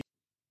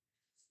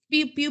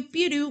Beep beep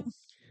beep-doop.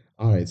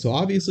 All right, so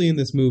obviously in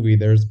this movie,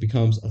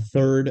 becomes a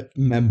third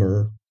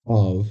member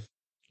of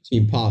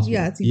Team Possible.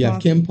 Yeah, Team you have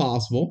Possible. Kim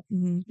Possible,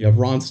 Mhm. you have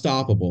Ron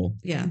Stoppable,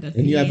 Yeah.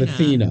 and you have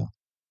Athena.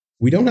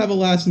 We don't have a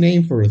last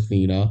name for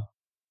Athena,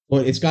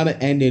 but it's got to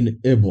end in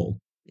Ibble.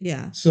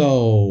 Yeah.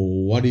 So,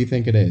 what do you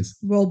think it is?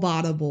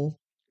 Robotable.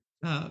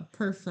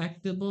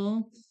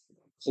 Perfectible.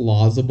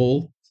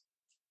 Plausible,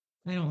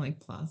 I don't like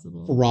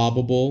plausible.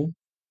 probable,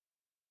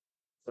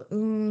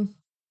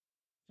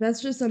 That's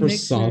just a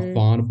mixture.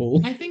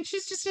 personifiable. I think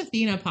she's just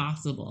Athena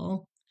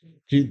Possible.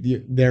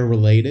 They're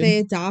related. They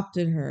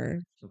adopted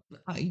her.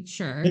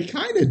 Sure. They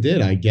kind of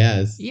did, I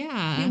guess.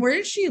 Yeah. Where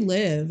did she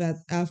live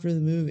after the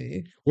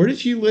movie? Where did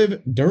she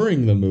live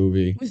during the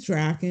movie? With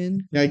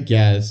Draken. I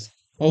guess.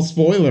 Oh,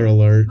 spoiler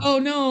alert. Oh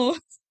no.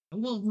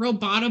 Well,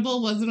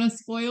 Robotable wasn't a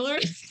spoiler.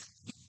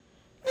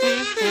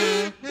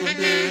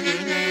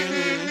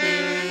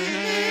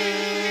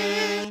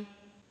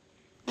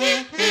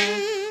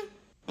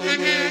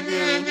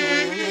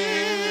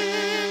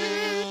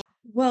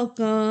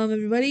 Welcome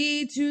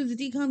everybody to the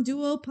DCOM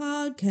Duo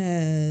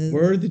podcast.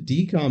 We're the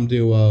DCOM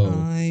duo.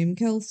 I'm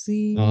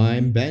Kelsey.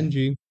 I'm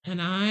Benji.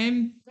 And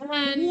I'm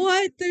Ben.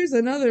 What? There's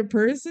another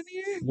person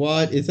here?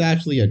 What? It's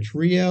actually a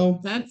trio?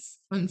 That's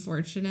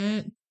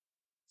unfortunate.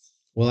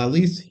 Well, at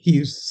least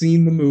he's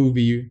seen the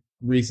movie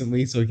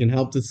recently, so he can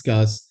help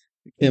discuss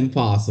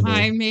Impossible.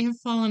 I may have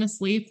fallen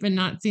asleep and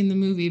not seen the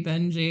movie,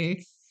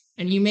 Benji.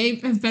 And you may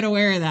have been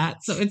aware of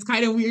that, so it's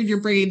kind of weird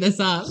you're bringing this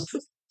up.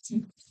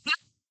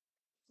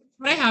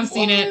 But I have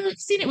seen it. I've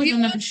seen it with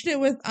You watched it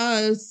with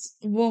us.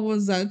 What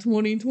was that,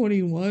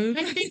 2021?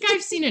 I think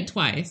I've seen it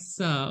twice,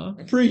 so.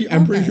 I'm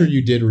pretty sure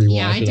you did rewatch it.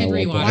 Yeah, I did at one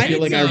rewatch point. it. I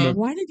feel like I remember.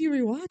 Why did you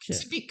rewatch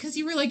it? Because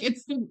you were like,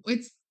 it's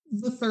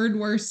the third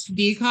worst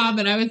DCOM,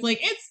 and I was like,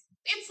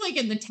 it's like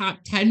in the top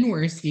 10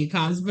 worst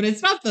DCOMs, but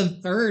it's not the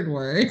third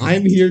worst.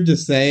 I'm here to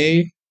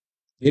say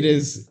it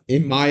is,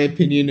 in my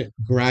opinion,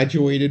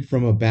 graduated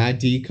from a bad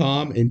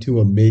DCOM into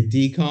a mid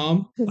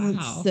DCOM. Wow.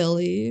 Wow.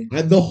 Silly.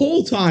 The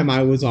whole time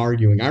I was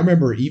arguing. I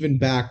remember even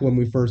back when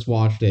we first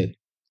watched it,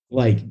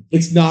 like,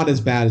 it's not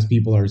as bad as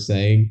people are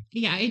saying.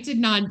 Yeah, it did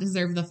not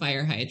deserve the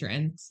fire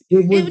hydrant.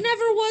 It never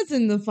was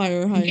in the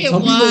fire hydrant. It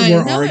Some was. people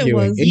were No, it arguing.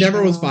 was. It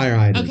never was fire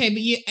hydrant. Okay, but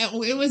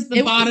it was the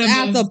It was bottom.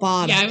 at the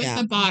bottom, Yeah, it was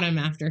yeah. the bottom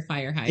after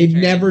fire hydrant. It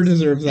never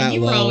deserves that And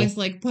you were low. always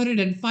like, put it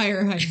in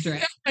fire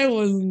hydrant. I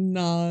was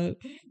not.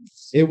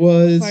 It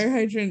was. Fire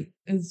hydrant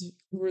is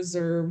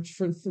reserved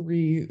for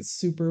 3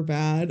 super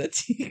bad.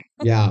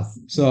 Yeah.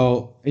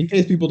 So, in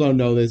case people don't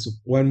know this,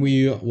 when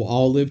we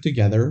all lived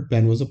together,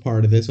 Ben was a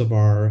part of this, of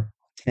our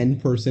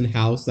 10-person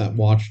house that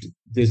watched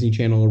Disney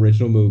Channel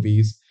original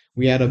movies.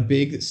 We had a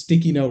big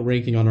sticky note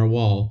ranking on our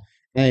wall.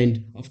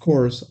 And, of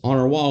course, on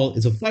our wall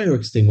is a fire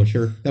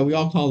extinguisher that we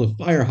all called a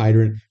fire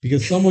hydrant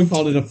because someone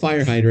called it a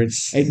fire hydrant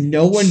and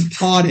no one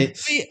taught it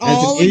We as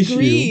all an issue.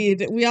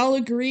 agreed. We all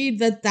agreed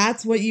that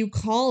that's what you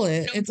call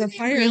it. It's a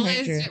fire realized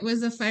hydrant. It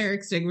was a fire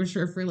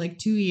extinguisher for like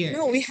 2 years.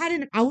 No, we had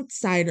an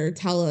outsider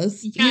tell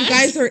us, you Yes.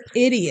 guys are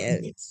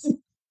idiots.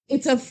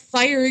 It's a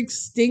fire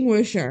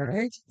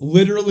extinguisher.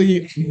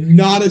 Literally,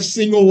 not a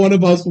single one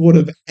of us would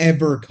have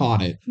ever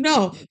caught it.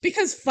 No,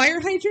 because fire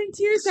hydrant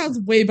tier sounds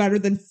way better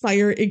than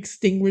fire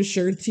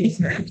extinguisher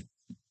tier.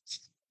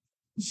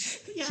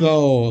 Yeah.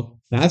 So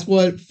that's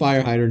what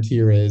fire hydrant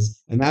tier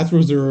is, and that's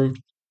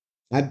reserved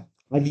at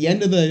the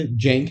end of the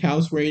Jank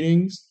House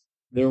ratings.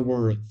 There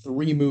were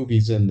 3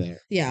 movies in there.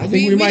 Yeah, I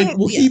think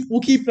we'll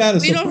keep that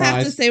as a we surprise. don't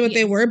have to say what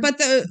they were, but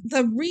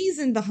the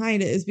reason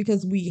behind it is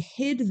because we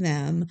hid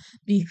them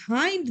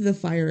behind the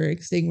fire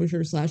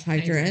extinguisher /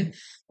 hydrant,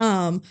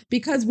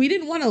 because we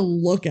didn't want to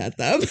look at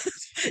them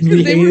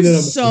because they were hated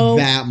them so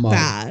that much.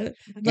 bad.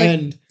 Like,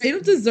 And they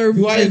don't deserve.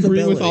 do I agree with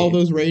visibility. all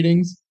those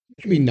ratings?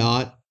 Maybe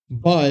not,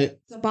 but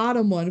The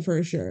bottom one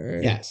for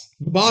sure. yes,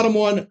 the bottom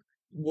one.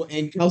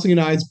 In Kelsey and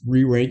I's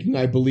re-ranking,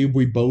 I believe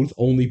we both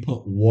only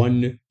put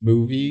 1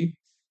 movie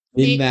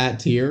in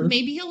that tier.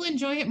 Maybe you'll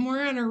enjoy it more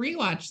on a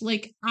rewatch.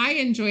 Like I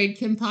enjoyed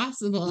Kim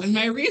Possible on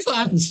my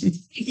rewatch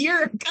a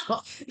year ago.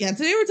 Yeah,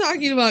 today we're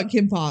talking about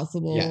Kim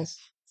Possible. Yes.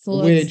 So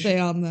let's stay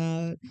on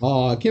that.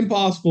 Kim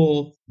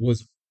Possible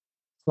was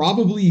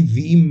probably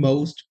the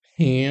most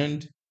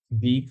panned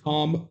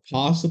DCOM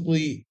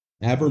possibly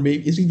ever.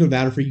 Maybe it's either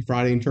that or Freaky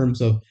Friday in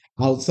terms of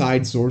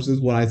outside sources,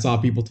 what I saw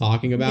people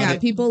talking about. Yeah, it.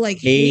 people like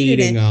hated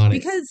Hating it on it.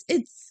 because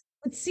it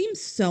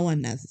seems so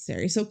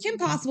unnecessary. So Kim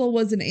Possible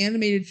was an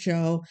animated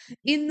show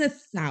in the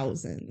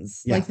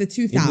thousands, Yeah, like the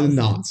in the 2000s,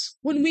 knots.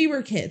 when we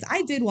were kids.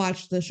 I did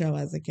watch the show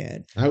as a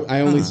kid.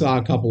 I only saw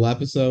a couple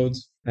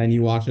episodes. And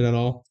you watched it at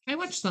all? I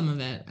watched some of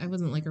it. I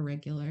wasn't like a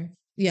regular.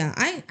 Yeah,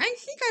 I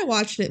think I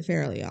watched it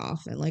fairly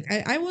often. Like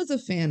I was a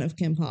fan of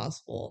Kim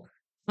Possible.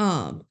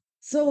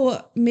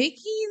 So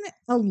making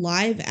a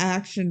live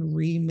action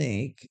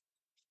remake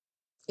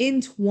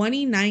in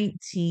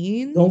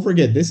 2019. Don't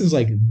forget, this is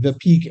like the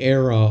peak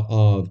era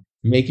of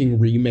making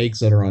remakes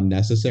that are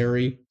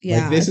unnecessary.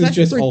 Yeah, like, this is especially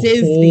just for a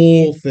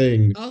Disney. whole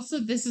thing. Also,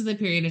 this is the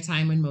period of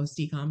time when most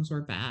DCOMs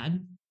were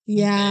bad.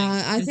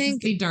 Yeah, I This is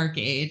think the dark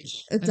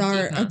age. a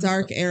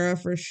dark era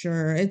for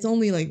sure. It's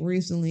only like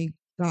recently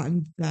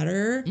gotten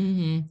better.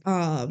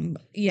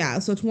 Yeah,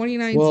 so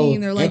 2019 Well,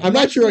 they're like, I'm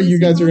not let's sure release you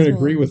Kim guys are going to Possible.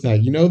 agree with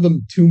that. You know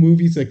the two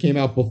movies that came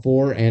out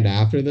before and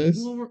after this?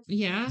 Well,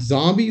 yeah.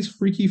 Zombies,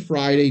 Freaky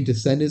Friday,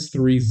 Descendants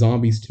 3,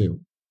 Zombies 2.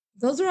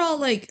 Those are all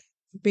like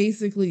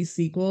basically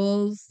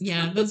sequels.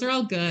 Yeah, those are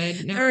all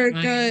good. Never Or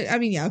mind. good. I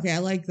mean, yeah, okay, I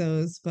like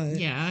those, but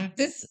Yeah.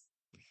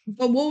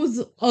 but what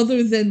was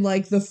other than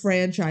like the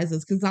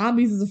franchises? Because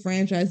Zombies is a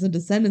franchise and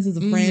Descendants is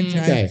a franchise.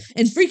 Okay.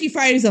 And Freaky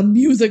Friday is a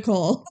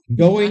musical.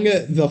 Going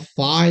the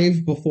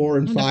 5 before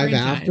and And the 5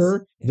 franchise.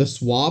 after, The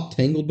Swap,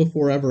 Tangled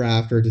Before Ever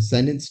After,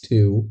 Descendants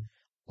 2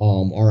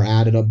 are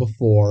added up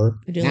before.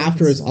 I do like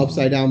After The is Swap.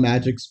 Upside Down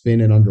Magic, Spin,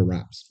 and Under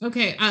Wraps.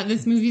 Okay,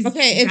 this movie's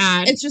Okay,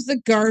 bad. it's just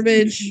the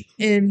garbage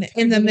in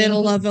the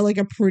middle of like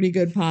a pretty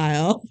good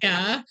pile.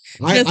 Yeah.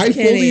 I fully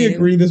kidding.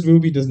 agree this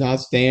movie does not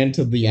stand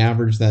to the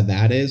average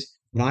that is,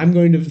 but I'm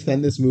going to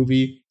defend this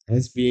movie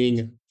as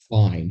being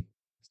fine.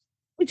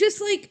 It just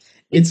like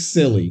It's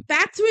silly.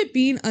 back to it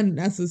being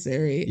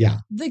unnecessary. Yeah.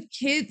 The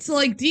kids, so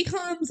like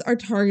DCOMs are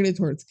targeted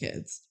towards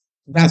kids.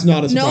 That's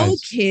not a surprise. No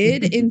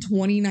kid in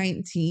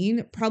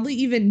 2019 probably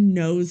even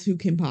knows who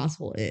Kim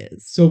Possible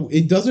is. So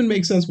it doesn't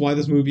make sense why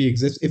this movie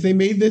exists. If they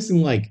made this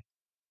in like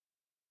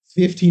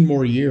 15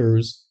 more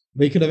years,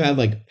 they could have had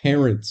like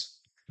parents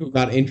who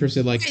got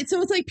interested. Like, Right,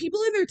 so it's like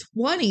people in their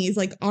 20s,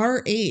 like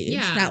our age,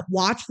 Yeah. that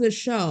watch the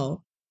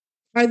show.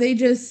 Are they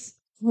just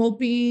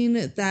hoping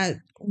that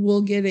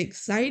we'll get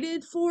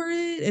excited for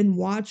it and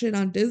watch it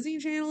on Disney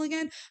Channel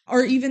again?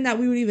 Or even that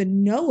we would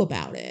even know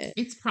about it?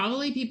 It's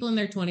probably people in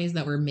their 20s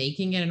that were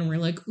making it and were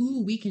like,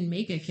 ooh, we can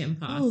make a Kim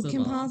Possible.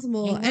 Kim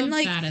Possible. I And, loved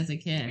like, that as a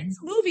kid. This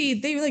movie,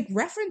 they like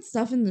reference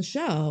stuff in the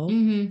show.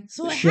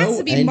 So The it has show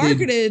to be ended-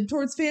 marketed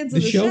towards fans the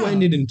of the show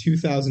ended in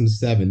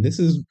 2007. This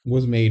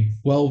was made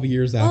 12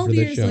 years after 12 the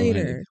years show later.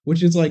 ended,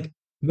 which is like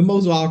the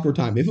most awkward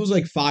time. If it was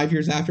like 5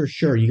 years after,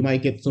 sure, you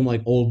might get some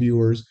like old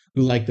viewers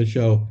who like the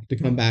show to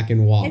come back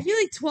and watch. I feel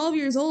like 12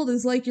 years old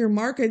is like your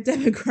market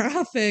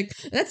demographic.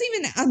 That's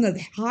even on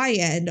the high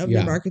end of Yeah.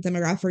 your market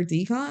demographic for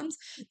DCOMs.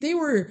 They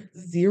were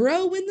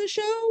 0 when the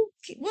show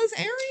was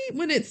airing,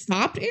 when it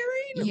stopped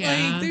airing.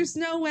 Yeah. Like, there's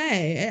no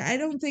way. I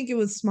don't think it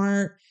was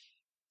smart.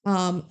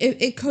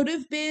 It could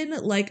have been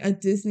like a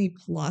Disney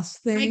Plus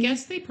thing. I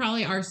guess they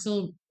probably are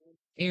still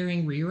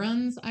airing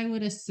reruns, I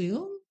would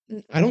assume.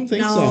 I don't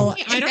think No, so. I if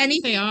don't think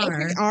anything, they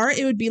if are.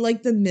 it would be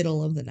like the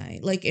middle of the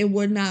night. Like it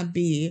would not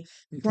be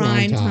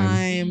Prime prime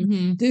time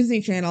Mhm.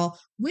 Disney Channel.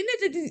 When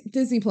did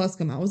Disney Plus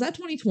come out? Was that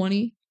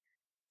 2020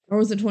 or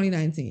was it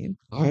 2019?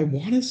 I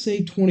want to say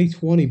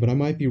 2020, but I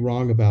might be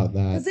wrong about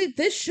that. Because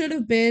this should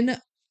have been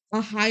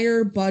a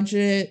higher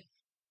budget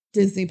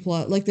Disney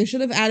Plus. Like they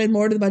should have added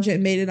more to the budget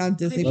and made it on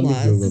Disney Let me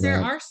Plus. Google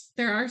There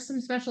that. are some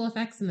special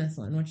effects in this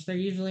one, which there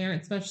usually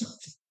aren't special.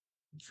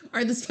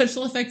 Are the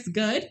special effects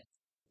good?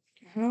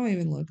 How do I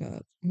even look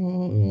up?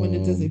 When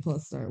did Disney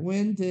Plus start?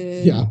 When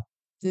did Yeah.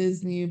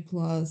 Disney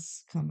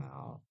Plus come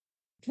out?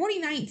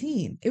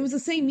 2019. It was the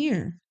same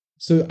year.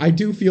 So I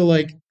do feel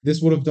like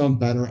this would have done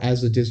better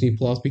as a Disney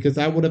Plus because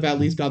that would have at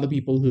least got the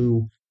people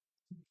who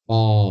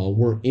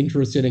were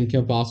interested in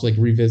Kim Possible like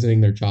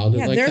revisiting their childhood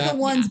Yeah, like they're that. the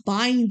ones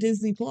buying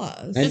Disney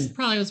Plus. And- This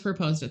probably was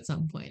proposed at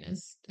some point.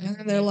 And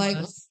they're like,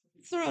 let's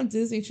throw on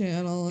Disney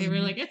Channel. they were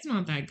and- like, it's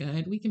not that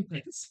good. We can put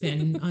a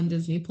spin on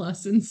Disney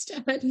Plus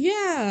instead.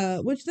 yeah,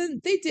 which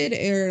then they did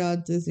air it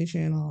on Disney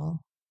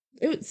Channel.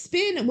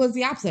 Spin was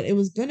the opposite. It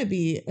was gonna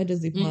be a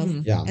Disney Plus,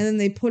 Mhm. Yeah. and then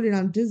they put it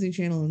on Disney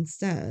Channel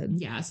instead.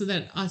 Yeah, so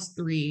that us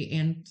three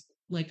and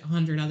like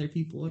 100 other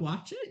people would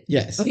watch it.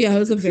 Yes. Oh yeah, it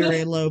was a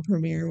very low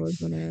premiere,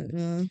 wasn't it?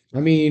 Yeah. I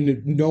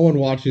mean, no one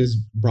watches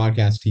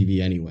broadcast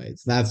TV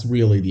anyways. That's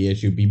really the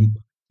issue.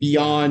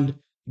 Beyond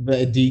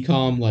the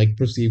DCOM like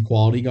perceived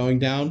quality going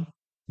down,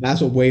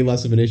 that's way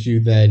less of an issue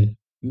than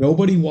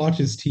nobody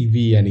watches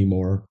TV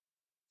anymore.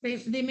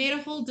 They made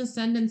a whole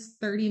Descendants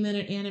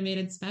 30-minute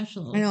animated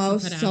special. I know. I to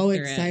was put so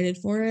after it. excited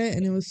for it,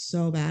 and it was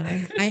so bad.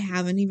 I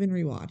haven't even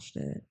rewatched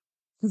it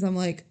because I'm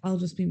like, I'll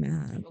just be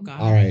mad. Oh god.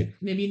 All right.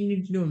 Maybe you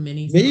need to do a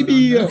mini.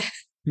 Maybe we Royal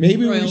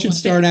should Wedding.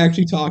 start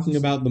actually talking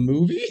about the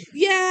movie.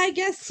 Yeah, I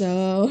guess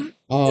so.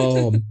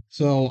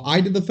 So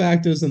I did the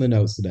factors and the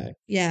notes today.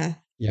 Yeah.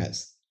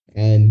 Yes.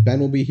 And Ben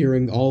will be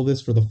hearing all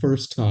this for the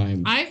first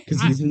time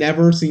because he's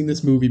never seen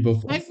this movie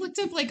before. I've looked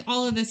up like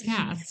all of this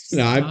cast.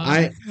 No,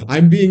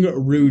 I'm being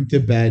rude to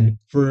Ben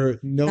for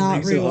no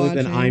Not reason other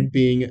than rewatching. I'm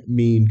being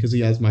mean because he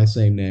has my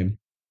same name.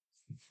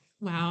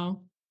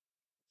 Wow.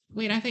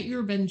 Wait, I thought you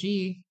were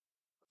BenG.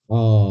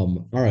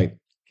 All right.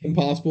 Kim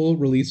Possible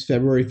released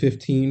February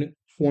 15,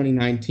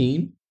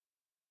 2019.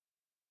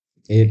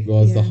 It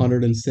was the Yeah.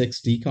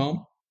 106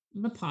 DCOM.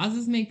 The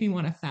pauses make me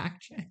want to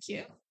fact check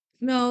you.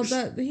 No,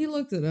 that he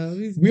looked it up.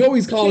 We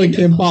always call it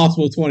Kim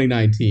Possible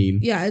 2019.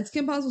 Yeah, it's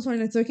Kim Possible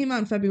 29. So it came out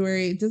in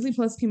February. Disney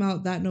Plus came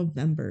out that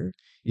November.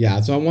 Yeah,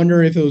 so I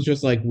wonder if it was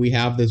just like we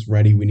have this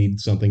ready, we need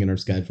something in our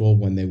schedule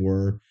when they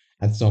were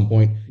at some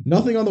point.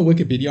 Nothing on the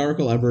Wikipedia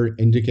article ever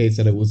indicates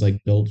that it was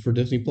like built for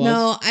Disney Plus.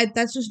 No,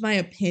 that's just my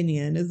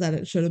opinion, is that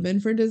it should have been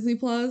for Disney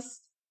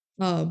Plus,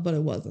 but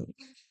it wasn't.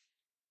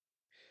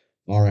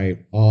 All right.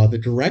 The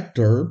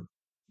director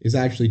is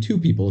actually two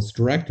people. It's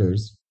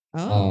directors.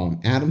 Oh,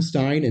 Adam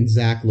Stein and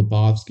Zach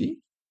Lebowski.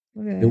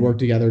 okay. They work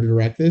together to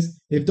direct this.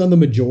 They've done the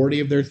majority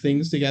of their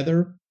things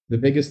together. The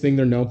biggest thing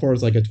they're known for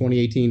is like a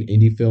 2018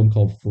 indie film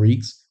called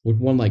Freaks, which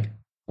won like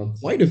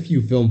quite a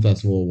few film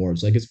festival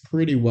awards. Like it's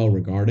pretty well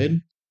regarded.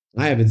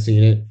 I haven't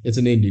seen it. It's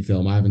an indie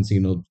film. I haven't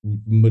seen a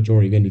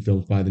majority of indie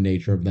films by the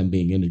nature of them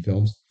being indie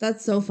films.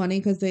 That's so funny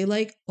because they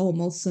like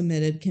almost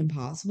submitted Kim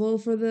Possible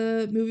for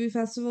the movie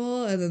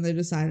festival, and then they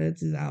decided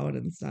to do that one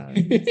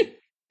instead.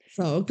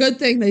 So good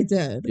thing they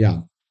did. Yeah.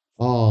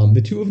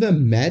 The two of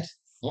them met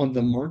on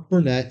the Mark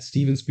Burnett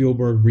Steven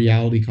Spielberg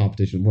reality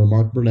competition, where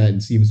Mark Burnett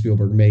and Steven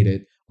Spielberg made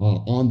it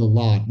on the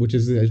lot, which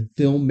is a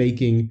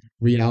filmmaking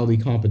reality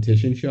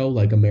competition show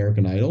like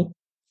American Idol.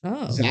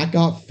 Oh, Zach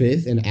got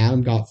fifth and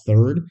Adam got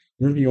third.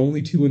 They're the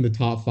only two in the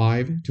top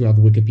 5 to have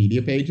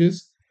Wikipedia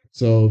pages.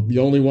 So the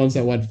only ones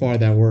that went far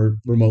that were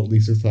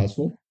remotely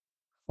successful.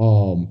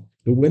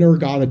 The winner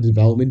got a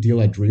development deal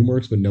at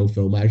DreamWorks, but no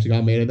film actually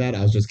got made of that.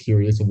 I was just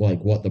curious of like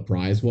what the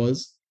prize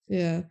was.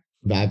 yeah.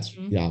 That's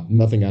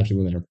nothing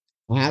actually went there.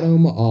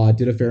 Adam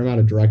did a fair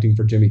amount of directing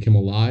for Jimmy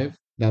Kimmel Live.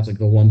 That's like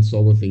the one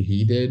solo thing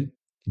he did.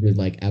 He did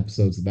like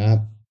episodes of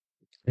that.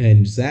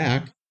 And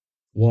Zach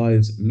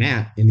was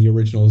Matt in the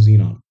original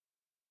Xenon.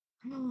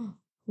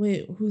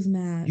 Wait, who's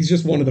Matt? He's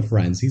just one of the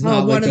friends. He's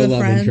not one like of the the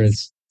love friends.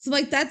 interest. So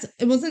like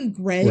it wasn't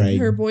Greg, Greg.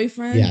 her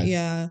boyfriend. Yes.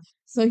 Yeah.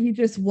 So he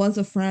just was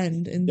a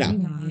friend in Yeah.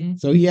 Xenon.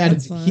 So he had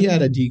That's he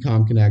had a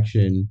DCOM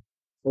connection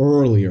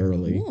early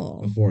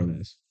Cool. before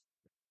this.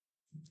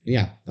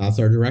 Yeah, that's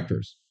our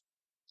directors.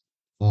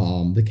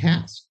 The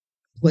cast.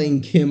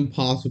 Playing Kim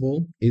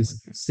Possible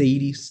is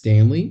Sadie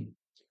Stanley.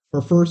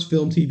 Her first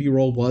film TV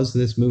role was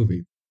this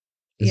movie.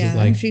 This Yeah. is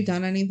like Has she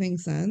done anything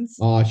since?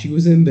 she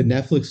was in the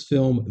Netflix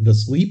film The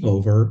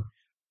Sleepover,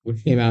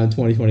 which came out in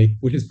 2020,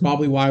 which is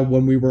probably why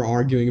when we were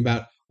arguing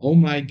about, oh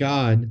my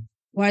god.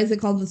 Why is it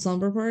called The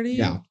Slumber Party?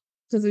 Yeah.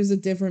 Because there's a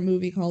different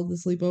movie called The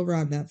Sleepover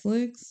on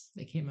Netflix.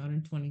 They came out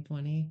in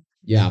 2020.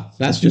 Yeah,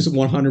 that's just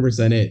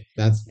 100% it.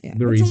 That's Yeah.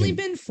 the It's reason. only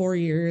been 4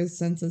 years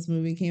since this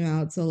movie came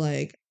out, so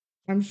like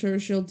I'm sure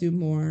she'll do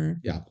more.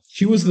 Yeah.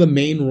 She was the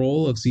main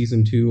role of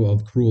season 2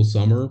 of Cruel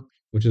Summer,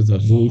 which is a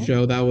Hulu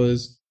show that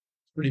was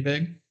pretty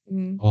big.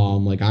 Mhm.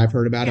 Like I've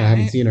heard about it. Yeah, I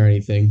haven't seen or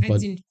anything, I've but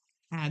seen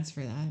ads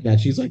for that. yeah,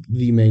 she's like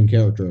the main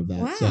character of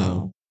that. So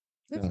Wow.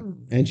 yeah.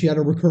 And she had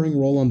a recurring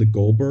role on The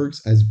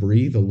Goldbergs as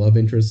Bree, the love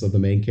interest of the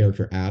main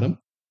character Adam.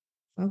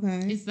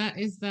 Okay. Is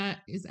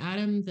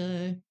Adam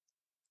the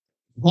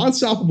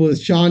Unstoppable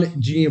is Sean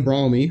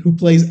Giambroni, who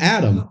plays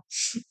Adam,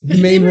 the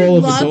They main were role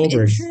of the love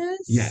Goldbergs.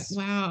 interests? Yes.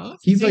 wow?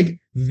 He's like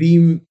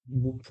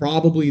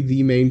probably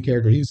the main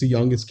character. He's the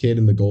youngest kid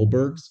in the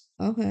Goldbergs.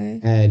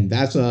 Okay. And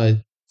that's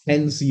a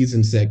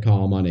 10-season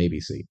sitcom on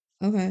ABC.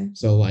 Okay.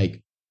 So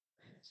like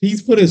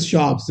he's put his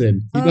chops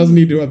in. He Um, doesn't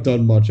need to have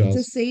done much So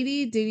else.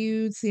 Sadie, did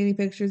you see any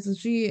pictures? Does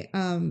she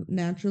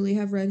naturally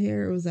have red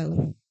hair, or was that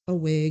like a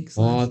wig?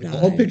 All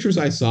dye? pictures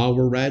I saw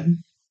were red,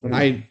 but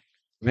I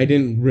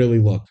didn't really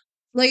look.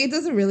 Like it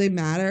doesn't really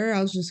matter.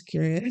 I was just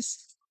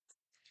curious.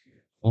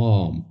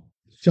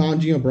 Sean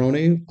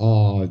Giambroni,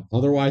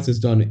 otherwise has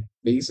done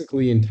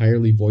basically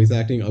entirely voice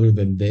acting other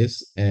than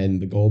this and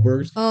the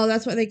Goldbergs. Oh,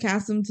 that's why they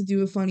cast him to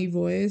do a funny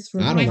voice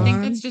for I don't I know. think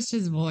Ron? that's just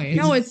his voice.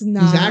 No, it's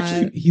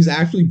not. He's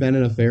actually been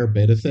in a fair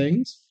bit of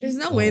things. There's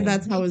no way Oh.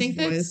 that's how I his think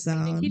voice I think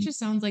sounds. he just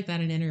sounds like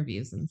that in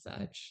interviews and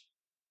such.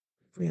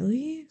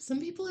 Really? Some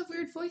people have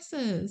weird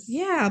voices.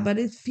 Yeah, but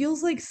it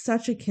feels like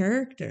such a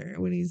character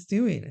when he's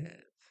doing it.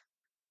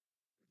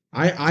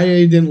 I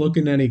didn't look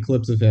in any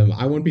clips of him.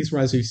 I wouldn't be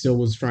surprised if he still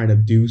was trying to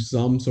do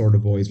some sort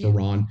of voice for Yeah.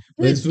 Ron.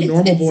 But But his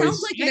normal voice.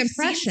 sounds like an I've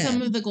seen impression.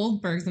 some of the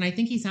Goldbergs, and I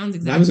think he sounds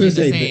exactly I was gonna the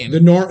say same.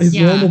 his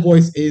Yeah. normal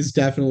voice is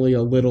definitely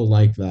a little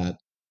like that.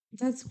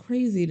 That's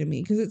crazy to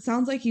me because it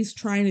sounds like he's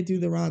trying to do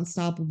the Ron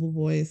Stoppable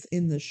voice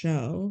in the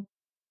show.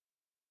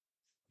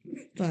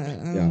 But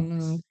I don't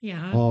know.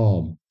 Yeah.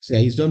 So yeah,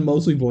 he's done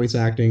mostly voice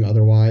acting.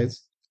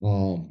 Otherwise,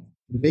 the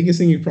biggest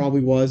thing he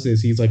probably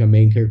is he's like a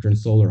main character in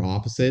Solar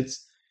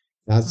Opposites.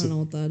 I That's don't know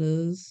what that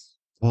is.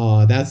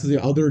 that's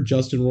the other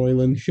Justin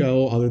Roiland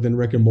show other than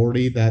Rick and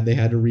Morty that they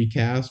had to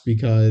recast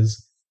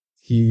because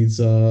he's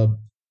a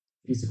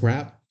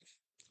crap.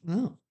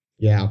 Oh.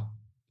 Yeah.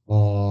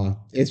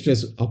 It's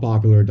just a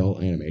popular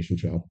adult animation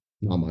show.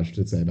 Not much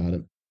to say about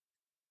it.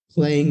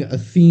 Playing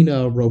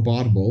Athena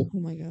Robotable. Oh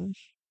my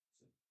gosh.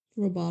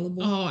 Robotable.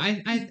 Oh,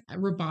 I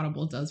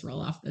Robotable does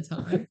roll off the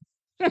tongue.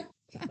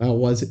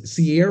 Was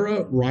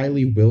Sierra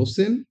Riley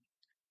Wilson.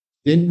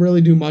 Didn't really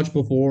do much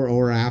before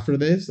or after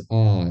this.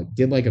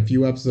 Did like a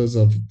few episodes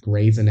of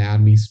Grey's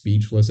Anatomy,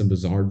 Speechless, and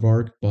Bizarre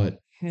Bark, but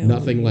Hell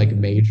nothing like yeah.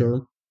 major.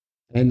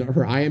 And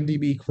her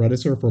IMDb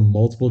credits her for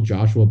multiple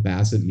Joshua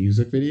Bassett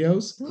music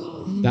videos.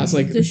 That's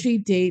like, Does she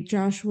date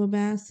Joshua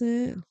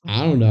Bassett?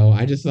 I don't know.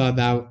 I just thought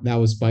that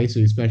was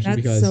spicy, especially That's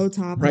because so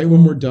topical. right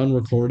when we're done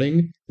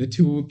recording, the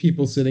two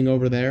people sitting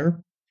over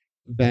there,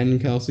 Ben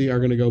and Kelsey, are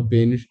gonna go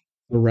binge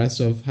the rest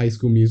of High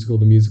School Musical,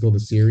 the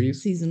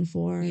series. Season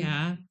 4.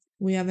 Yeah.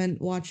 We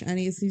haven't watched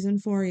any of season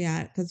 4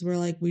 yet because we're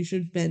like, we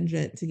should binge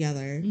it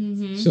together.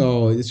 Mm-hmm.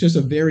 So it's just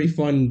a very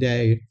fun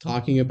day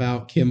talking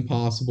about Kim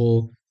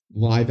Possible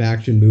live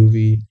action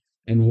movie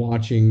and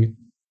watching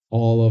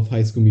all of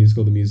High School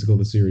Musical,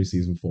 the series,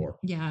 season 4.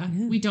 Yeah.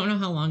 Yeah. We don't know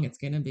how long it's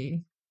going to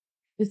be.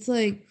 It's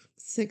like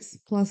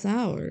 6+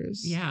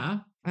 hours. Yeah.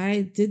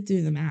 I did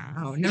do the math.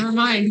 Oh, never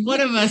mind.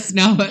 One of us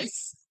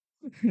knows.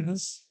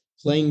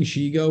 Playing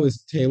Shigo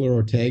is Taylor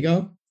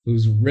Ortega,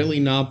 who's really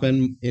not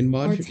been in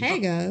much.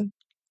 Ortega?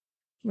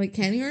 Like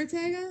Kenny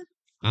Ortega?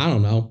 I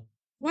don't know.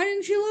 Why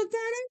didn't you look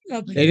that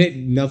up? They did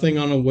nothing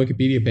on a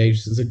Wikipedia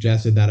page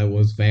suggested that it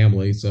was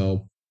family,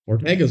 so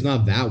Ortega's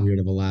not that weird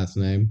of a last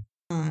name.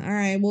 All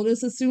right, we'll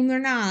just assume they're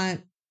not.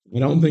 I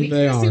don't think We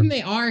they can are. assume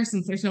they are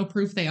since there's no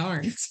proof they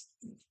aren't.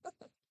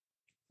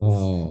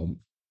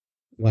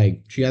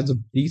 Like she has a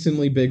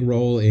decently big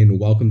role in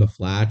Welcome to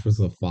Flash, which was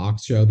a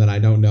Fox show that I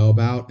don't know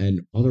about, and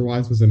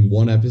otherwise was in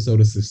one episode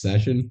of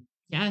Succession.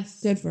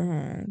 Yes. Good for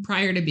her.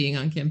 Prior to being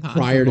on Kim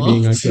Possible. Prior to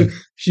being on Kim,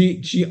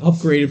 she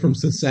upgraded from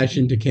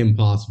Succession to Kim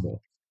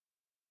Possible.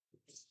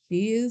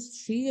 She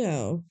is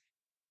Shio.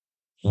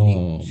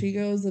 Oh,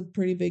 Shigo is a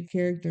pretty big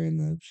character in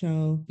the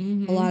show.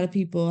 Mhm. A lot of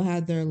people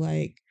had their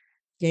like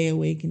gay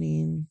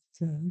awakening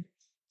to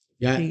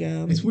yeah.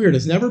 Shigo. It's weird.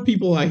 It's never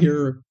people I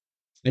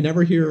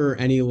never hear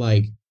any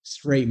like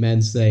straight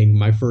men saying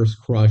my first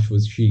crush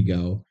was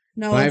Shigo.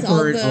 No, But it's I've all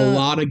heard a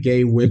lot of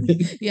gay women.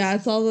 Yeah,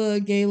 it's all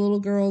the gay little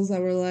girls that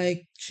were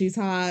like, she's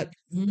hot.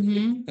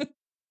 Mhm.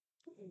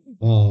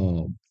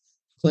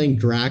 Playing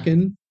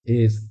Draken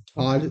is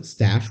Todd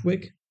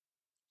Stashwick.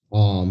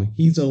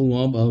 He's a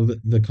alum of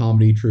the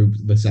comedy troupe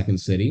The Second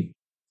City.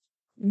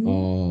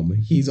 Mhm.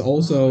 He's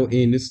also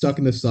in Stuck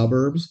in the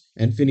Suburbs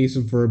and Phineas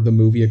and Ferb, the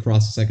movie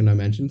Across the Second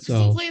Dimension. Who's he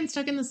So playing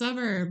Stuck in the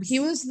Suburbs? He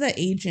was the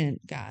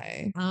agent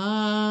guy.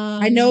 I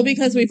I know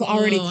because we've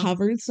already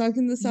covered Stuck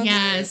in the Suburbs.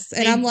 Yes,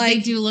 and they, I'm like, they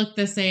do look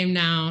the same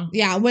now.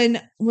 yeah. When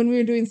we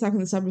were doing Stuck in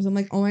the Suburbs, I'm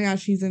like, oh my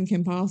gosh, he's in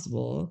Kim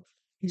Possible.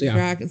 He's Yeah.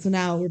 back, and so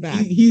now we're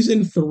back. he's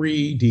in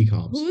 3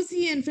 DCOMs. Who was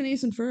he in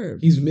Phineas and Ferb?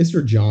 He's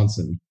Mr.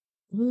 Johnson.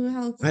 Who the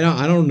hell? I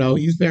don't know.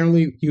 He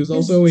was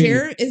also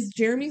in. Is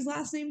Jeremy's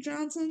last name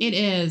Johnson? It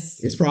is.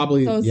 It's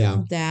probably So it's yeah.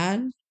 his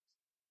dad.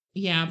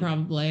 Yeah,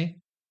 probably.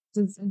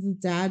 Is his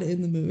dad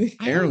in the movie?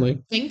 Apparently, I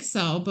don't think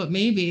so, but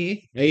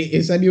maybe.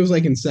 it said he was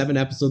like in 7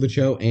 episodes of the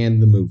show and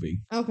the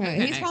movie. Okay,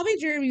 he's Okay. probably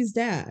Jeremy's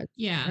dad.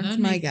 Yeah, That's that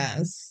my makes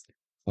guess.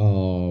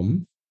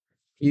 sense.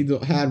 He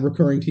had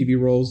recurring TV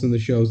roles in the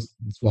shows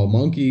 12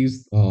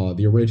 Monkeys,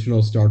 the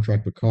original Star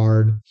Trek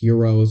Picard,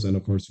 Heroes, and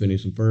of course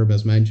Phineas and Ferb,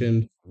 as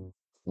mentioned.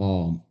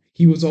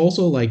 He was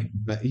also like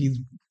he's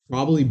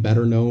probably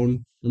better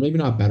known, or maybe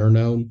not better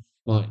known,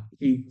 but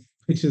he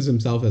pitches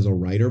himself as a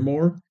writer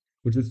more,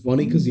 which is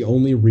funny because the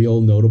only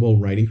real notable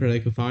writing credit I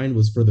could find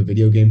was for the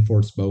video game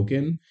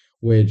Forspoken,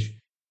 which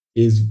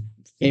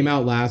came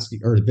out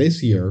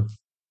this year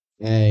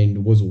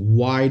and was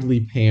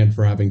widely panned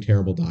for having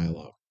terrible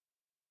dialogue.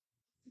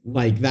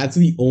 Like that's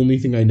the only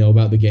thing I know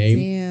about the game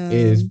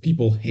is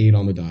people hate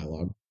on the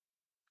dialogue.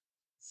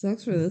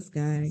 Sucks for this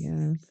guy, I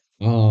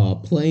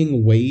guess.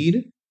 Playing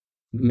Wade,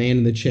 the man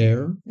in the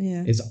chair,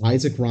 Yeah. is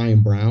Isaac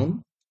Ryan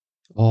Brown.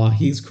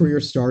 His career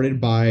started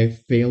by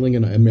failing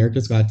an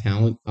America's Got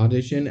Talent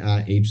audition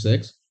at age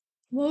 6.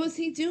 What was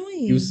he doing?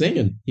 He was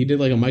singing. He did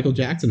like a Michael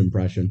Jackson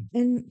impression.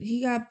 And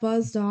he got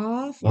buzzed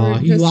off?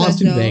 He just lost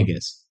said in no?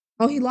 Vegas.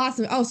 Oh, he lost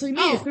it. Oh, so he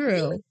made it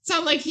through.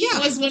 Sound like he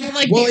was one of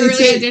like Well, the it early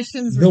said-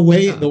 auditions.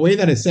 The way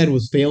that it said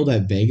was failed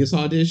at Vegas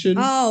audition.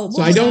 Oh,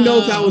 So I don't know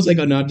if that was like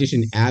an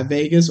audition at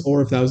Vegas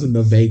or if that was in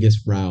the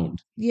Vegas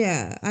round.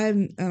 yeah. I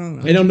don't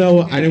know. I don't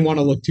know. I didn't want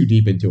to look too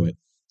deep into it.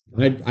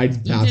 I'd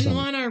You pass didn't on it.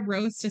 want to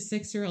roast a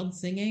 6-year-old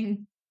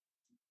singing?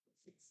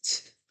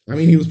 I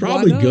mean, he was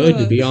probably Why good to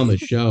not? be on the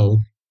show.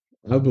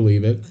 I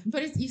believe it.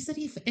 But you said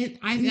he You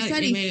thought said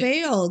it he made it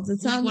failed. It like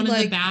sounded one of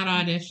like the bad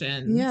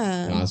auditions.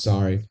 yeah.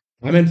 Sorry.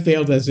 I meant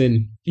failed as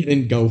in he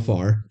didn't go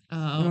far.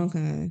 Oh.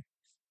 Okay.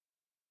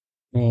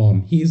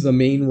 He's the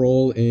main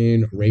role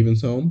in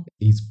Raven's Home.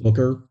 He's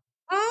Booker.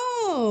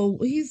 Oh,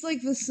 he's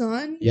like the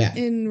son Yeah.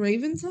 in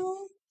Raven's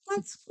Home?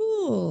 That's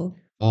cool.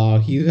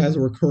 He has a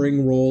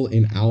recurring role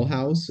in Owl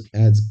House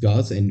as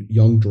Gus and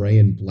Young Dre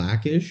in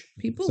Blackish.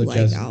 People Such like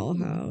as- Owl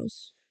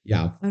House.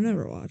 Yeah, I've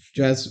never watched.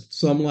 just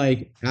some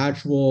like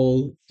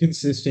actual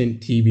consistent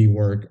TV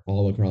work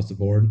all across the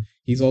board.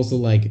 He's also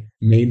like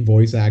main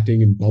voice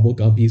acting in Bubble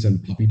Guppies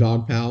and Puppy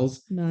Dog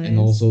Pals, Nice. and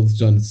also has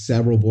done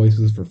several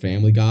voices for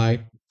Family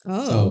Guy.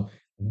 Oh, So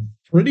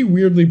pretty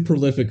weirdly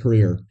prolific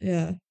career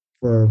yeah.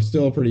 for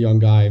still a pretty young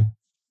guy.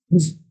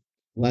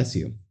 Bless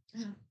you.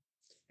 Yeah.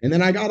 And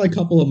then I got a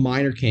couple of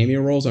minor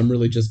cameo roles. I'm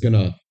really just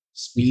gonna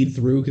speed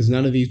through because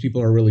none of these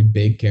people are really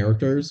big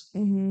characters.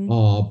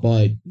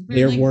 But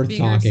they're like worth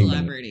bigger talking about.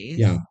 celebrities.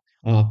 Yeah.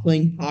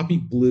 Playing Poppy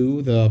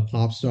Blue, the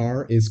pop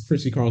star, is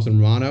Chrissy Carlson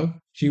Romano.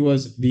 She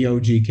was the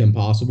OG Kim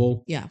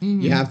Possible. Yeah.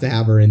 You have to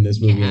have her in this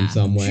movie in Yeah.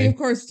 some way. She, of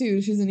course,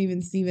 too. She's an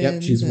Even Stevens.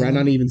 Yep, she's Ren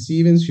on Even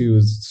Stevens. She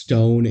was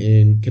Stone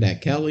in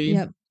Cadet Kelly.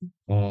 Yep.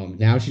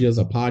 Now she does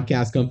a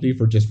podcast company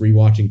for just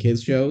rewatching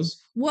kids shows.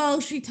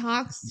 Well, she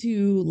talks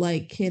to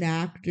like kid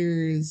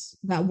actors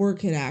that were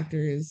kid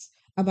actors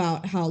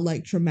about how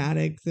like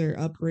traumatic their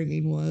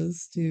upbringing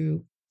was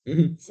too.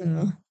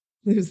 So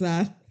there's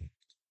that.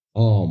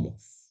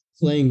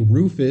 Playing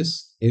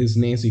Rufus is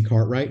Nancy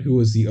Cartwright, who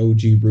was the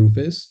OG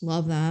Rufus.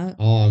 Love that.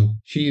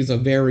 She's a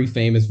very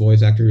famous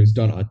voice actor who's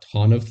done a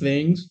ton of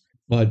things,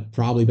 but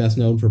probably best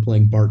known for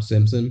playing Bart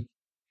Simpson.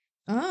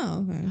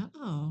 Oh, okay.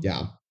 Oh.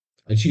 Yeah.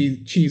 And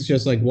she's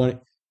just like one.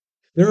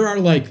 There are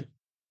like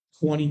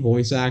 20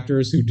 voice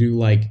actors who do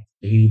like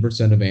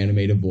 80% of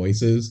animated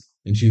voices,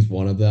 and she's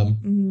one of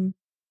them.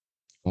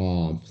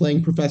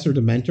 Playing Professor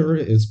Dementor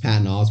is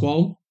Patton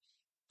Oswalt.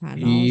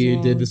 He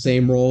did the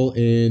same role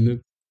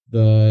in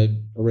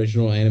the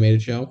original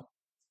animated show.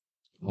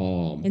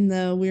 In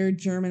the weird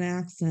German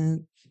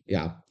accent.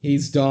 Yeah,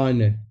 he's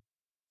done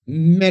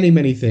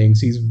many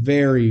things. He's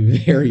very,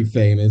 very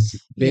famous.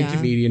 Big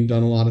comedian,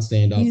 done a lot of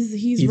stand-up.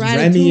 He's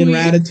Remy in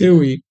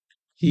Ratatouille.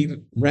 He's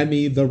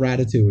Remy the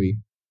Ratatouille.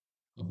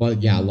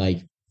 But yeah,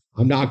 like,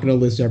 I'm not going to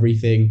list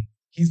everything.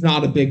 He's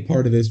not a big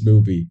part of this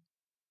movie.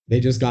 They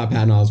just got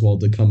Patton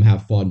Oswalt to come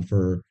have fun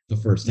for the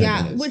first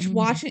 10 minutes. Which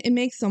watching it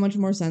makes so much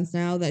more sense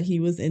now that he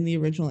was in the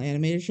original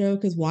animated show,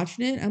 because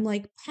watching it, I'm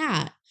like,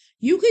 Pat,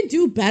 you could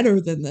do better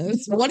than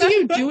this. What are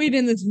you doing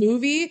in this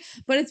movie?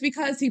 But it's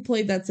because he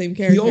played that same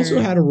character. He also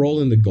had a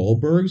role in the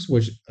Goldbergs,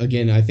 which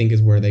again I think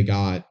is where they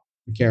got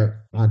the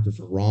character actor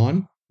for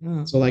Ron.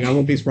 Oh. So like I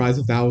wouldn't be surprised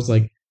if that was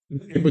like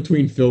in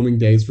between filming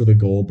days for the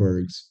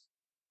Goldbergs.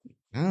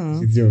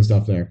 He's doing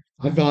stuff there.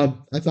 I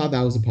thought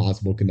that was a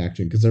possible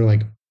connection because they're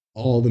like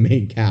all the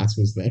main cast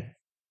was there.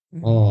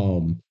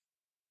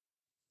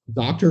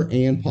 Dr.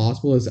 Ann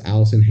Possible is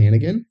Allison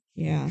Hannigan.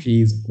 Yeah.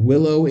 She's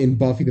Willow in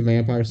Buffy the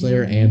Vampire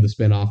Slayer and the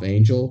spinoff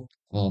Angel.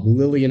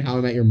 Lily in How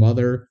I Met Your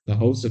Mother, the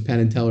host of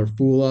Penn and Teller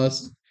Fool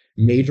Us,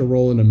 major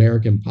role in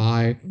American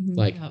Pie,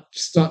 like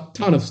just a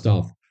ton of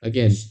stuff.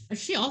 Again,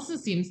 she also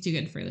seems too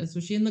good for this.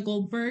 Was she in the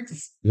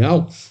Goldbergs?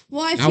 No.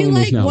 Well, I feel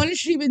like what has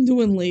she been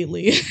doing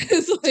lately?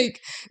 It's like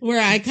where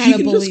I kind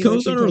of believe she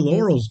just goes on her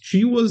laurels.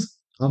 She was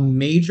a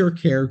major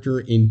character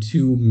in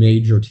 2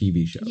 major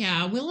TV shows.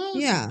 Yeah,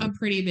 Willow's a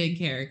pretty big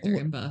character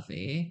in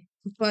Buffy.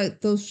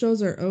 But those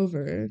shows are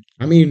over.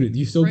 I mean,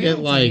 you still get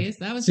like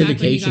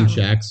syndication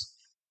checks.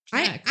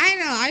 I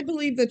know. I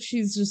believe that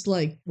she's just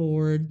like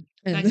bored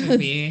and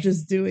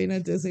just doing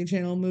a Disney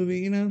Channel movie,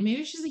 you know?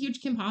 Maybe she's a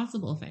huge Kim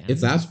Possible fan. If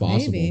that's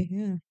possible. Maybe,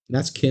 yeah.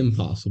 That's Kim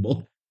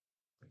Possible.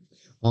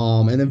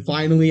 And then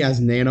finally,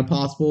 as Nana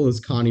Possible is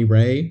Connie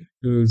Ray,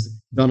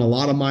 who's done a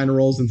lot of minor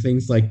roles in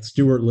things like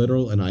Stuart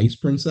Little and Ice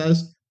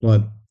Princess,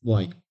 but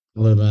like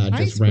other than that,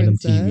 just random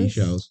TV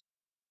shows.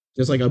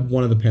 Just like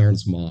one of the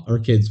parents'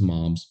 kids'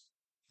 moms.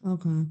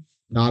 Okay.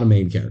 Not a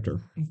main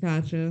character.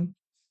 Gotcha.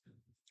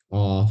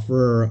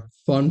 For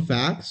fun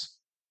facts,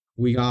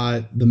 we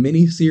got the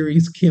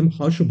miniseries Kim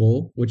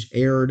Hushable, which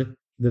aired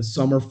the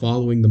summer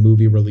following the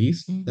movie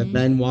release. That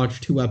Ben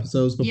watched 2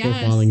 episodes before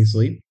falling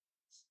asleep.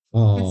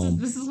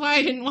 This is why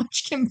I didn't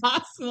watch Kim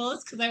Possible.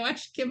 It's because I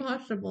watched Kim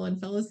Hushable and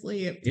fell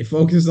asleep. It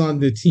focuses on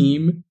the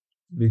team,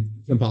 the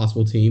Kim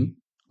Possible team,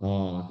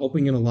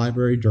 helping in a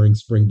library during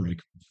spring break.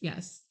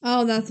 Yes.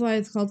 Oh, that's why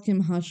it's called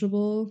Kim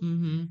Hushable.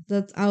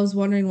 I was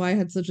wondering why it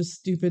had such a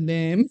stupid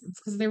name. It's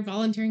because they're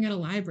volunteering at a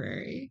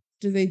library.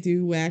 Do they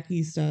do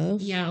wacky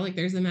stuff? Yeah, like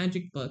there's a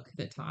magic book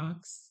that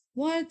talks.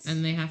 What?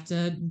 And they have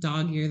to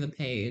dog-ear the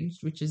page,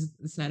 which is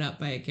set up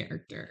by a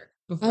character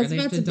before they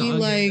have to dog-ear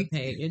the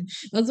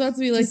page. I was about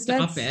to be like,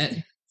 stop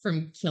it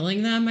from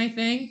killing them, I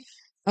think.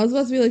 I was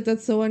about to be like,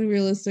 that's so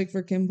unrealistic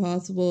for Kim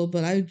Possible,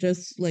 but I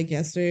just like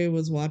yesterday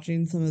was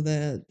watching some of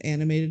the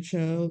animated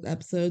show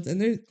episodes,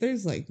 and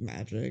there's like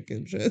magic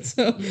and shit.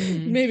 So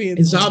maybe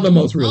it's not the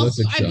most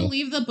realistic show. I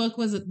believe the book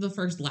was the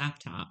first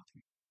laptop,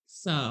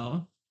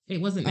 so it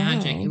wasn't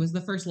magic. It was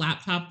the first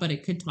laptop, but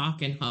it could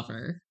talk and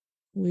hover.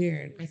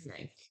 Weird. I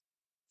think.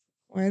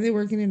 Why are they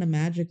working in a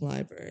magic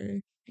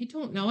library? I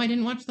don't know. I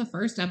didn't watch the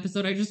first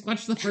episode. I just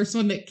watched the first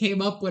one that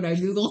came up when I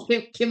googled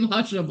it, Kim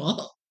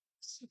Hushable.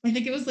 I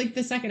think it was like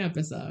the second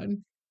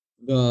episode.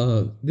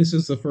 This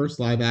is the first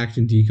live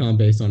action DCOM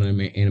based on an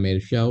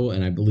animated show,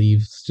 and I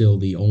believe still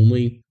the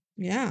only.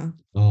 Yeah.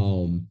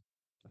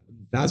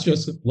 That's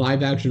just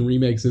live action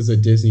remakes is a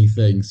Disney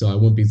thing, so I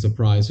wouldn't be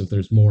surprised if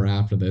there's more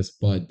after this.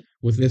 But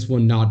with this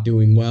one not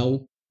doing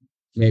well,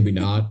 maybe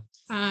not.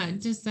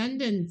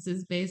 Descendants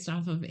is based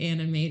off of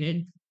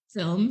animated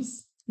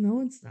films.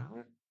 No, it's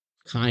not.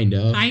 Kind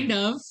of. Kind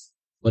of.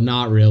 But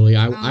not really.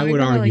 I would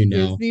argue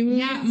no.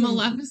 Yeah,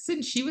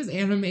 Maleficent, she was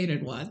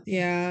animated once.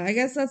 Yeah, I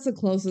guess that's the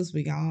closest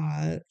we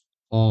got.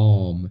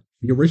 The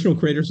original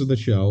creators of the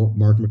show,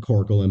 Mark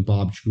McCorkle and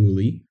Bob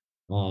Chuli,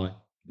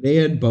 They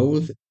had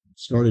both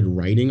started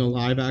writing a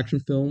live action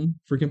film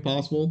for Kim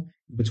Possible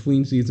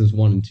between seasons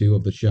 1 and 2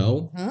 of the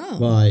show, Oh.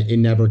 but it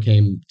never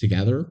came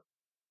together.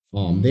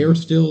 They are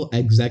still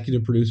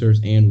executive producers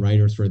and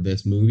writers for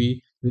this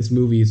movie. This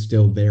movie is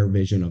still their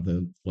vision of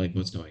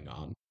what's going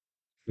on.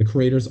 The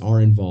creators are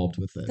involved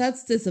with this.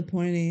 That's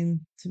disappointing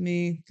to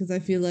me because I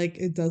feel like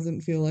it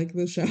doesn't feel like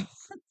the show.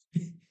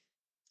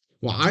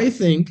 Well, I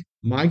think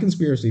my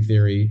conspiracy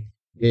theory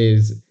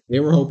is they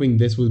were hoping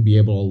this would be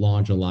able to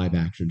launch a live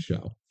action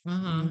show.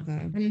 Okay.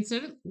 And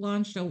instead it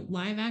launched a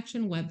live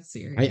action web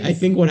series. I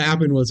think what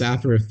happened was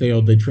after it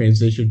failed, they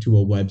transitioned to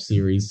a web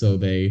series so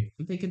they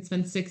could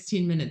spend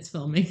 16 minutes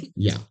filming.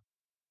 Yeah.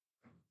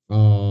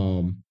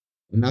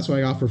 And that's what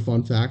I got for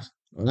fun facts.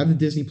 I have the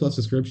Disney Plus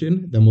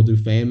subscription. Then we'll do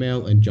fan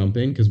mail and jump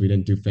in because we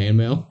didn't do fan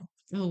mail.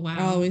 Oh wow.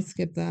 Oh, we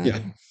skipped that. Yeah.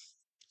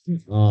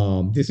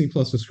 Disney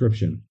Plus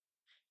subscription.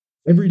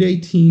 Everyday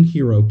teen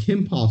hero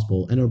Kim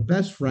Possible and her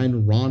best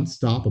friend Ron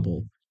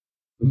Stoppable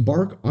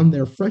embark on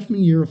their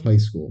freshman year of high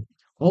school,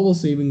 all while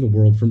saving the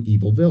world from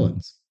evil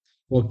villains.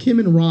 While Kim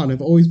and Ron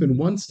have always been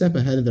one step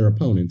ahead of their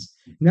opponents,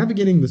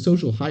 navigating the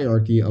social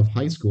hierarchy of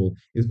high school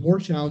is more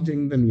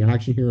challenging than the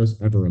action heroes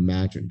ever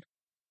imagined.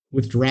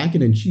 With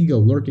Draken and Chigo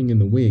lurking in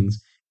the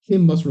wings,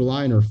 Kim must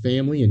rely on her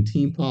family and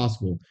Team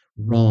Possible,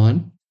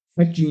 Ron,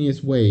 tech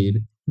genius Wade,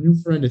 new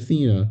friend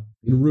Athena,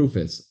 and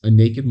Rufus, a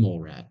naked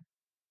mole rat.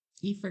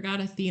 You forgot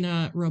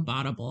Athena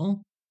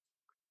Robotable.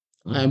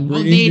 I'm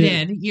Well, reading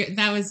they it. did.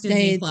 That was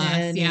Disney They Plus.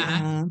 did, Yeah.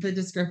 yeah. The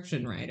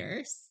description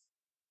writers.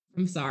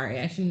 I'm sorry.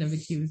 I shouldn't have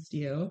accused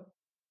you.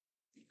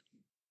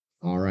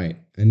 All right.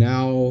 And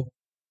now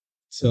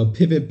to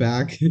pivot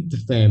back to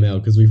fan mail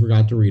because we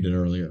forgot to read it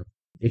earlier.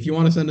 If you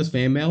want to send us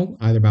fan mail,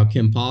 either about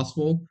Kim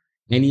Possible,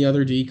 any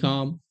other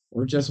DCOM,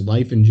 or just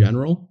life in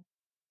general,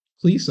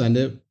 please send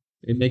it.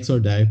 It makes our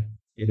day.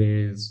 It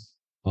is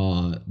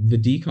the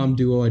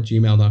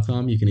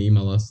DCOMduo@gmail.com. You can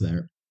email us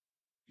there.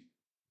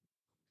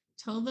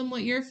 Tell them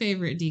what your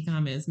favorite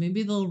DCOM is.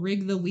 Maybe they'll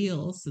rig the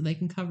wheels so they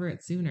can cover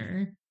it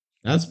sooner.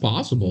 That's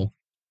possible.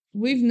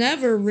 We've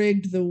never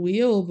rigged the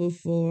wheel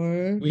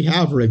before. We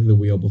have rigged the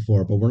wheel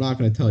before, but we're not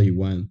going to tell you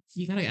when.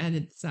 You gotta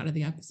edit this out of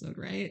the episode,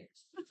 right?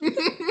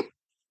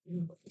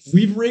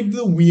 We've rigged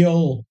the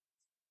wheel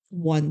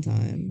One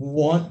time.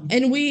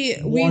 and we've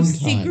time.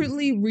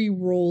 secretly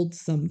re-rolled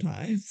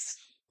sometimes.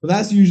 But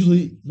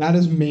that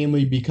is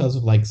mainly because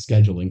of like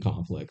scheduling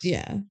conflicts.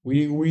 Yeah.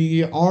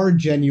 We are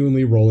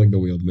genuinely rolling the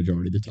wheel the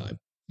majority of the time.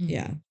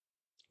 Yeah.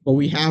 But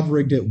we have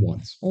rigged it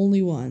once.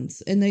 Only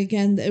once. And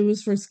again, it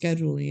was for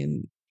scheduling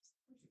and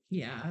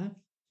Yeah.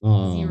 You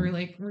were Um,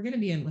 like, we're gonna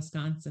be in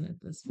Wisconsin at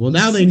this point. well,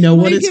 now they know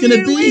what Wait, it's give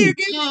going it to away, be. you're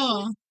giving-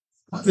 Oh,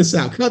 Cut this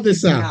out. Cut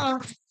this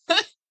out. yeah.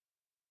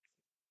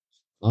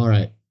 All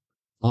right.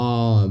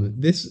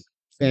 This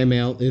fan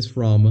mail is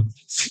from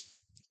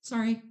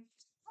Sorry.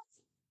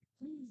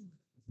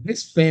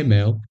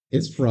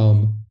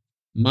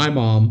 my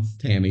mom,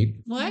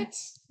 Tammy. What?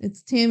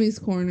 It's Tammy's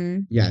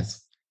Corner.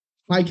 Yes.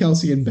 Hi,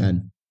 Kelsey and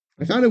Ben.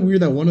 I found it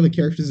weird that one of the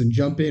characters in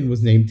Jump In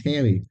was named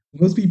Tammy.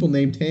 Most people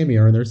named Tammy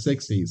are in their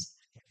 60s.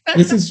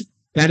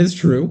 That is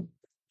true.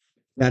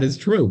 That is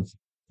true.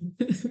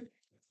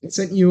 I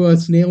sent you a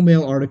snail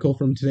mail article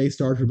from today's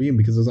Star Tribune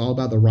because it was all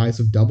about the rise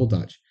of Double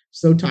Dutch.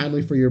 So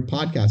timely for your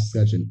podcast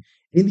discussion.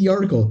 In the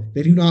article,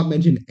 they do not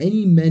mention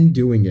any men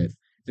doing it.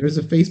 There is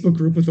a Facebook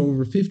group with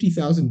over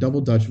 50,000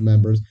 Double Dutch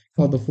members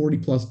called the 40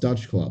 Plus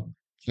Dutch Club.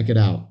 Check it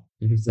out.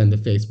 You can send the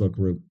Facebook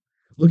group.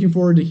 Looking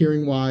forward to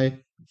hearing why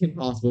Kim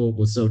Possible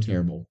was so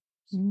terrible.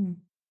 Mm.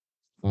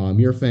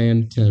 Your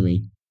fan,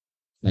 Tammy.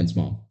 Ben's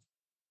mom.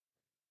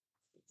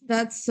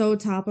 That's so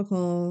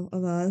topical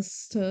of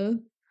us to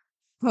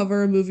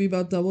cover a movie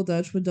about Double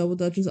Dutch when Double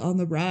Dutch is on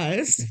the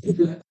rise.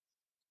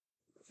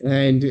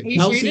 And Are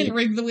you sure you didn't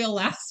rig the wheel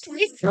last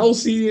week?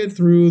 Kelsey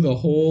through the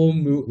whole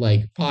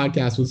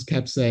podcast was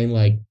kept saying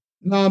like,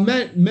 no,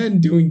 men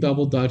doing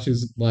Double Dutch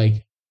is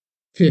like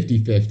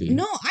 50-50.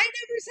 No, I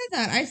never said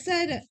that. I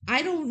said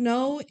I don't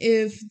know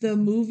if the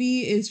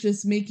movie is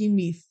just making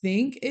me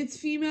think it's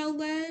female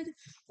led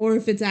or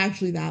if it's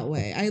actually that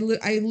way. I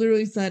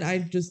literally said I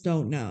just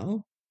don't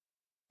know.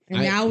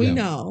 And now we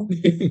know.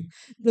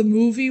 The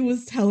movie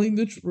was telling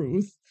the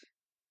truth.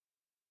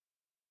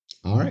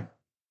 All right.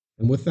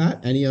 And with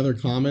that, any other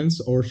comments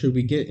or should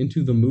we get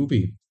into the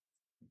movie?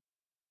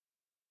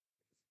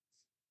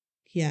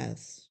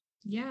 Yes.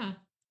 Yeah.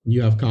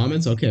 You have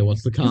comments? Okay,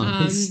 what's the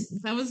comments?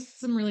 That was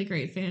some really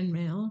great fan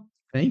mail.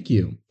 Thank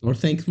you. Or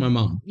thanks my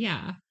mom.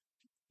 Yeah.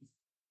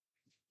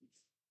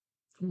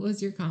 What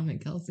was your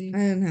comment, Kelsey? I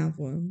didn't have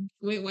one.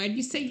 Wait, why did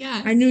you say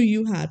yes? I knew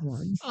you had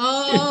one.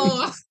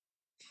 Oh.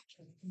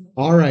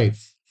 All right.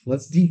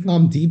 Let's deep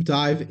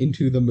dive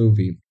into the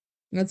movie.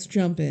 Let's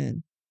jump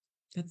in.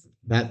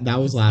 That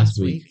was last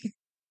week.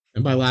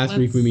 And by last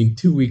week we mean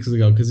 2 weeks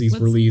ago because he's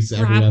released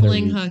every other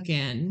grappling week. hook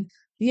in.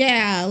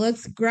 Yeah,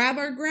 let's grab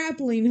our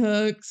grappling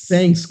hooks.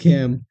 Thanks,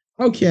 Kim.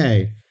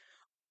 Okay.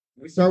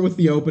 We start with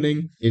the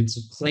opening. It's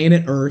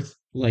planet Earth,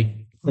 like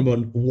from a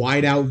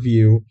wide out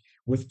view,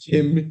 with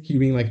Kim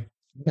being like,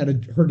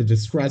 heard a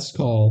distress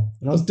call,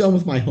 and I was done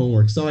with my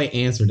homework, so I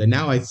answered, and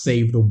now I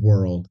saved the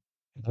world.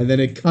 And then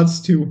it cuts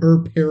to her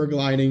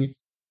paragliding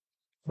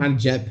and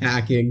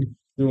jetpacking,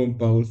 doing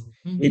both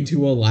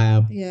into a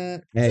lab. Yeah.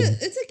 And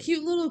It's a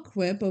cute little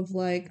quip of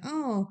like,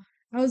 oh,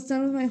 I was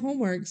done with my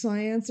homework, so I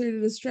answered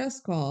a distress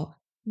call.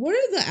 What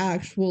are the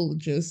actual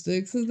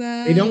logistics of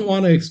that? they don't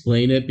want to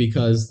explain it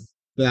because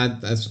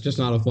that's just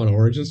not a fun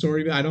origin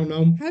story. I don't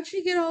know. How'd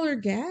she get all her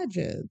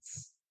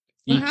gadgets?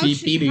 Beep,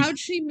 beep, beep, beep. How'd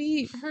she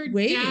meet Her dad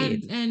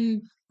Wade?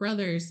 and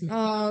brothers.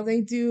 Oh, they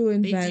do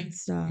invent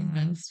stuff.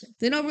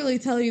 They don't really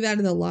tell you that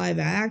in the live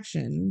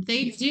action.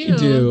 They do.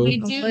 do. They A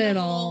do.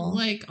 little.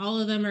 Like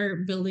all of them are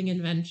building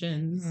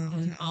inventions, Oh,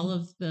 and okay. all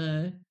of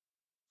the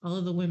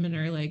women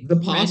are like The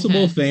possible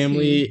redheads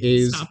family who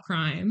is stop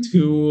crime.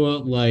 too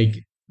like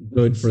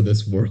good for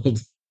this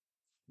world.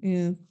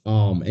 Yeah.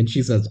 And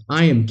she says,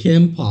 "I am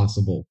Kim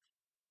Possible,"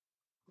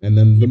 and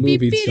then the Beep, movie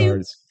beep, beep.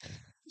 starts.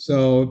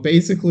 So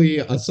basically,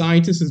 a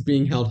scientist is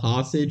being held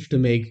hostage to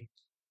make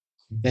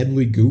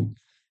deadly goop.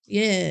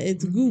 Yeah,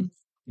 it's goop.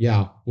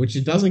 Yeah, which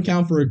it doesn't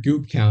count for a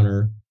goop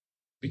counter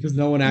because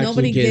no one actually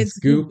Nobody gets gets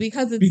goop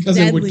because it's it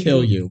would deadly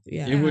kill goop. you.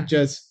 Yeah. It would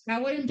just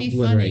That wouldn't be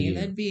obliterate funny. you.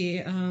 That'd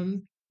be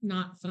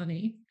not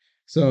funny.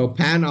 So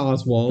Patton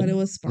Oswalt. But it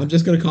was I'm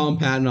just gonna call him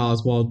Patton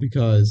Oswalt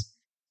because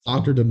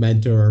Dr.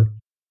 Dementor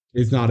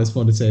is not as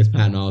fun to say as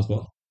Patton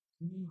Oswalt.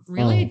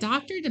 Really, Oh.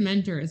 Dr.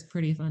 Dementor is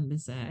pretty fun to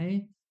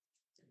say.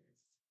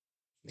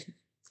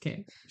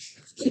 Okay.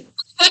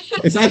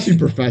 It's actually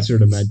Professor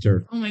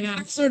Dementor. Oh my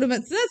god. sort of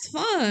that's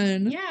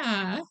fun.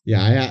 Yeah.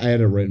 Yeah, I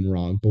had it written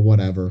wrong, but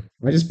whatever.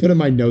 I just put in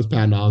my notes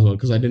Patton Oswalt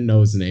because I didn't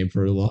know his name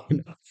for long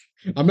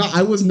enough.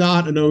 I was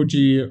not an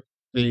OG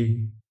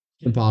big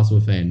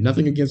Impossible fan.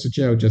 Nothing against the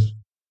show, just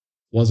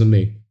wasn't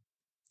me.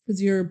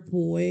 Because you're a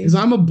boy. Because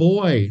I'm a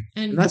boy.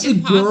 And That's a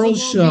Impossible girl Be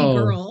show.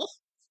 Girl.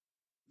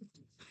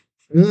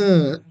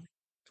 Ugh.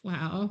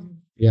 Wow.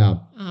 Yeah.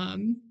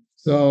 Um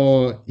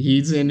So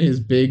he's in his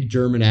big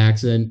German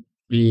accent,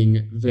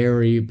 being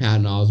very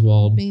Patton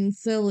Oswalt. Being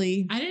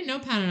silly. I didn't know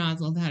Patton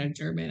Oswalt had a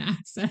German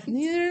accent.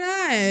 Neither did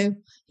I.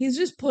 He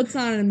just puts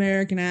on an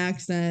American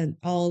accent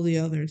all the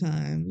other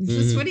times.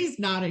 Just when he's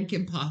not in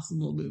Kim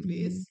Possible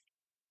movies.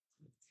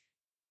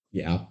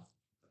 Yeah.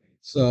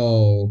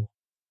 So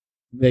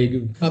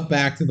they cut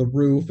back to the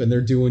roof and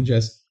they're doing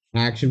just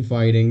action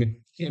fighting.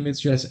 Kim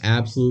is just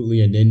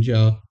absolutely a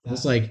ninja.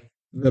 That's like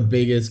the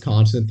biggest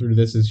constant through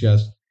this is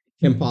just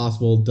Kim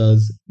Possible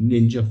does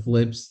ninja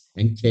flips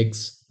and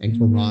kicks and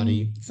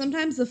karate.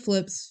 Sometimes the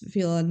flips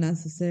feel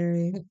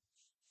unnecessary.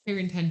 They're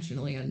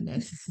intentionally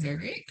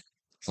unnecessary.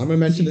 I'm gonna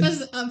mention She this.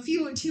 does a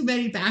few too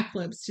many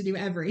backflips to do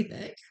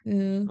everything. Yeah.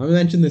 I'm gonna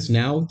mention this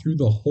now. Through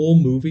the whole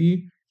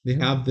movie, they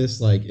have this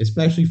like,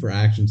 especially for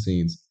action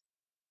scenes,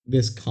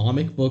 this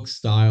comic book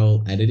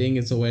style editing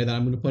is the way that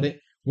I'm gonna put it,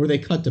 where they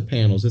cut to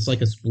panels. It's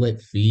like a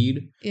split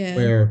feed Yeah.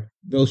 where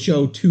they'll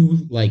show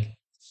two like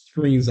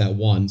screens at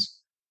once,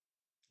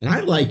 and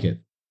I like it.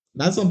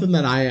 That's something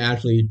that I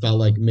actually felt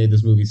like made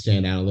this movie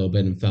stand out a little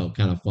bit and felt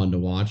kind of fun to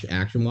watch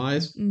action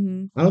wise.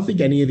 Mm-hmm. I don't think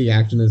any of the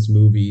action in this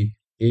movie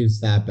is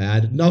that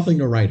bad. Nothing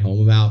to write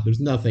home about. There's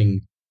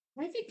nothing.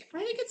 I think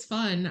it's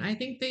fun. I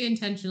think they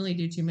intentionally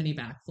do too many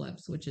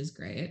backflips, which is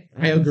great.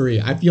 I agree.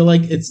 I feel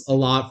like it's a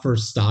lot for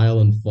style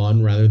and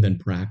fun rather than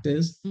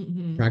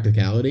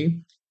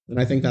practicality. And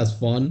I think that's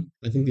fun.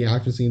 I think the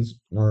action scenes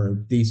are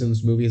decent in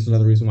this movie. It's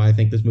another reason why I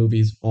think this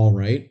movie's all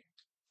right.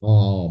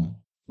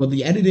 But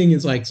the editing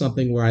is like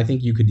something where I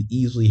think you could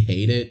easily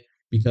hate it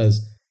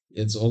because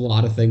it's a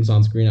lot of things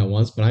on screen at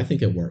once, but I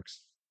think it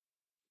works.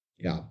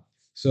 Yeah.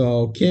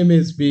 So Kim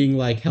is being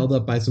like held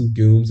up by some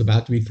goons,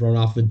 about to be thrown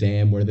off the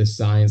dam where this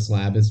science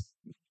lab is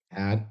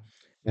at.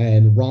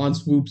 And Ron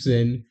swoops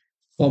in,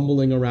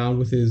 fumbling around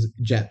with his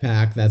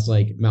jetpack that's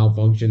like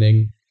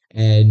malfunctioning,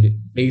 and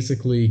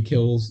basically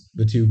kills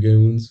the two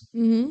goons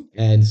Mm-hmm.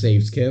 and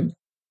saves Kim.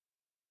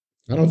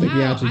 I don't think he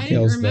Wow, actually I didn't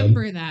kills them.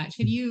 remember that.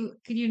 Could you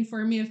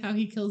inform me of how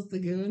he kills the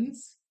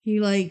goons? He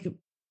like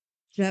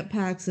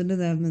jetpacks into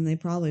them and they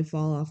probably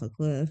fall off a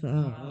cliff.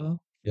 Oh.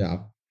 Yeah.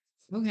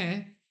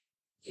 Okay.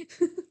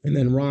 And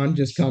then Ron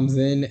just comes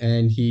in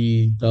and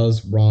he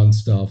does Ron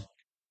stuff.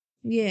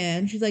 Yeah,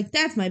 and she's like,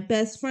 "That's my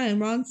best friend,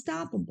 Ron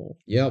Stoppable."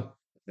 Yep.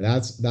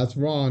 That's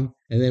Ron.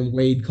 And then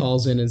Wade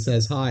calls in and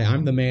says, "Hi,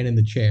 I'm the man in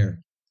the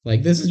chair."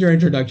 Like, this is your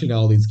introduction to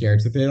all these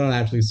characters. They don't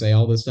actually say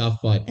all this stuff,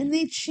 but And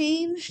they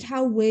changed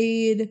how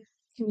Wade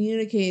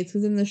communicates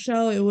because in the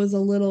show it was a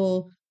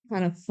little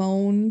kind of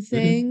phone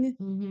thing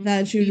Mhm.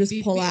 that you Beep, just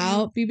beep, pull beep.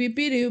 out. Beep beep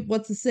beep doop.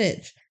 What's a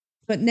sitch?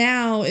 But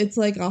now it's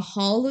like a I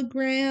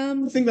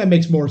hologram think that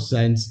makes more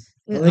sense.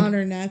 Like, on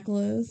her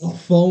necklace. a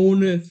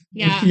phone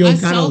Yeah, would feel a kind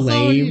cell of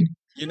phone- lame,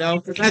 you know?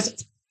 'Cause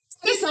that's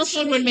A cell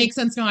phone would make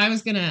sense. No, I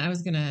was gonna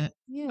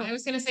Yeah.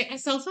 say a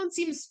cell phone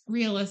seems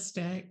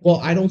realistic. well,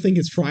 I don't think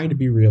it's trying to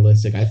be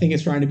realistic. I think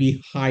it's trying to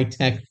be high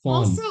tech fun.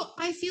 Also,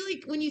 I feel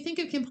like when you think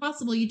of Kim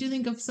Possible, you do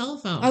think of cell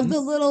phones. Of the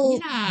little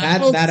yeah,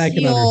 That I can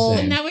steel understand.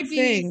 and that would be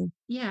thing.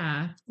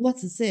 yeah.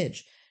 What's a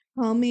sitch?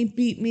 Call me,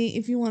 beep me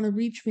if you want to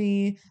reach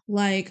me.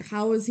 Like,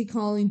 how is he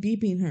calling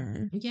beeping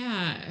her?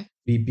 Yeah.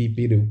 Beep beep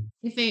beep doop.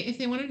 If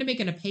they wanted to make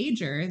it a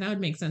pager, that would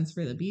make sense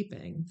for the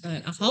beeping.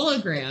 But a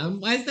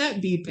hologram, why is that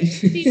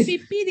beeping? Beep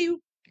beep beep doo.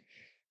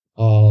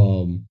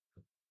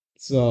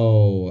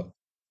 So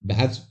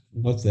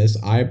what's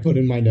this? I put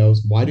in my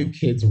notes, why do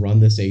kids run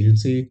this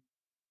agency?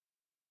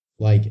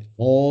 Like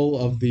all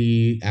of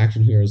the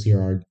action heroes here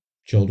are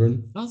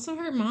children. Also,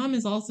 her mom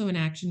is also an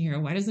action hero.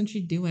 Why doesn't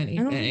she do anything?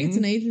 I don't think it's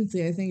an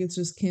agency. I think it's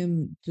just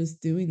Kim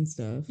just doing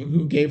stuff.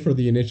 Who gave her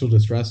the initial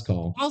distress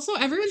call? Also,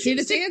 everyone She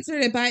seems just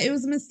answered it, but it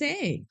was a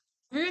mistake.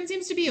 everyone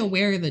seems to be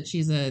aware that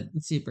she's a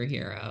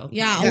superhero.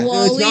 Yeah, Yeah,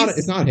 well, at it's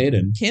least not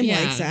hidden. Kim Yeah.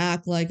 likes to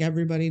act like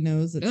everybody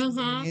knows that she's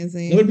Uh-huh.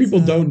 amazing. Other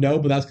people so, don't know,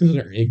 but that's because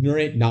they're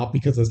ignorant, not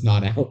because it's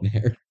not out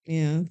there.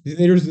 Yeah.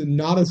 There's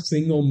not a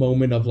single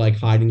moment of like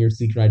hiding your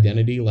secret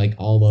identity like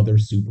all other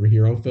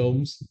superhero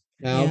films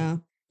have. Yeah.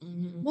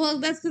 Mhm. Well,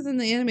 that's because in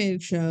the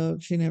animated show,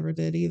 she never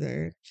did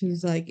either. She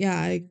was like,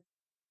 yeah,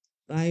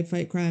 I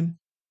fight crime.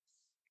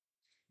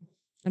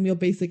 I'm your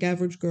basic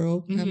average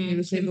girl. I'm here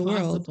to save the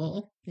world.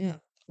 Impossible. Yeah.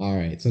 All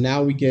right, so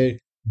now we get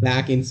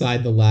back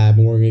inside the lab,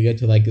 and we're gonna get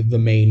to like the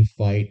main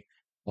fight.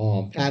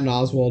 Patton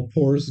Oswalt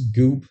pours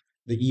goop,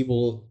 the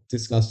evil,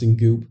 disgusting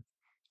goop,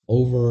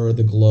 over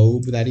the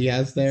globe that he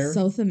has there,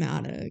 So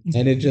thematic.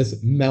 and it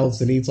just melts,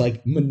 and he's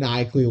like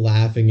maniacally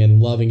laughing and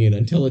loving it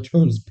until it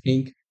turns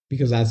pink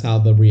because that's how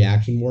the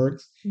reaction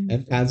works. Mhm.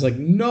 And Patton's like,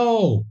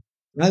 "No,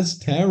 that's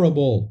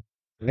terrible.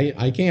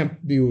 I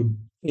can't do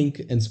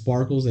pink and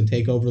sparkles and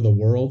take over the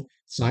world."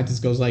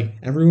 Scientist goes like,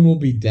 "Everyone will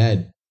be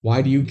dead.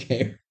 Why do you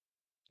care?"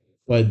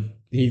 But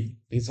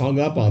he's hung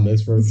up on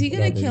this for Is he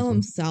gonna whatever kill reason.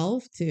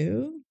 himself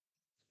too?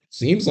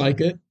 Seems like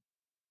it.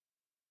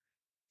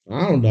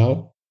 I don't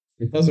know.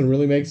 It doesn't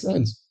really make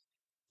sense.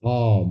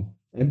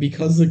 And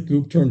because the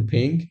goop turned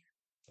pink,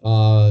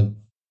 uh,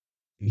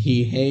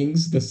 he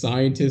hangs the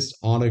scientist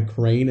on a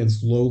crane and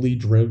slowly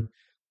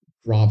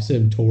drops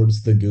him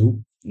towards the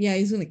goop. Yeah,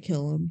 he's gonna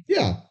kill him.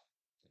 Yeah.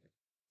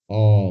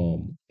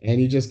 And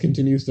he just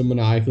continues to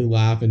maniacally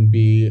laugh and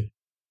be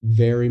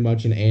very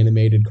much an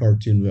animated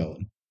cartoon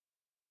villain.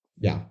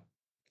 Yeah.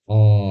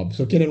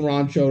 So Ken and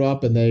Ron showed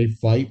up and they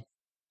fight,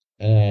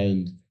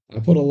 and I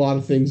put a lot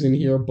of things in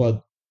here,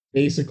 but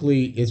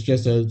basically it's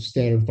just a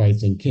standard fight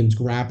scene. Kim's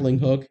grappling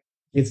hook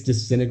gets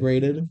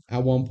disintegrated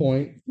at one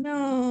point.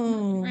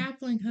 No.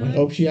 Grappling I hook.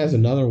 hope she has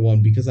another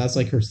one because that's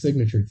like her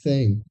signature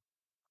thing.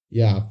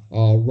 Yeah.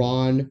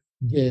 Ron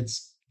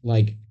gets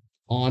like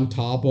on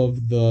top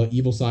of the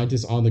evil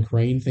scientist on the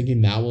crane,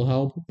 thinking that will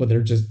help, but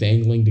they're just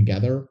dangling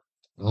together.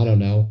 I don't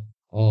know.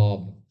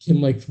 Kim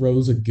like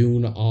throws a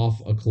goon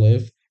off a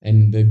cliff,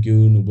 and the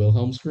goon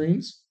Wilhelm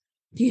screams.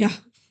 Yeah.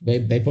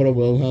 They put a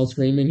Wilhelm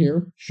scream in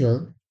here,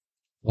 sure.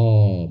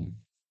 Um,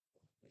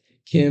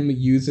 Kim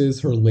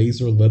uses her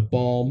laser lip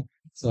balm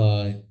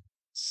to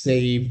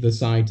save the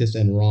scientist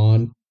and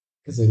Ron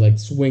because they like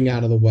swing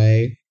out of the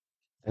way,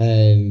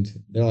 and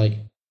they're like,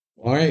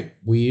 "All right,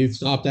 we've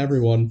stopped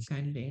everyone." It's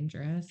kind of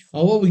dangerous.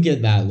 Oh, well, we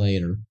get that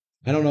later.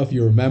 I don't know if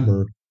you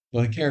remember,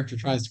 but a character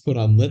tries to put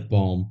on lip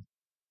balm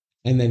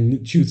and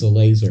then shoots a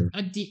laser.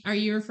 Are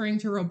you referring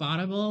to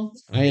Robotable?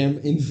 I am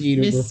indeed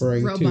Miss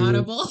referring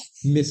Robotable?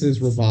 to Mrs.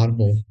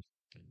 Robotable.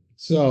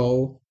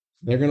 So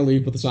they're gonna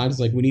leave, but the scientist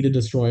is like, we need to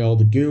destroy all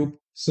the goop.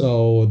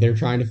 So they're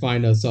trying to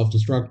find a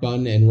self-destruct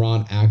button, and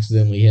Ron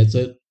accidentally hits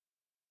it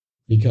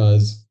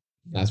because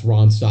that's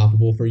Ron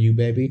stoppable for you,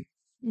 baby.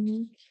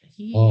 Mhm.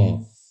 He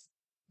Oh. is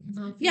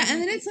not Yeah,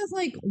 and then it says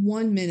like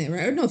 1 minute,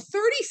 right? Or no,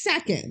 30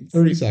 seconds.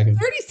 30 seconds.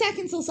 30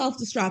 seconds till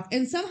self-destruct,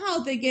 and somehow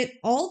they get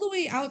all the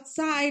way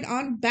outside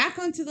on back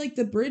onto like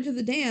the bridge of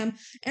the dam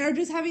and are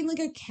just having like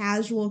a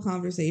casual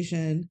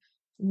conversation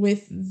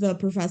with the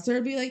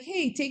professor. Be like,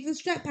 hey, take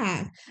this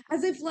jetpack,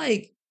 as if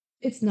like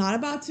it's not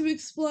about to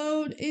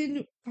explode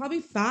in probably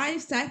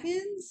 5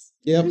 seconds.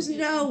 Yep. There's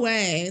no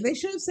way. They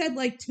should have said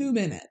like 2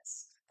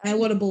 minutes. I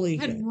would have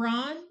believed Had it.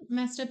 Ron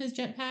messed up his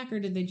jetpack,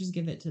 or did they just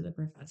give it to the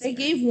professor? They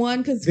gave one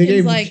because They Kim's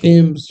gave like,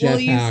 Kim's we'll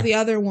use jetpack. the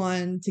other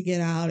one to get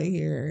out of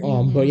here.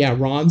 But yeah,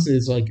 Ron's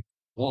is like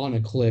on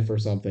a cliff or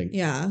something.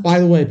 Yeah. By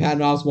the way, Patton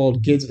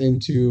Oswalt gets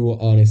into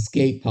an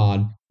escape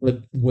pod,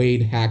 but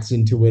Wade hacks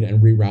into it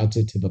and reroutes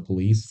it to the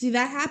police. See,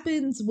 that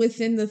happens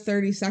within the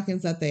 30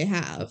 seconds that they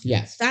have.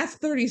 Yes. That's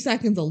 30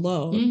 seconds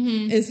alone.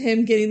 Mhm. Is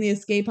him getting the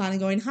escape pod and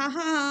going, ha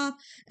ha.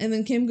 And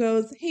then Kim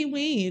goes, hey,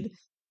 Wade,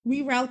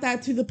 reroute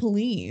that to the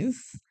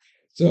police.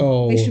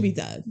 So They should be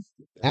dead.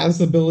 as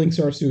the building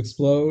starts to Did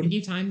explode,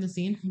 you time the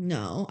scene?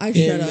 No, I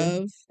Kim- should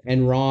have.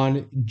 and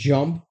Ron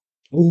jump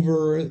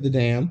over the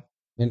dam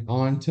and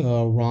onto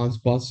Ron's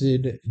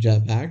busted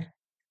jetpack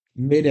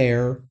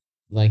midair.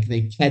 Like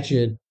they catch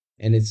it,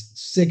 and it's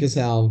sick as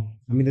hell.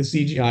 I mean, the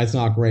CGI is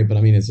not great, but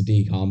I mean, it's a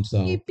DCOM,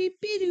 so Beep, beep,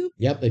 beep, doop.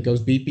 yep, it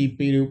goes beep beep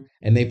beep doop,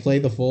 and they play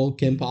the full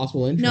Kim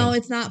Possible intro. No,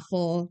 it's not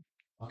full.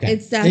 okay.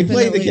 It's They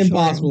play the definitely Kim short.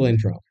 Possible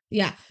intro.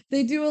 Yeah,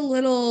 they do a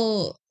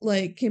little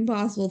like Kim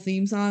Possible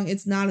theme song.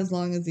 It's not as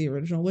long as the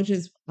original, which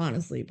is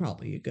honestly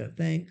probably a good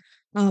thing.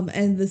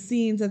 And the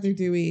scenes that they're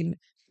doing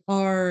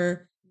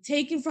are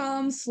taken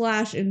from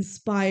 /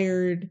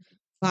 inspired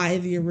by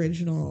the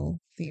original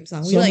theme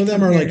song. Some of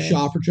them are like compared it,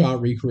 shot for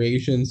shot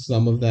recreations.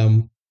 Some of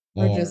them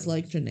or are just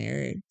like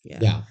generic.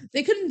 yeah.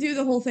 They couldn't do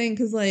the whole thing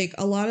because like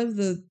a lot of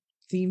the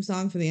theme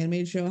song for the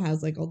animated show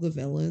has like all the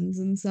villains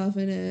and stuff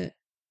in it,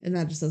 and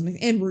that just doesn't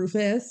make. And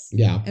Rufus,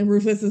 Yeah. and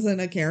Rufus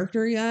isn't a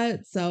character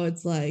yet, so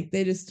it's like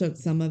they just took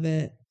some of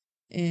it,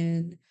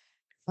 and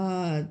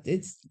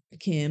it's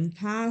Kim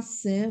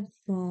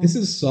Possible. This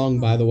is sung,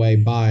 by the way,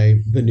 by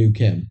the new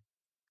Kim.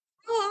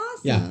 Oh,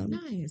 awesome! Yeah.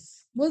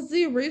 Nice. Was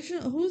the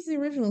original? Who's the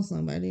original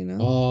song by? Do you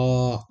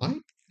know? I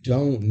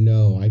don't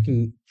know. I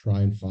can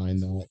try and find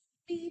that.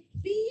 Beep,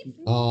 beep.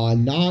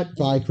 Not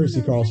by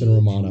Christy Carlson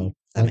Romano.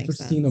 That By makes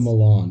Christina sense.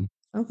 Milan.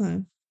 Okay.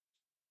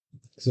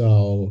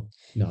 So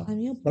no.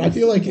 But I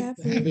feel like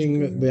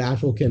having the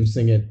actual Kim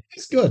sing it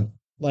is good.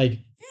 Like,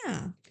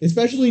 yeah,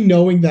 especially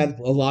knowing that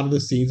a lot of the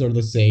scenes are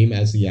the same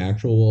as the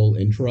actual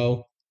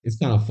intro. It's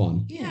kind of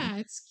fun. Yeah,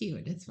 it's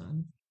cute. It's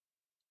fun.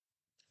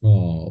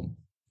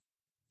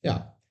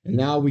 Yeah. And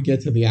now we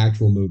get to the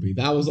actual movie.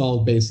 That was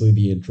all basically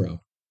the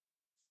intro.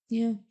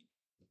 yeah.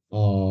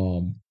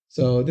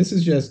 So this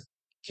is just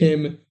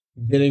Kim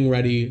getting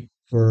ready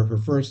for her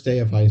first day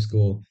of high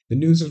school. The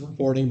news is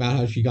reporting about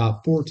how she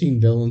got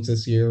 14 villains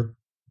this year,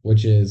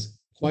 which is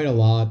quite a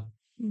lot.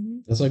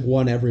 Mm-hmm. That's like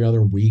one every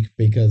other week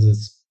because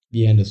it's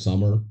the end of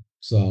summer.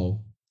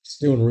 So she's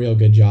doing a real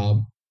good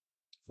job.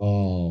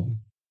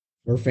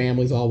 Her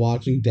family's all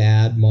watching.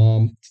 Dad,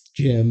 Mom,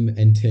 Jim,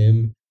 and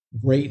Tim.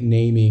 Great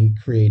naming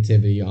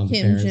creativity on the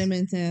Kim, parents. Jim,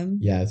 and Tim.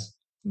 Yes.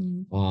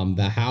 Mm-hmm.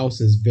 The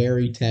house is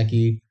very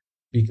techy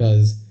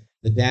because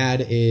the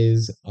dad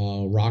is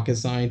a rocket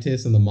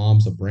scientist and the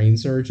mom's a brain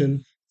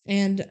surgeon.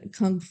 And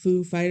kung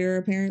fu fighter,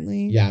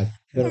 apparently. Yeah.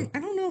 I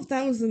don't know if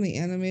that was in the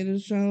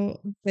animated show.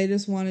 They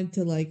just wanted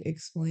to like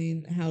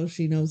explain how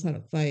she knows how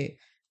to fight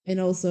and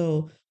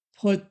also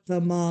put the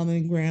mom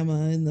and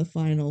grandma in the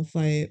final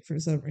fight for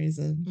some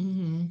reason.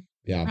 Mm-hmm.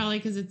 Yeah. Probably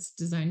because it's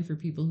designed for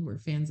people who are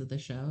fans of the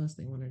show, so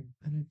they wanted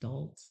an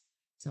adult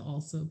to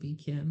also be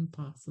Kim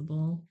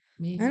Possible.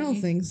 Maybe. I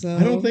don't think so.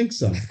 I don't think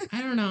so.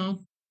 I don't know.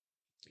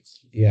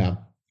 Yeah.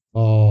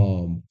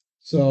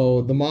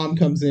 So the mom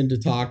comes in to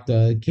talk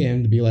to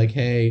Kim to be like,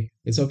 hey,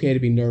 it's okay to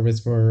be nervous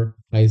for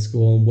high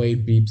school. And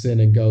Wade beeps in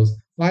and goes,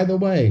 by the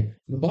way,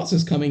 the bus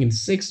is coming in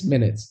 6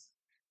 minutes.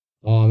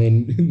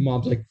 And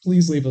mom's like,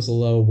 please leave us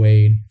alone,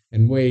 Wade.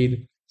 And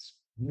Wade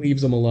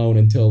leaves him alone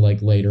until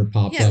like later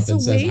pops up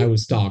and says, I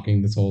was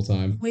stalking this whole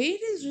time. Wade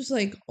is just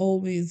like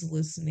always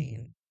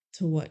listening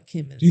to what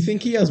Kim is. Do you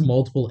think he has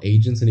multiple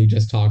agents and he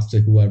just talks to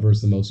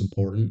whoever's the most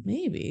important?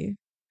 Maybe.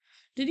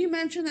 Did you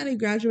mention that he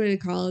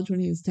graduated college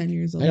when he was 10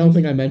 years old? I don't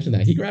think I mentioned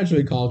that. He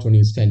graduated college when he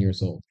was 10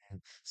 years old.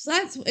 So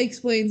that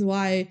explains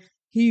why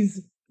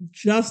he's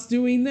just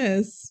doing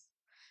this.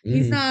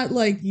 He's not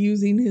like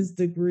using his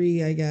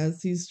degree, I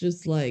guess. He's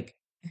just like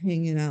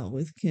hanging out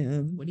with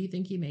Kim. What do you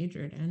think he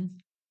majored in?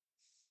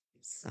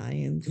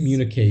 Science.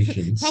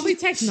 Communications. Probably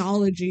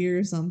technology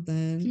or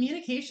something.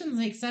 Communications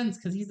makes sense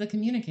because he's a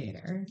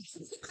communicator.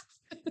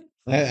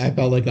 I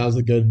felt like that was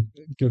a good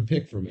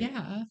pick for me.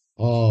 Yeah.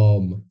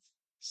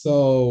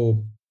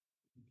 So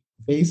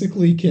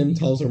basically Kim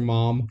tells her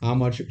mom how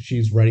much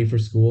she's ready for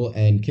school,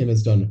 and Kim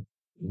has done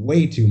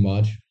way too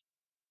much.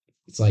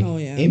 It's like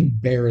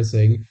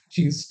embarrassing.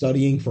 She's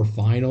studying for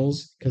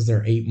finals because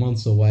they're 8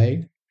 months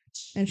away.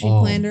 And she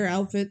planned her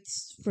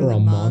outfits for the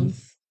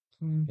month.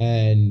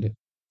 And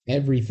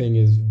everything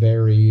is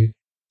very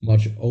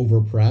much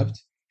over prepped.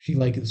 She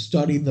like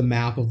studied the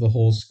map of the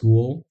whole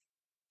school.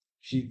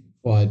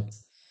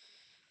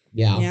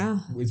 Yeah.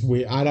 It's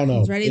weird. I don't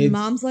know. She's ready. The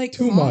mom's like,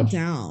 calm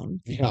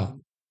down. Yeah.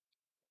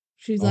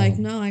 She's like,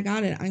 no, I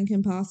got it. I'm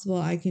Kim Possible.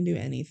 I can do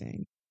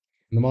anything.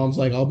 And the mom's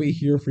like, I'll be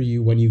here for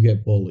you when you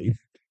get bullied.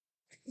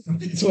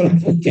 That's what I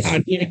put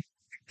down here.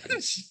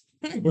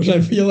 Which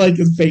I feel like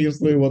is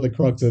basically what the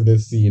crux of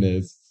this scene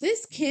is.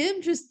 This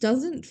Kim just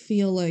doesn't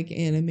feel like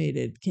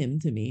animated Kim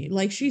to me.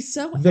 Like, she's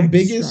so The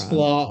biggest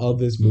flaw of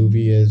this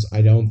movie is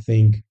I don't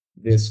think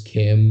this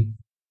Kim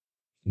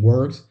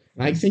works.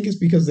 I think it's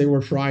because they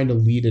were trying to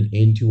lead it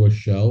into a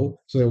show,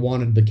 so they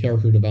wanted the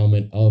character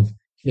development of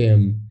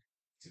Kim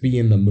to be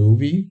in the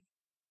movie.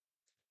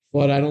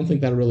 But I don't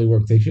think that really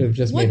worked. They should have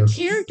just made her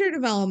character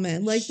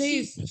development. Like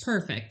she's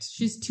perfect.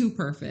 She's too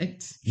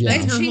perfect. Yeah.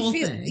 That's her whole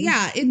thing.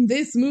 Yeah, in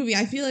this movie,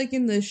 I feel like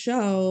in the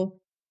show,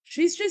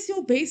 she's just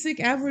your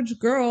basic average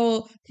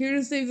girl here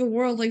to save the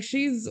world. Like,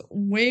 she's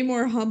way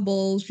more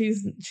humble.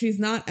 She's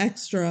not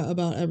extra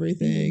about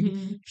everything.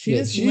 Mm-hmm. She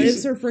just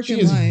lives her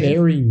freaking life. She is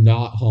very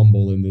not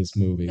humble in this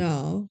movie.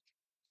 No.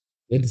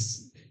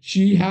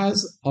 She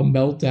has a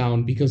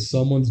meltdown because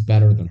someone's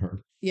better than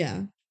her.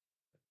 Yeah.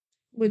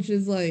 Which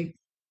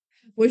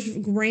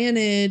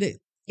granted,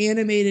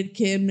 animated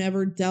Kim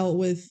never dealt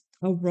with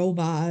a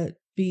robot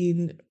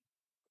being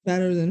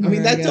better than her. I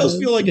mean, that does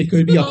feel like it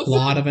could be a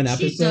plot of an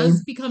episode. She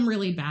does become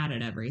really bad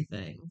at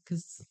everything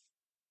because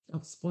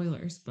of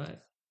spoilers,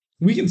 but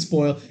we can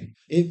spoil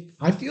it.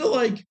 I feel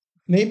like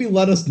maybe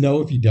let us know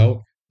if you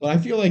don't, but I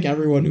feel like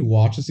everyone who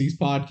watches these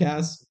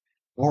podcasts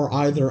are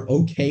either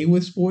okay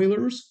with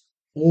spoilers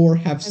or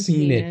have I've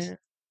seen it.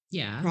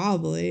 Yeah.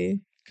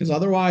 Probably. Because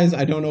otherwise,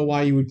 I don't know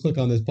why you would click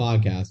on this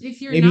podcast.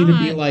 If you're Maybe to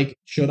be not, like,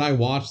 should I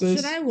watch this?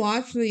 Should I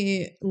watch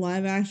the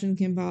live action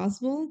Kim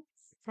Possible?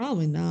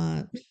 Probably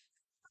not.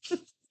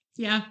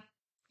 yeah,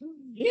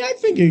 Yeah, I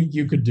think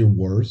you could do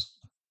worse.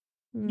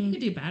 you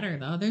could do better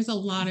though. There's a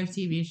lot of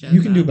TV shows.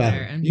 You can do out better.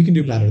 there and You can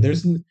do movies. better.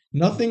 There's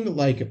nothing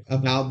like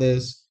about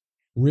this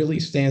really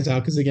stands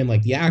out because again,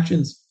 like the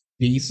action's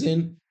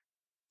decent.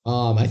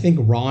 I think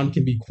Ron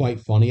can be quite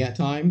funny at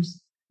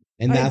times,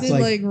 and I that's did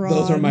like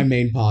those are my Ron.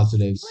 main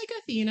positives. I like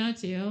Athena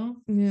too.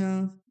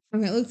 Yeah.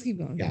 Okay, let's keep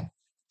going. Yeah.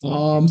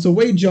 So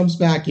Wade jumps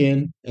back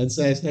in and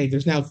says, "Hey,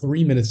 there's now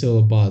 3 minutes till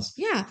the bus."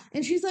 Yeah,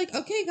 and she's like,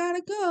 "Okay,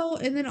 gotta go."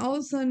 And then all of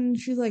a sudden,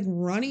 she's like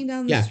running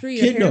down the Yeah, street.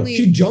 kid, no, Apparently,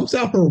 she jumps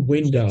out her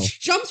window.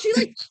 jumps. She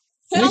like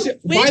Which, fell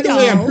by the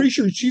way, I'm window. pretty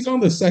sure she's on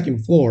the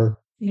second floor.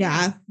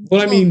 Yeah, But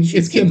I Well, mean,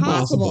 she's it's Kim Kim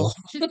Possible.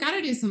 Possible. She's got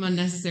to do some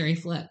unnecessary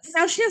flips.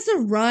 Now she has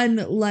to run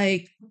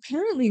like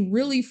apparently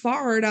really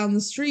far down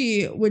the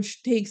street,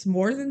 which takes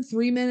more than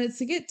 3 minutes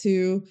to get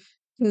to.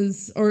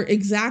 Or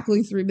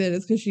exactly 3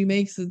 minutes because she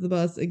makes it the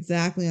bus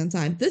exactly on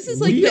time. This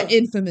is like the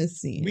infamous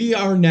scene. We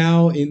are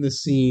now in the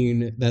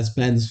scene that's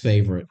Ben's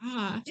favorite.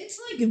 Ah, It's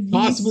like the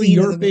Possibly scene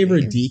of your the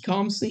favorite movie.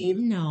 DCOM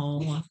scene?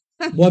 no.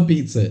 What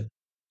beats it?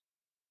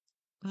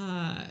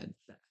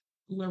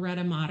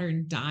 Loretta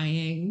Modern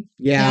dying.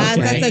 Yeah,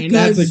 That's okay. a good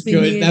That's a scene.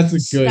 good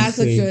That's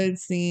scene. a good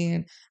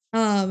scene.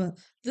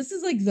 This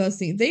is like the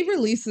scene. They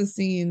released the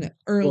scene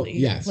early,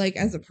 yes. like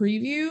as a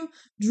preview.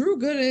 Drew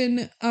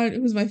Gooden,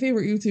 who's my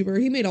favorite YouTuber,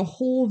 he made a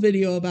whole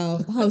video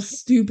about how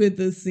stupid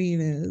this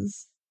scene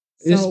is.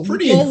 So It's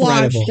pretty go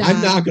watch incredible. that.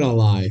 I'm not gonna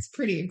lie. It's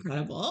pretty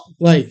incredible.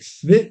 Like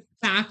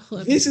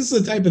Backflip. this is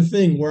the type of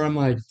thing where I'm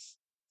like,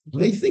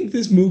 I think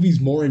this movie's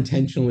more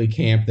intentionally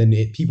camp than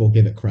people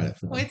give it credit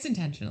for. Oh, it's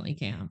intentionally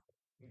camp.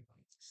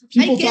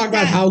 People I get talk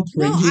about that. how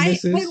No, cringy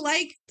this is.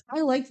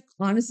 I like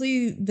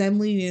honestly them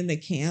leading into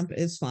camp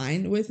is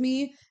fine with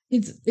me.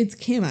 It's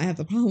Kim I have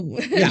the problem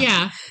with.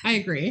 Yeah, I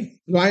agree.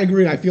 No, I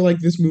agree. I feel like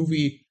this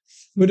movie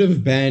could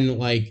have been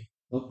like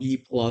a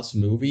B+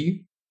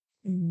 movie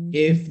Mhm.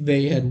 if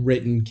they had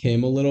written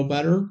Kim a little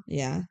better.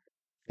 Yeah.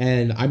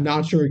 And I'm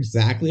not sure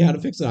exactly how to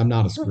fix it. I'm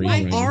not a So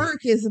my screenwriter.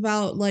 arc is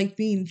about like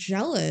being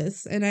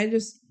jealous, and I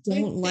just I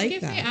don't think like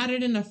if that. they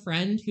added in a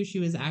friend who she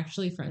was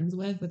actually friends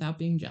with without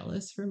being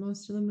jealous for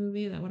most of the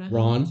movie, that would have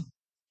Ron? helped.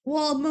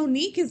 Well,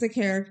 Monique is a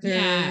character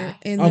Yeah.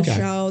 in the Okay.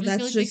 show. I feel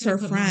That's like they just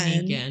could've her put Monique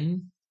friend.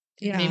 in.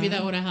 Yeah. Maybe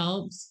that would have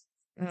helped.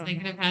 Oh. They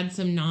could have had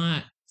some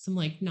not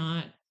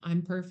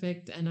I'm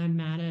perfect and I'm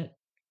mad at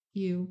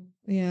you.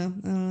 Yeah.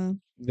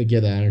 To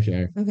get that energy.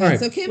 Okay. All right.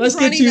 So Kim's Let's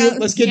get running to down.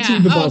 let's get Yeah.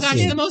 to the Oh bus gosh,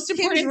 scene. the most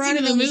important Kim's scene running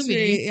in the down the movie.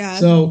 street. Yeah.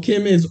 So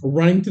Kim is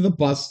running to the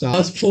bus stop.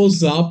 Bus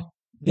pulls up,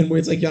 and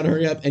Wade's like, "You gotta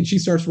hurry up!" And she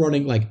starts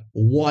running like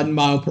 1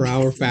 mile per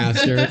hour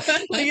faster.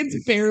 like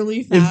it's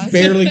barely fast. It's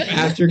barely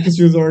faster because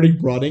she was already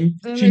running.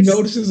 And She there's-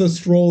 notices a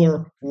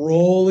stroller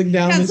rolling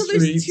down Yeah, the so street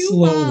there's two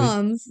slowly.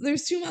 moms.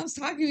 There's two moms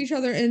talking to each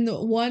other, and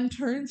one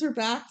turns her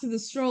back to the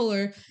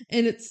stroller,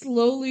 and it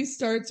slowly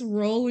starts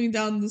rolling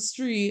down the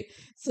street.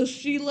 So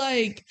she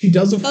like She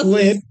does a does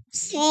flip.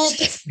 salt.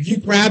 She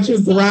grabs her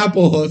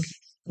grapple hook,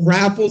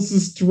 grapples the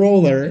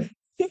stroller.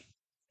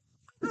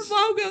 Her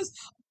mom goes,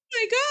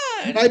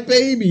 "Oh my god, My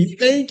baby,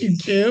 thank you,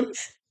 Kim.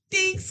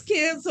 thanks,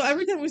 Kim." So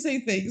every time we say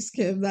thanks,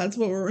 Kim, that's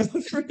what we're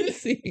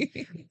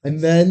referencing. And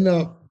then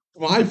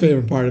my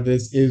favorite part of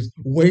this is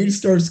Wade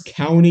starts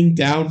counting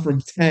down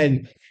from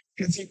 10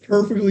 because he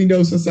perfectly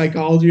knows the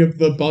psychology of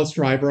the bus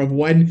driver of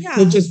when Yeah.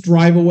 he'll just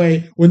drive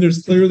away when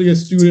there's clearly a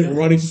student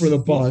running for the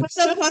bus.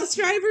 The bus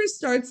driver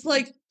starts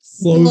like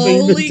Closing the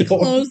slowly door.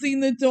 closing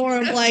the door.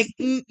 I'm like,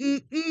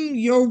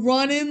 you're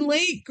running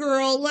late,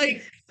 girl.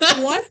 Like,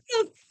 what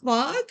the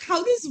fuck?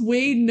 How does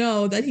Wade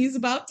know that he's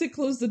about to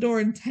close the door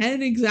in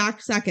 10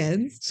 exact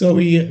seconds? So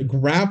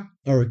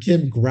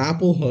Kim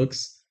grapple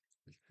hooks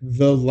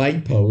the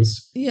light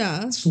post,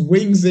 Yeah.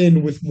 swings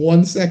in with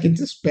 1 second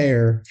to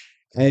spare,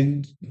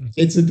 and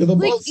gets into the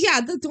Like, bus.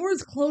 yeah, the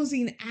door's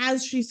closing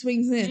as she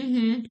swings in.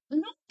 Mhm.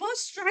 No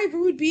bus driver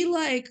would be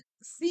like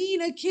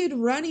seeing a kid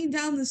running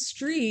down the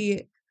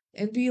street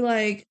and be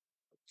like,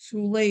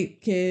 too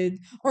late, kid.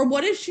 Or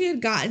what if she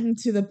had gotten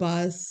to the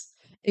bus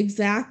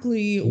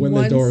exactly When the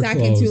 1 door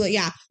second too closed. late?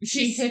 Yeah.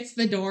 She hits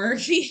the door.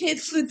 She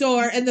hits the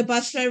door and the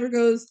bus driver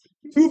goes,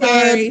 Too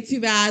bad. sorry, too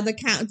bad.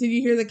 Did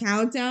you hear the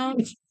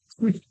countdown?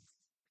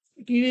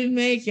 You didn't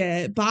make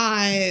it.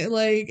 Bye.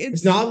 Like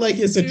It's not like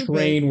it's a stupid.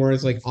 train where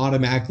it's like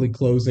automatically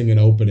closing and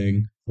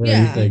opening or Yeah.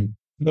 anything.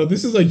 No,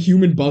 this is a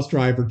human bus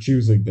driver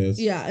choosing this.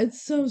 Yeah,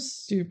 it's so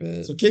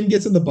stupid. So Kim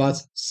gets in the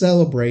bus,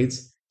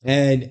 celebrates,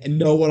 and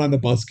no one on the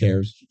bus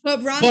cares.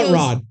 But Ron But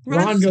goes,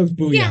 Ron goes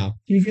booyah. Yeah.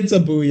 He gets a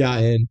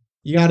booyah in.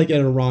 You got to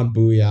get a Ron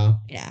booyah.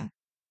 Yeah.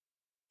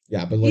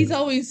 Yeah, but like He's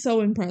always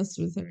so impressed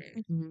with her.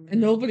 And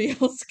nobody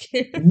else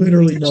cares.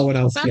 literally no one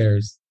else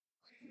cares.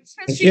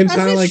 And She Kim's does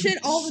kinda this like- shit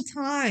all the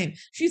time.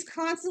 She's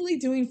constantly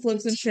doing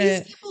flips and These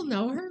shit. people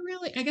know her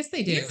really? I guess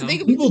they do. Yeah, they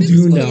People went to do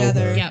school know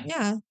together. her. Yep.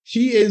 Yeah,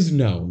 She is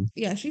known.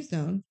 yeah, she's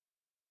known.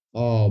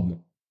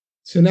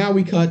 So now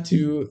we cut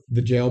to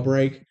the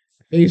jailbreak.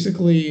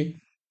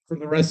 Basically, for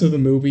the rest of the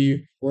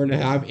movie, we're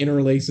gonna have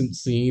interlacing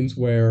scenes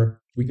where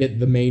we get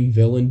the main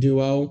villain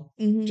duo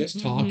Mhm. just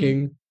Mhm.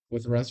 talking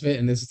with the rest of it,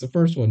 and this is the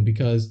first one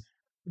because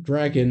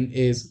Dragon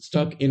is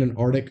stuck in an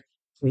Arctic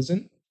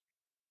prison,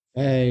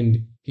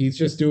 and he's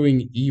just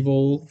doing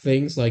evil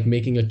things like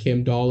making a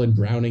Kim doll and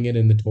drowning it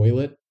in the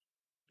toilet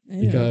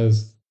Ew.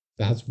 because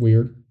that's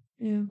weird.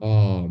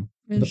 Yeah.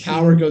 The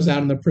power goes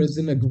out in the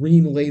prison. A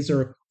green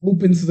laser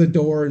opens the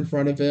door in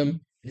front of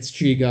him. It's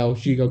Shigo.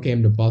 Shigo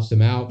came to bust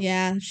him out.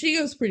 Yeah, she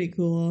goes pretty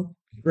cool.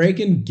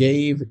 Draken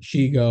gave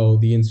Shigo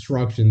the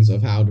instructions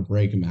of how to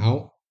break him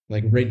out,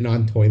 like written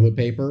on toilet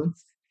paper.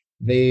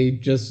 They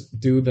just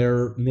do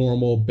their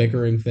normal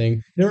bickering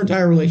thing. Their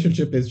entire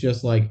relationship is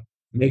just like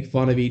make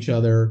fun of each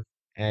other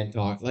and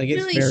talk. Like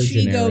it's Really, very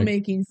Shigo generic.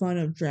 making fun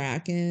of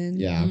Draken.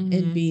 Yeah. And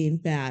Mhm. being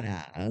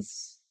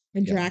badass.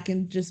 And Yeah.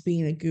 Draken just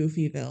being a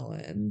goofy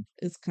villain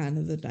is kind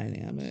of the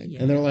dynamic. Yeah.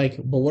 And they're like,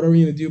 but what are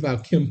we going to do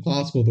about Kim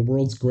Possible, the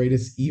world's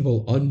greatest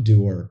evil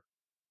undoer?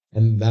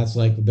 And that's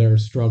like their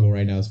struggle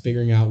right now is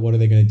figuring out what are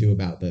they going to do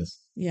about this.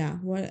 Yeah.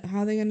 How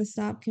are they gonna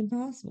stop Kim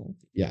Possible?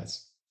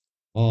 Yes.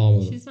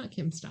 She's not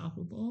Kim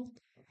Stoppable.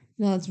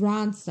 No, it's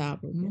Ron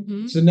Stopper.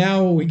 Mhm. So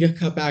now we get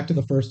cut back to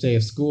the first day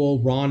of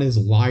school. Ron is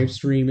live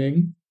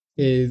streaming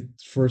his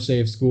first day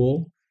of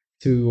school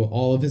to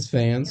all of his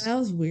fans. That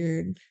was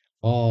weird.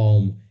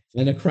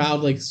 And a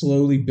crowd like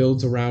slowly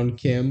builds around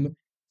Kim,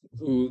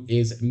 who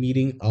is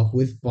meeting up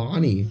with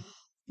Bonnie.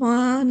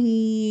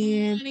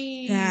 Bonnie.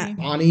 Bonnie. That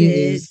Bonnie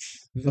bitch. is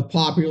the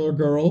popular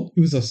girl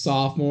who's a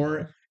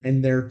sophomore,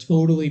 and they're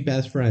totally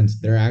best friends.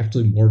 They're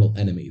actually mortal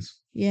enemies.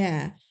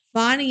 Yeah.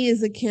 Bonnie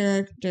is a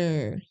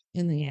character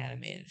in the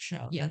animated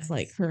show. Yes. That's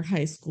like her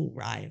high school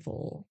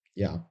rival.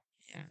 Yeah.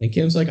 Yeah. And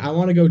Kim's like, I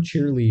want to go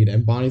cheerlead.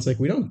 And Bonnie's like,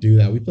 we don't do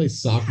that. We play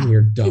soccer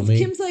here, dummy.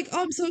 Kim's like,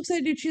 oh, I'm so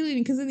excited to do cheerleading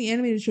because in the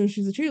animated show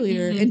she's a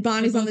cheerleader, Mhm. and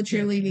Bonnie's They're on the both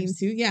cheerleading cheerleaders.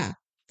 too. Yeah,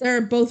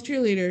 they're both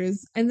cheerleaders.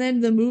 And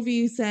then the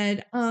movie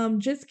said,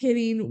 just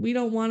kidding, we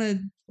don't want to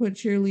put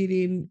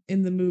cheerleading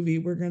in the movie.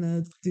 We're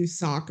gonna do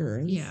soccer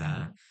instead.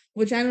 Yeah.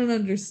 Which I don't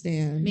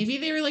understand. Maybe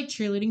they were like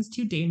cheerleading's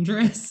too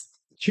dangerous.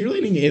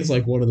 Cheerleading is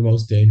like one of the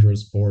most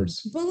dangerous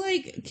sports. But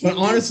like, Kim does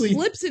honestly,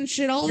 flips and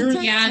shit all the here's-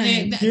 time. Yeah,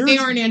 they Here's-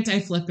 aren't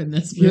anti-flip in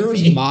this movie.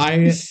 Here's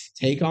my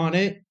take on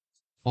it.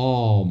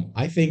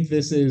 I think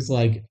this is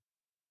like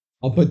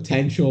a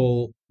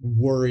potential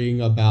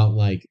worrying about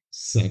like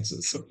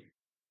sexism.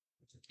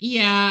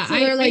 Yeah, So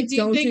they're like, do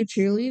don't do think-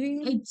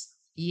 cheerleading.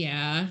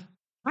 Yeah,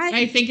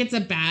 I I think it's a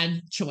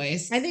bad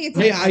choice. I think it's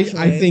I- a bad I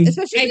choice. think-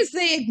 especially because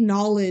they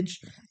acknowledge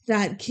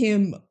that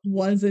Kim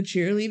was a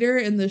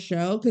cheerleader in the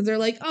show because they're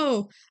like,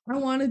 oh, I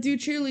want to do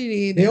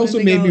cheerleading. They And also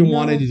then maybe go,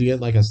 wanted "No." to get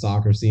like a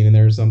soccer scene in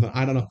there or something.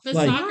 I don't know. The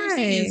Like soccer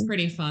scene is Why?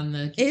 pretty fun.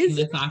 The Is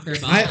the it? soccer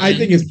ball. I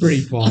think it's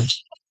pretty fun.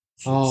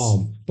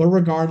 But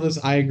regardless,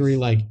 I agree.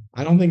 Like,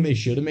 I don't think they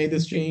should have made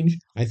this change.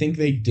 I think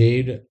they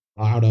did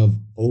out of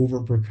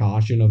over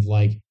precaution of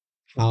like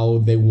how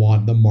they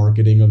want the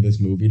marketing of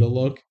this movie to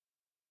look.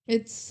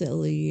 It's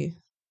silly.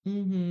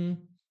 Mm-hmm.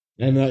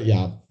 And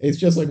yeah, it's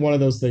just like one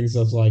of those things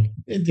that's like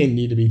it didn't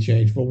need to be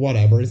changed, but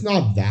whatever. It's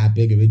not that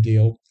big of a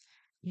deal.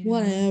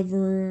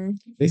 Whatever.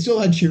 They still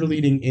had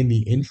cheerleading in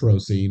the intro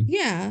scene.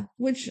 Yeah.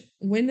 Which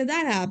when did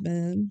that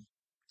happen?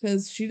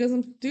 Because she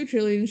doesn't do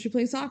cheerleading. She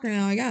plays soccer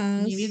now, I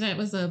guess. Maybe that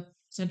was a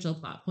potential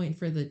plot point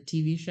for the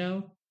TV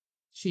show.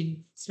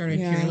 She started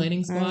Yeah,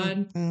 cheerleading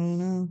squad. I don't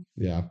know.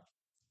 Yeah.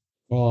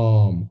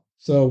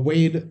 So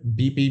Wade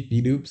beep beep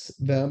be-doops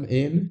them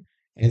in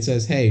and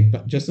says, hey,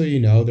 but just so you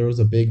know, there was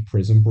a big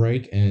prison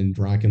break and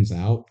Draken's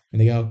out.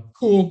 And they go,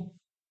 cool.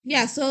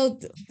 Yeah, so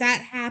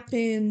that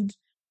happened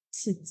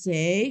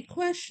today?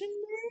 Question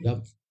mark.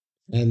 Yep.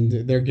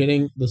 And they're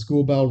getting the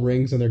school bell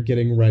rings and they're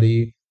getting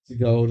ready to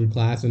go to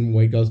class. And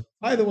Wade goes,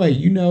 by the way,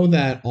 you know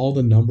that all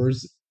the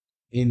numbers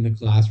in the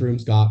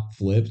classrooms got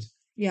flipped.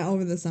 Yeah,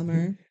 over the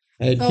summer.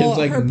 And So Kim's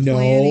like,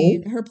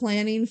 no. her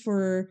planning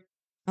for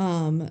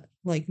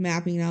like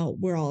mapping out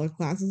where all her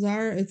classes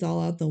are, it's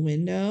all out the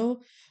window.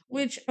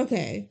 Which,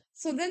 okay.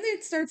 So then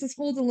it starts this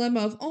whole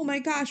dilemma of, oh my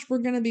gosh, we're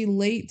gonna be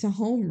late to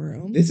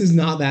homeroom. This is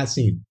not that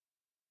scene.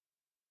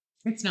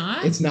 It's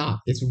not. It's not.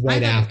 It's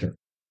right thought- after.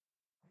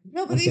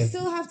 No, but they Okay.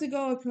 still have to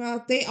go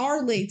across. They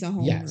are late to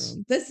homeroom. Yes.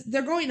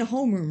 They're going to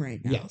homeroom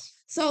right now. Yes.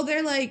 So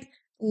they're like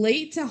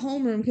late to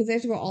homeroom because they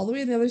have to go all the way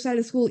to the other side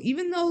of school,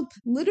 even though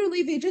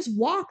literally they just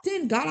walked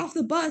in, got off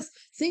the bus,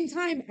 same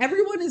time.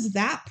 Everyone is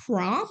that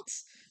prompt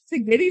to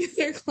getting to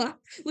their class.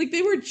 Like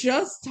they were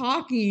just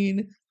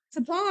talking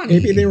to Bonnie.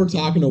 Maybe they were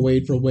talking to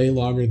Wade for way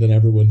longer than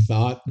everyone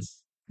thought.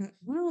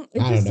 Well,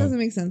 it I don't just know. doesn't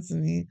make sense to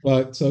me.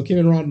 But so Kim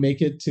and Ron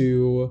make it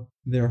to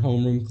their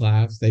homeroom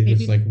class. They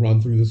just Maybe- like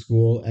run through the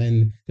school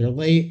and they're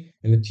late.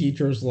 And the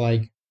teacher's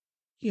like,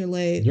 You're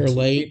late. you're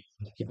late.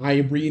 I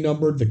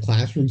renumbered the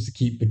classrooms to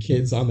keep the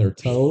kids on their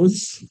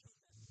toes.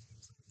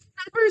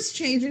 numbers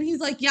change, and he's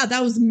like, yeah,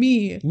 that was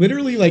me.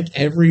 Literally, like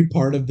every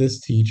part of this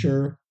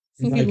teacher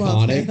is We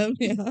love iconic. him,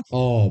 yeah.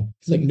 Oh,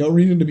 it's like no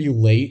reason to be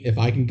late if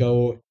I can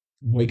go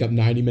wake up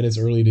 90 minutes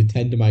early to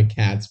tend to my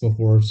cats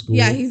before school.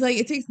 Yeah, he's like,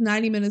 it takes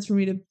 90 minutes for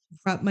me to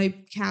prep my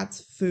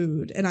cat's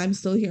food, and I'm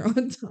still here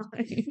on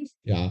time.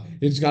 Yeah,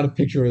 he's got a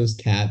picture of his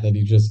cat that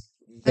he just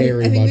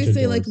very I think much they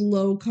say like adores.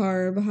 low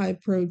carb, high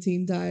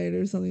protein diet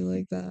or something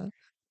like that.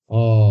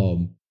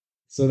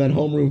 So then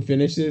homeroom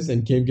finishes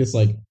and Kim gets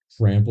like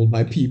trampled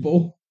by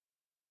people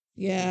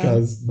Yeah.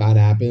 because that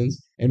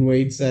happens. And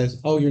Wade says,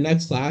 "Oh, your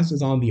next class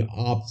is on the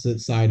opposite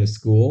side of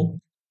school."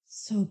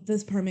 So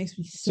this part makes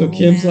me So so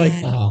Kim's like,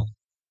 mad. "Oh,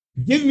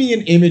 give me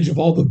an image of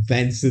all the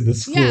vents in the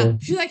school." Yeah,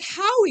 she's like,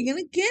 how are we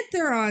gonna get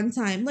there on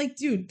time? Like,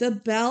 dude, the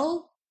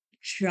bell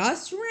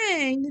just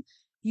rang.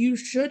 You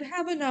should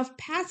have enough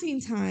passing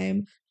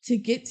time to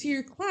get to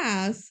your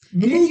class.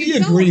 The And if movie you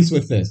don't- agrees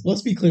with this.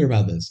 Let's be clear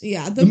about this.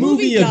 Yeah, The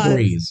movie does.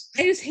 agrees.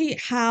 I just hate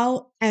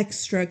how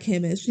extra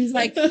Kim is. She's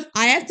like,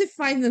 I have to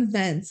find the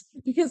vents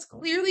because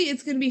clearly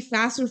it's going to be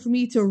faster for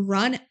me to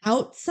run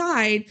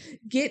outside,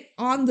 get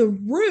on the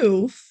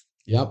roof,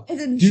 Yep. and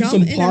then Do jump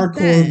some in a parkour,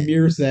 vent.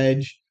 Mirror's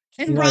Edge.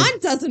 And like- Ron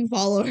doesn't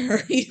follow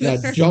her either.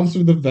 Yeah, jump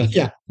through the vent.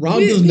 Yeah, Ron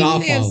Maybe does not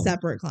they have follow.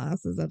 separate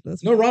classes at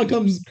this No, point.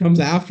 Ron comes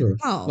after.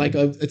 Oh. Like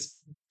it's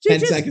Dude, 10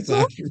 just seconds go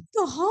after.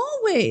 the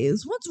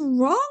hallways. What's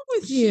wrong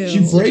with you? She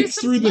breaks breaks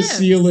some through the flips.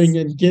 ceiling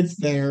and gets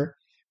there,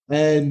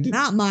 and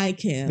Not my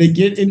Kim. they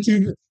get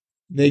into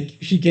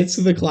she gets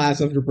to the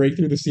class after break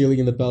through the ceiling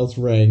and the bells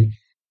ring,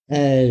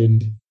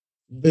 and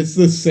it's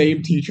the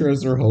same teacher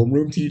as her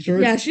homeroom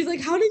teacher. Yeah, she's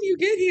like, how did you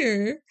get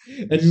here?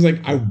 And she's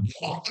like, I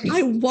walked.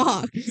 I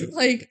walked.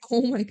 Like,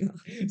 oh my God.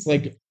 It's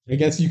like, I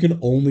guess you can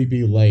only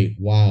be late.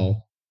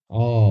 Wow.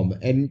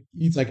 And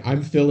he's like,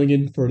 I'm filling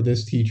in for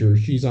this teacher.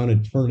 She's on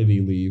eternity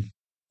leave.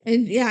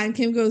 And yeah, and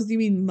Kim goes, do you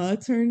mean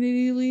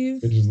maternity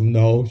leave? Which is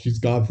no, she's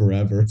gone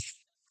forever.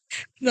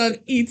 Not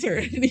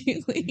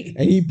eternity leave.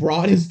 And he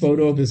brought his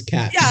photo of his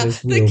cat Yeah, to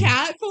this the room.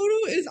 cat photo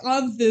is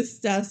on this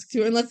desk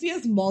too. Unless he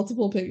has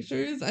multiple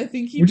pictures, I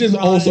think he Which is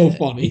brought also it.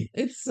 funny.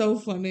 It's so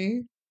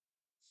funny.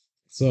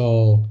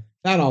 So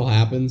that all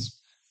happens.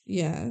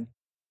 Yeah.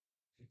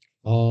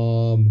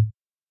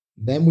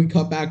 Then we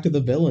cut back to the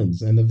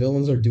villains, and the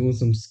villains are doing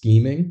some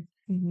scheming.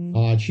 Mhm.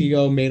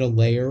 Cheeto made a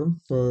lair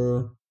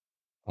for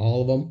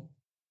all of them,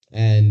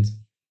 and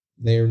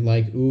they're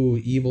like, "Ooh,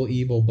 evil,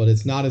 evil," but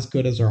it's not as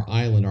good as our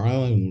island. Our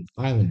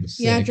island was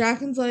sick. Yeah,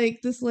 Draken's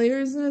like, this layer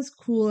isn't as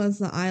cool as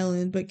the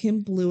island, but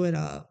Kim blew it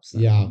up. So.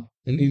 Yeah,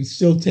 and he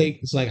still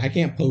it's like I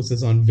can't post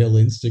this on Vill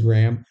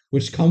Instagram,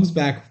 which comes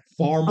back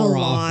far more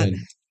lot.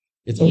 often.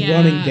 It's a Yeah,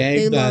 running gag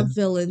They that love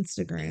Vill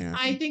Instagram.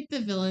 I think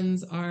the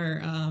villains are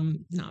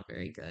not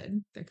very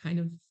good. They're kind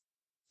of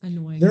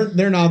annoying.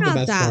 they're not the not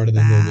best that part of the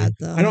bad,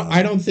 movie. though.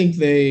 I don't think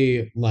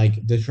they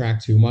like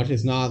detract too much.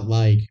 It's not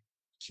like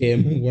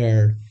Kim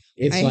where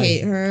it's I like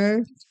hate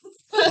her.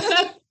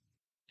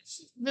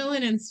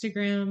 Villain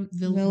Instagram.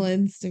 Vill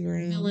Villain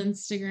Instagram.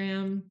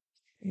 Instagram.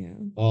 Yeah.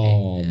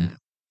 Yeah.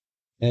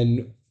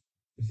 and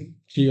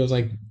she goes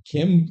like,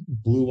 Kim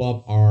blew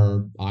up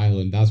our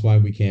island. That's why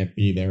we can't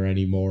be there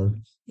anymore.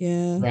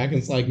 Yeah.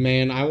 Draken's like,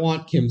 man, I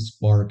want Kim's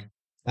spark.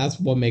 That's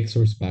what makes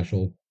her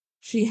special.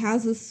 She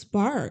has a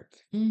spark.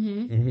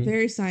 Mm-hmm. Mhm.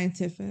 Very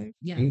scientific.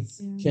 And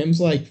Yes. Yeah.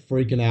 Kim's like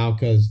freaking out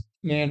because,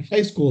 man,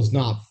 high school is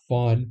not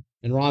fun.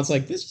 And Ron's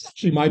like, this is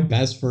actually my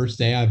best first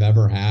day I've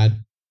ever had.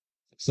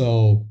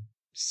 So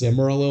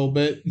simmer a little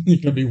bit.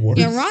 It could be worse.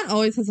 Yeah, Ron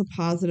always has a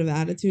positive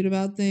attitude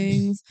about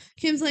things.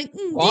 Kim's like,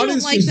 they Ron don't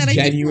is like just that I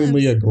did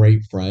genuinely flips. a great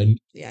friend.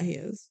 Yeah, he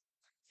is.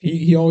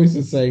 He always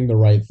is saying the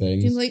right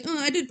things. Kim's like,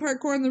 I did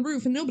parkour on the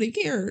roof and nobody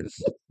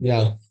cares.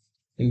 Yeah.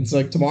 And it's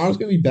like, tomorrow's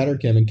going to be better,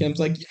 Kim. And Kim's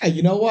like, yeah,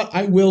 you know what?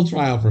 I will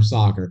try out for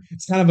soccer.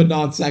 It's kind of a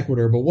non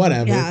sequitur, but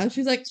whatever. Yeah,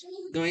 she's like, I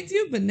wasn't going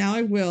to, but now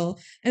I will.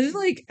 And then,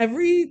 like,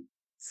 every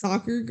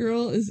soccer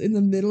girl is in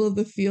the middle of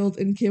the field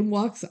and Kim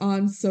walks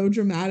on so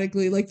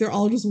dramatically. Like, they're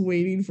all just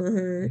waiting for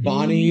her.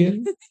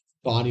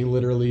 Bonnie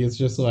literally is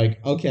just like,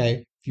 okay,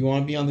 if you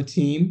want to be on the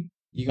team,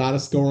 you got to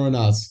score on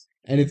us.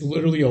 And it's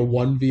literally a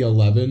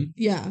 1v11.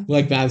 Yeah.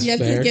 Like, that's You have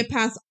fair. to get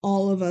past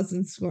all of us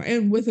and score.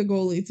 And with a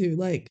goalie, too.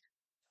 Like,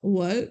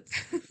 what?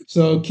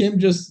 So Kim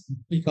just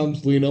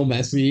becomes Lionel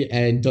Messi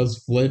and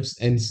does flips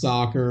and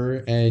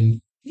soccer and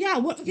Yeah,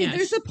 what? Okay, Yeah,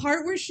 there's a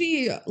part where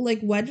she like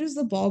wedges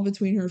the ball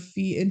between her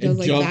feet and And does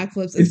like jump.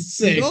 backflips and it's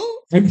sick. single.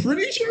 I'm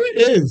pretty sure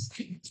it is.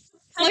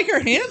 Like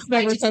her hands I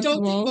never just touch the don't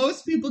think ball.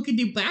 most people can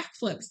do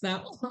backflips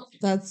that well.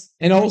 That's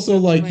And also,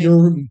 like, Right.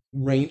 your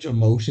range of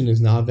motion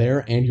is not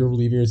there, and you're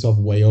leaving yourself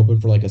way open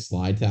for, like, a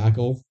slide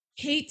tackle.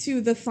 hate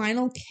to the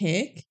final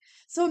kick.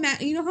 So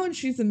Matt, you know how when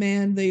she's a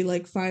man, they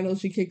like final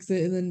she kicks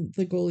it and then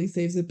the goalie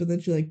saves it, but then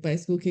she like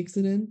bicycle kicks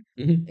it in.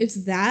 Mhm.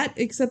 It's that,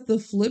 except the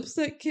flips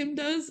that Kim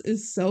does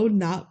is so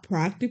not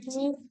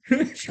practical.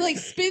 She like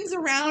spins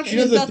around She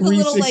and does does a the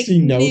little like 360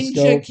 no ninja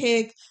scope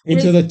kick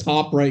into whereas- the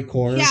top right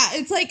corner. Yeah,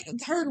 it's like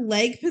her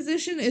leg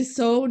position is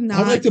so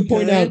not. I'd like to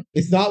point good. out,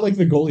 it's not like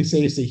the goalie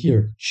saves it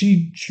here.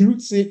 She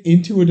shoots it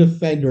into a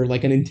defender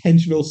like an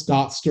intentional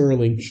Scott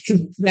Sterling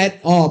to set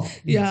up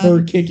Yeah.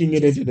 her kicking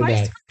it into the Why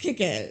net. kick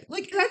it?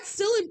 Like that's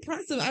still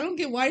impressive. I don't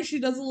get why she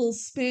does a little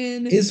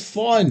spin. It's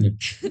fun.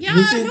 Yeah,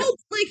 Listen- No,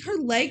 like her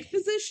leg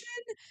position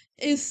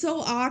is so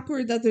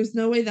awkward that there's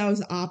no way that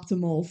was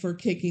optimal for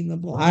kicking the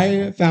ball.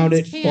 I found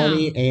it It's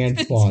funny and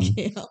fun.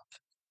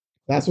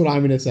 That's what I'm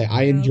going to say.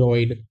 I Yeah.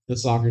 enjoyed the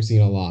soccer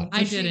scene a lot.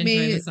 I She did enjoy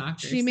made- the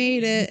soccer. She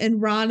made it,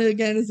 and Ron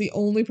again is the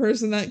only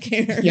person that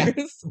cares. Yeah.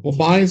 Well,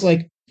 Bonnie's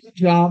like, good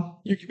job.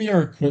 You can be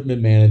our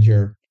equipment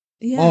manager.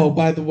 Yeah. Oh,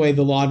 by the way,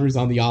 the laundry's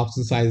on the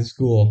opposite side of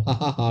school. Ha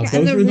ha ha. Yeah, Go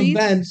and the through the reason-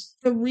 vents.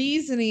 The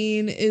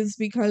reasoning is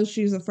because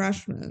she's a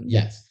freshman.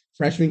 Yes.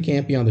 Freshmen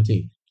can't be on the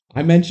team.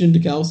 I mentioned to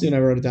Kelsey, and I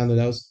wrote it down in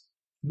the notes.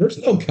 There's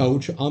no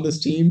coach on this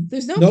team.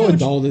 There's no No coach.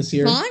 adult is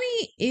here.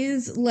 Bonnie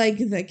is like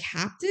the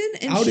captain,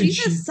 and How did she's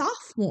a she-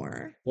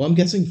 sophomore. Well, I'm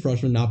guessing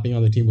freshmen not being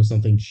on the team was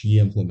something she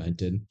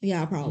implemented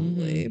Yeah,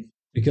 probably.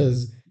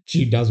 because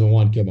she doesn't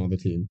want Kim on the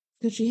team.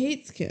 Because she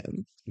hates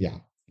Kim. Yeah.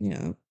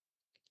 Yeah.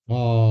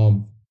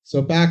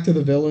 So back to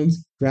the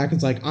villains.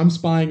 Draken's like, I'm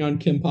spying on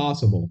Kim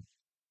Possible.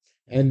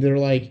 And they're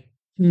like,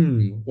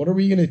 what are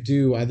we gonna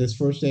do at this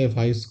first day of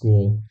high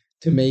school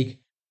to make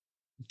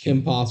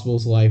Kim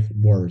Possible's life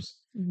worse?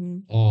 hmm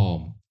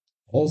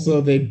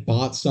Also they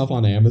bought stuff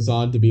on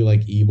Amazon to be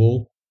like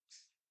evil.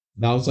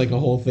 That was like a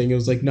whole thing. It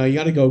was like, no, you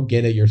gotta go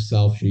get it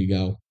yourself,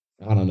 Shigo.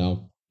 I don't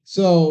know.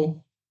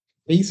 So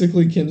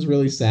basically Kim's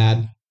really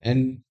sad,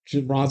 and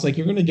Ron's like,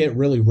 you're gonna get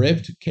really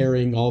ripped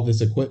carrying all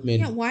this equipment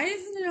Yeah, why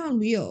isn't it on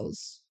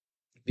wheels?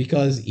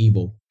 because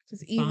evil.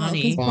 Because evil.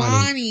 Bonnie. Because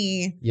Bonnie.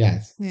 Bonnie.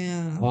 Yes.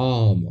 Yeah.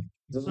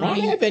 Does Ron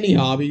Bonnie. have any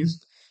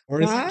hobbies? Or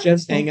does Ron? he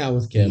just hang out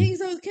with He Kim?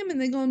 hangs out with Kim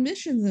and they go on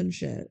missions and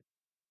shit.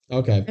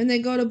 Okay. And they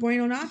go to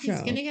Bueno He's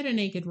Nacho. gonna get a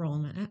naked roll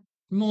mat.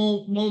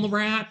 Mole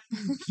rat.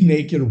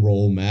 Naked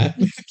roll mat.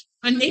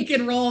 A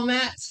naked roll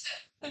mat.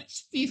 To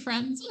be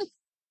friends with.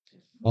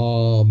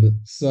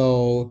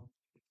 So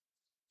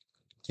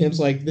Kim's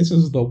like, this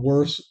is the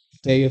worst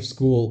day of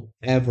school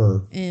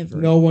ever. Ever.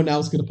 No one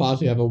else could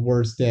possibly have a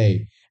worse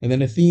day. And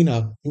then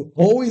Athena, who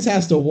always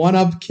has to one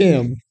up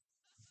Kim,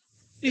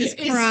 She's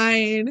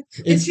crying.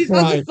 And is she's on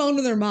the crying. phone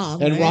with her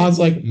mom. And right? Ron's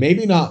like,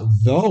 maybe not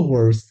the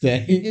worst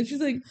day. And she's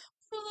like,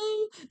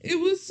 oh, it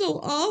was so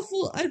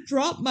awful. I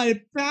dropped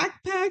my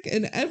backpack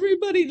and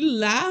everybody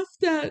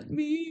laughed at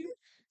me.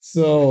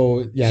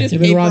 So yeah, Just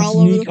Kim and paper Ron all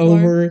over the sneak floor.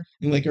 over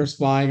and like are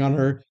spying on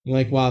her. And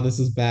like, wow, this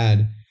is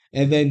bad.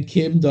 And then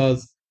Kim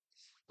does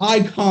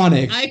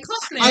iconic.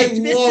 Iconic. I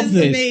This love is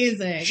this.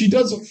 amazing. She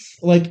does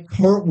like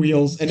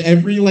cartwheels, and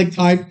every like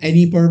time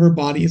any part of her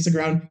body hits the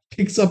ground,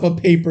 picks up a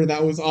paper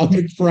that was on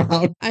the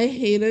ground. I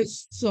hate it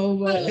so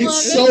much. love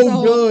It's it.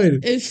 so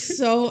good. It's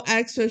so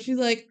extra. She's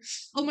like,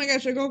 oh my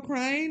gosh, I go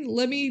crying.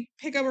 Let me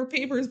pick up her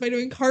papers by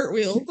doing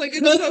cartwheels. Like,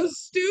 it's so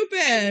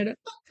stupid.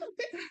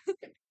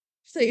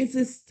 She's like, it's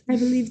this, I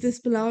believe this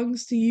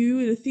belongs to you.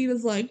 And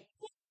Athena's like,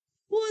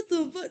 what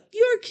the fuck?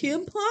 You're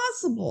Kim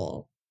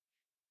Possible.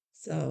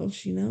 So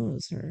she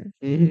knows her.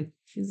 Mhm.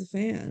 She's a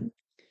fan.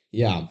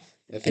 Yeah.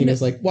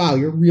 Athena's like, wow,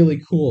 you're really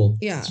cool.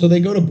 Yeah. So they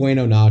go to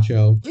Bueno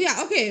Nacho.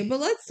 Yeah, okay, but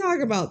let's talk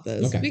about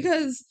this Okay.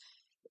 because,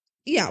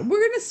 yeah,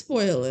 we're gonna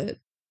spoil it.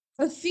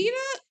 Athena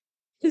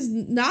is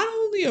not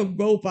only a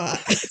robot,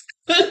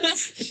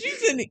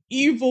 she's an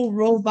evil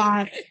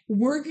robot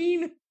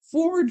working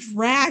for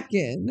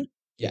Draken.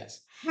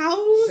 Yes.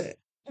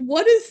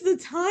 What is the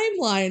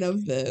timeline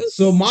of this?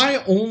 So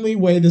my only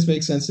way this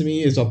makes sense to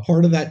me is a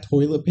part of that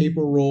toilet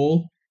paper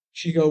roll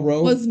Shigo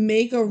wrote was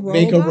make a robot.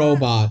 make a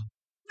robot.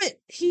 But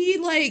he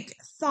like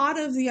thought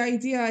of the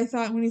idea, I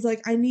thought, when he's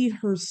like, I need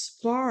her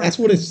spark. That's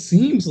what it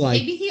seems like.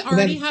 Maybe he But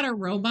already then- had a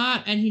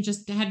robot and he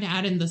just had to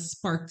add in the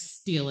spark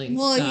stealing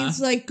Well, stuff. he's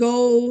like,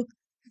 go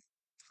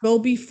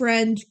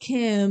befriend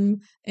Kim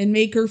and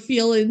make her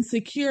feel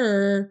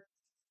insecure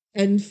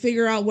and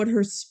figure out what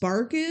her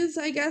spark is,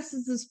 I guess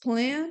is his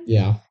plan.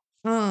 Yeah.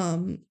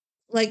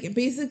 Like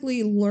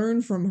basically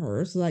learn from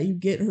her so that you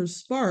get her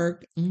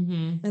spark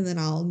Mhm. and then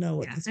I'll know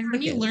what Yeah, the and spark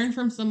when you is. learn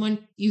from someone,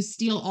 you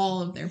steal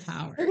all of their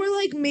power. Or we're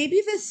like,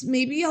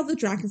 maybe all the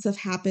Draken stuff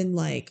happened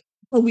like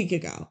a week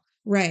ago,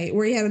 right?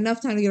 Where he had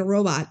enough time to get a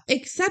robot.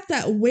 Except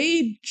that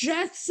Wade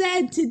just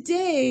said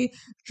today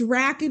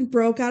Draken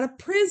broke out of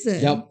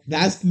prison. Yep.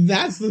 That's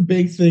the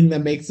big thing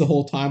that makes the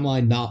whole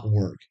timeline not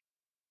work.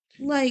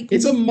 Like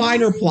It's a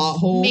minor what? plot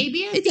hole. Maybe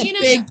It's a Athena,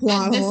 big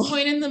plot at this hole.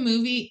 point in the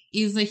movie,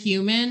 is a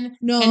human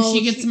No, and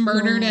she gets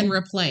murdered no. and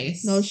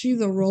replaced. No,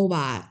 she's a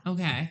robot.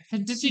 Okay.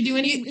 Did she do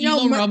any No,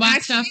 evil robot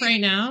actually- stuff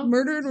right now?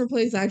 Murder and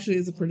replace actually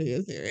is a pretty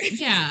good theory.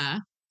 Yeah.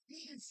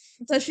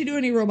 Does she do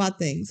any robot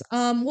things?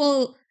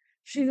 Well,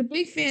 she's a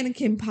big fan of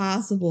Kim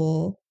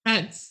Possible.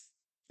 That's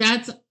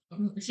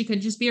She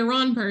could just be a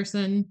Ron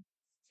person.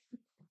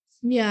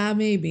 Yeah,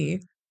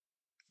 maybe.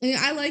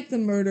 I like the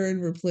murder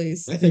and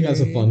replace. I think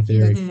that's a fun theory.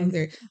 theory. That's a fun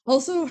theory.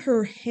 Also,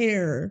 her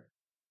hair.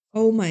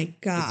 Oh my It's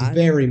god.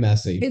 very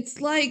messy. It's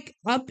like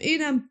up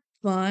in a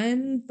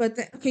bun, but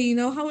okay, you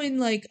know how in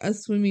like a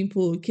swimming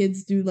pool,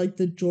 kids do like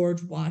the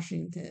George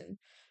Washington?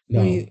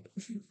 No.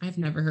 I've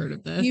never heard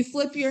of this. You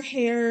flip your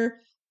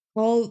hair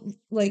all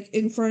like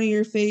in front of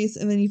your face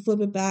and then you flip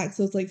it back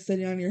so it's like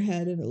sitting on your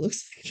head and it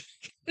looks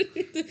like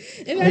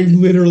I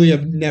literally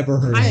have never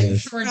heard of I have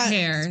this. short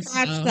hair.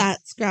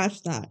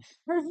 Scratch that.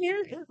 Her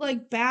hair is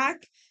like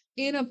back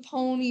in a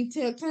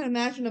ponytail, kind of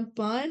imagine a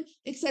bun,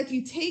 except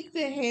you take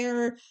the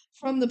hair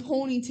from the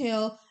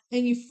ponytail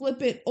and you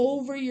flip it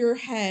over your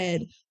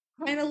head,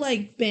 kind of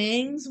like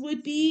bangs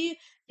would be,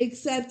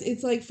 except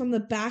it's like from the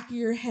back of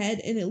your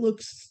head and it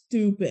looks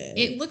stupid.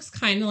 It looks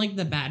kind of like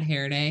the Bad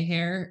Hair Day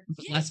hair,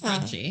 but less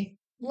crunchy.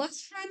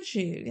 Less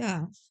crunchy,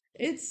 yeah.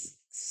 It's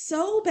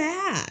so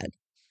bad.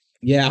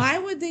 Yeah. Why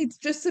would they,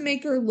 just to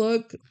make her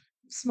look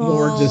small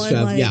More just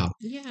and like,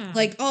 yeah,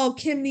 like, oh,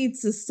 Kim needs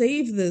to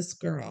save this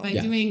girl by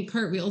doing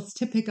cartwheels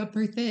to pick up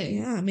her thing.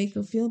 Yeah, make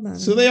her feel better.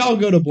 So they all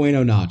go to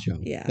Bueno Nacho.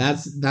 Yeah,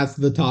 that's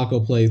the taco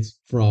place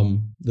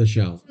from the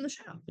show.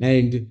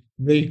 And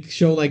they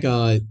show like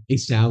a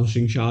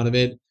establishing shot of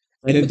it,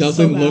 and it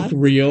doesn't look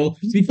real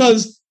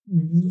because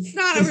it's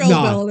not a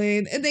real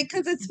building, and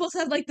because it's supposed to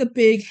have like the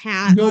big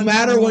hat. No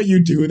matter what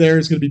you do there,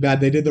 it's gonna be bad.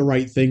 They did the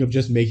right thing of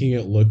just making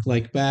it look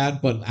like bad,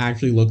 but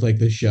actually look like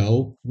the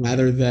show,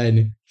 rather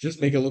than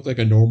just make it look like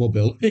a normal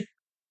building.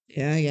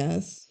 Yeah, I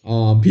guess.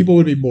 People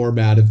would be more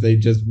mad if they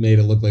just made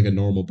it look like a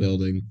normal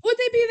building. Would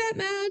they be that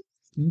mad?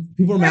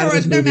 People are mad at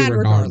this movie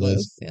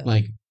regardless. Yeah.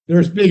 Like,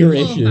 there's bigger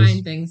issues.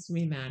 Find things to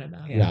be mad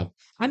about. Yeah.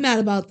 I'm mad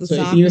about the so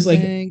soccer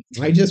thing.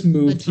 I just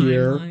moved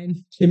here.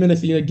 Kim and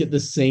Athena get the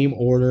same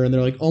order, and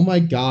they're like, "Oh my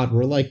god,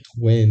 we're like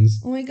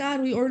twins." Oh my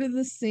god, we ordered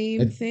the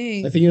same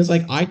thing. Athena's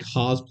like, "I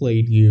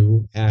cosplayed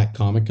you at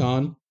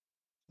Comic-Con."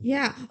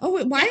 Yeah. Oh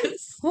wait, why?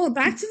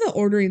 Back to the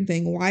ordering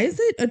thing. Why is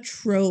it a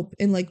trope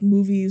in like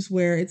movies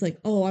where it's like,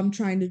 oh, I'm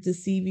trying to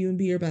deceive you and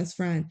be your best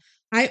friend?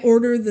 I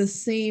order the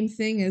same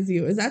thing as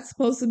you. Is that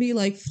supposed to be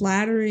like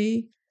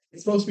flattery?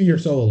 It's supposed to be you're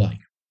so alike.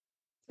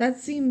 That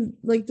seemed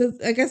like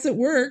I guess it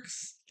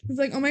works. It's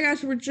like, oh my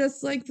gosh, we're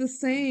just like the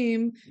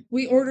same.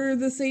 We order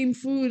the same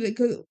food.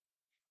 Because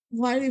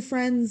why do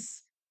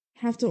friends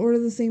have to order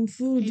the same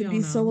food to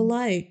be so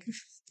alike?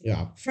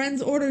 Yeah.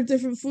 Friends order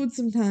different food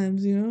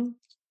sometimes, you know?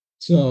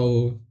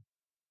 So,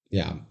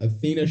 yeah.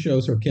 Athena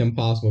shows her Kim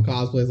Possible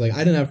cosplays. Like, I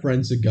didn't have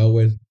friends to go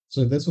with.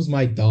 So this was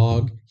my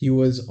dog. He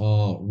was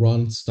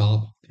Run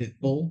Stop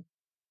Pitbull.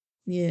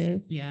 Yeah.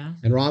 Yeah.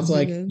 And Ron's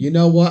like, you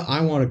know what? I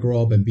want to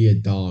grow up and be a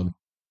dog.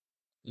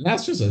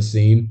 That's just a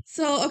scene.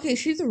 So, okay,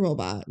 she's a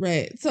robot,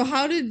 right? So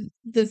how did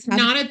this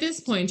happen? Not at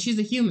this point. She's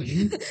a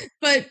human.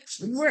 But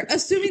we're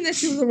assuming that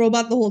she was a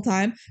robot the whole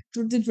time.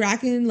 Did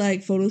Draken,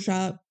 like,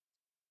 Photoshop?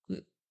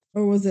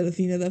 Or was it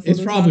Athena that Photoshopped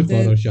It's probably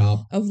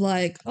Photoshop. Of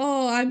like,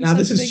 oh, I'm now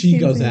this is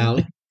Shigo's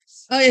alley.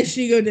 Oh, yeah,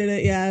 Shigo did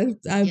it. Yeah,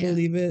 I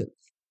believe it.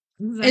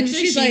 And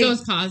she's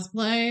Shigo's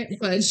cosplay,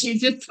 but she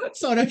just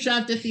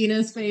photoshopped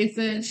Athena's face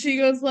in. She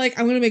goes like,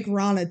 I'm going to make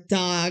Ron a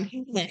dog.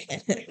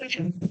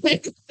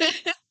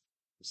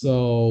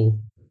 So,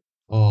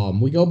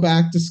 we go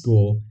back to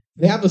school.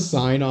 They have a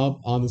sign up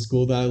on the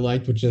school that I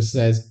liked, which just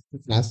says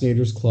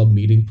Fascinators Club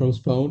meeting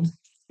postponed.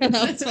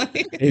 That's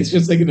funny. It's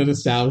just like an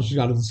established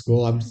out of the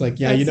school. I'm just like,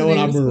 yeah, you know what?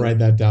 I'm going to write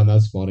that down.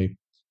 That's funny.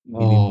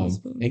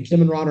 And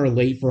Kim and Ron are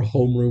late for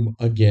homeroom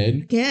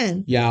again.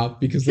 Yeah,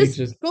 because they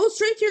just go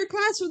straight to your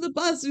class with the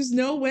bus. There's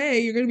no way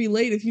you're going to be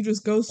late if you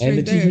just go straight there.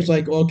 And the teacher's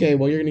like, okay,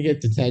 well, you're going to get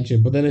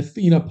detention. But then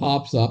Athena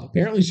pops up.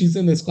 Apparently she's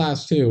in this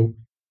class too.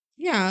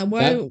 Yeah,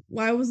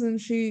 why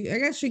wasn't she? I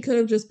guess she could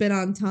have just been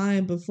on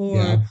time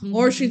before.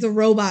 Or she's a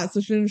robot,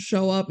 so she didn't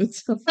show up and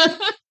stuff.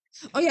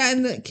 Oh yeah,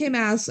 and Kim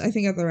asked, I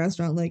think at the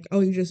restaurant, like, oh,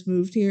 you just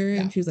moved here?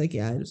 And she's like,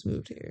 yeah, I just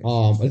moved here.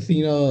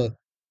 Athena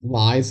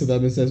lies to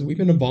them and says, we've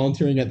been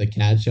volunteering at the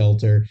cat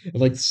shelter.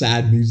 And like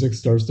sad music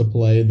starts to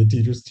play and the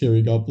teacher's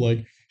tearing up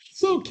like,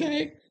 it's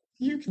okay.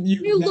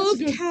 You love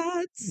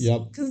cats.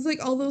 Yep. Because like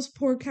all those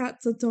poor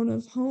cats that don't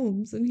have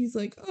homes. And he's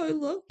like, oh, I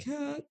love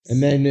cats.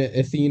 And then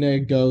Athena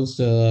goes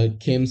to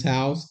Kim's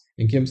house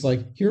and Kim's like,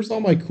 here's all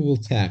my cool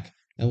tech.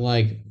 And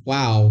like,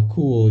 wow,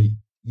 cool.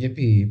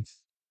 Yippee.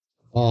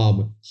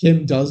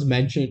 Kim does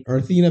mention, or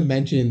Athena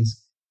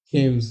mentions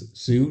Kim's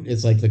suit.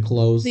 It's like the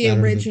clothes. The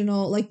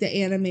original, like the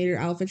animator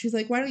outfit. She's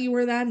like, why don't you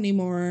wear that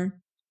anymore?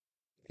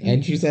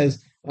 And she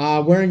says,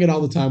 wearing it all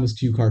the time was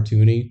too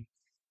cartoony.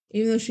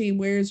 Even though she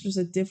wears just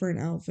a different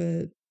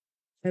outfit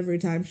every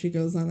time she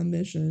goes on a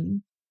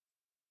mission.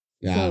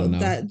 Yeah, so I don't know.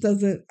 That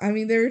doesn't, I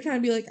mean, they were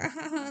trying to be like,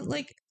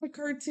 like a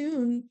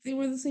cartoon. They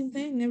wear the same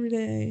thing every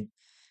day.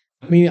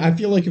 I mean, I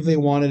feel like if they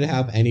wanted to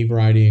have any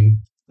variety in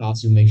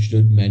costume, they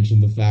should mention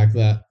the fact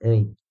that, or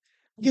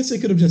I guess they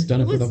could have just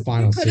done it for the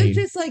final scene. Could have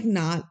just like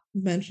not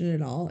mentioned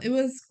it all. It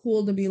was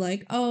cool to be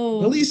like,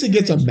 oh, at least it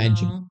gets a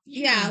mention.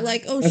 Yeah,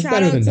 like, oh, That's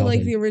shout out to nothing.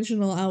 like the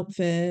original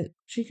outfit.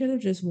 She could have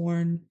just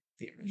worn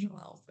the original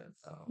outfit,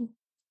 though.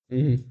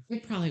 Mhm.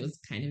 It probably was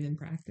kind of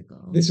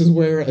impractical. This is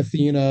where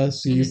Athena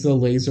sees the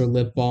laser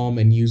lip balm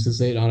and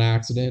uses it on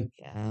accident,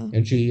 Yeah.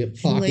 and she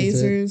She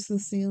pockets it. lasers the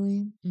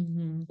ceiling.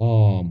 Mhm.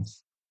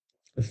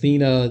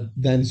 Athena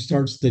then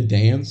starts to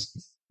dance,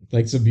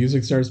 like some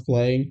music starts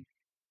playing.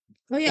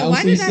 Oh yeah, why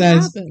Kelsey did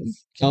that says happen?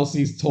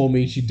 Kelsey's told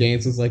me she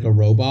dances like a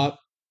robot.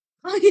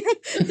 Oh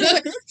yeah,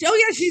 oh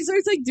yeah, she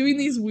starts like doing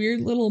these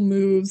weird little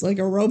moves like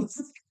a robot.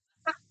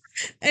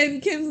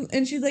 And Kim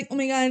and she's like, "Oh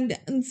my god,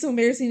 it's so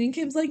embarrassing." And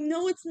Kim's like,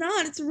 "No, it's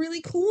not. It's really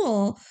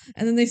cool."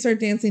 And then they start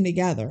dancing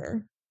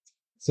together.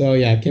 So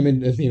yeah, Kim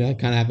and Athena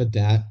kind of have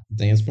a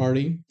dance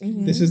party.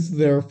 This Mhm. is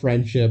their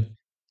friendship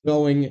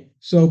going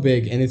so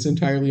big, and it's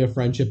entirely a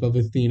friendship of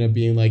Athena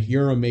being like,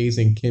 "You're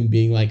amazing," Kim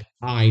being like,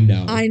 "I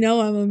know." I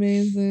know I'm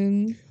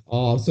amazing.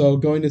 So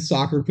going to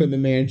soccer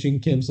equipment managing,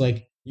 Kim's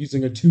like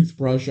using a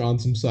toothbrush on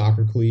some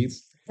soccer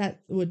cleats. That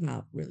would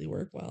not really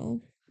work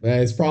well.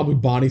 It's probably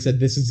Bonnie said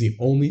this is the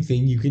only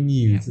thing you can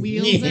Yeah, use.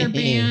 wheels are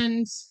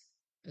banned.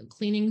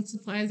 Cleaning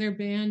supplies are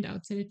banned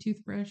outside of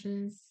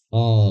toothbrushes.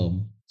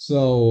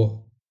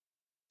 So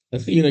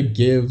Athena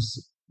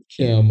gives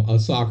Kim a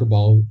soccer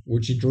ball,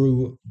 which she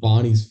drew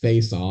Bonnie's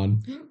face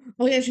on.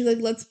 Oh yeah, she's like,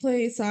 "Let's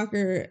play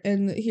soccer,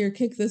 and here,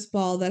 kick this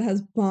ball that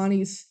has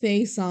Bonnie's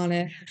face on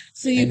it,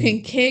 so you And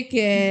can kick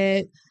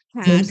it."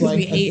 Kim's Because we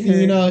like, hate her.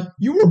 Athena,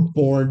 you were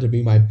born to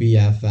be my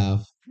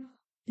BFF.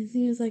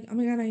 Athena's like, "Oh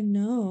my god, I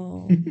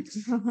know."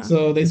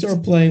 So they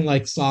start playing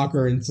like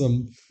soccer in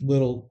some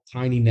little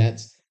tiny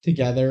nets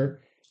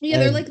together. Yeah,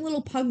 they're And- like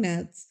little pug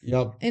nets.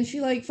 Yep. And she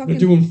like They're fucking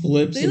doing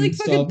flips they and like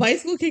fucking stuff.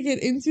 bicycle kick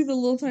it into the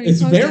little tiny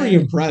It's pug very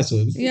net.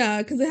 impressive.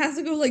 Yeah, because it has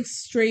to go like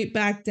straight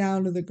back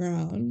down to the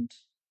ground.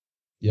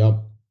 Yep.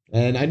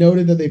 And I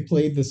noted that they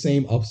played the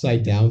same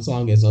Upside Down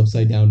song as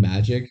Upside Down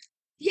Magic.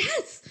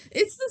 Yes,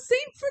 it's the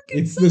same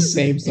freaking It's song. the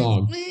same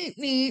song.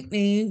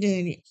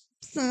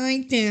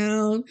 Upside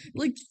down,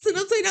 like it's an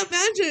upside down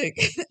magic.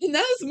 And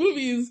those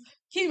movies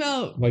came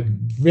out Like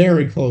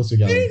very close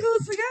together. very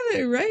close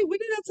together, right? When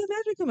did Upside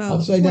Magic come out?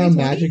 Upside Down 2020?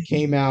 Magic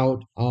came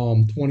out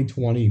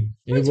 2020.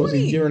 And it was a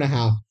 2020. year and a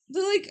half.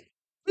 They're like,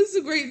 this is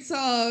a great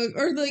song.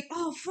 Or like,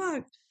 oh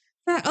fuck.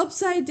 That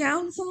Upside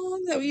Down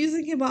song that we use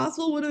in Kim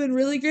Possible would have been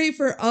really great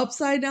for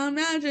Upside Down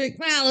Magic.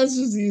 Well, let's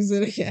just use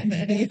it again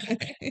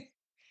anyway.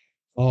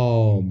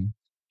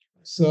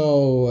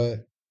 So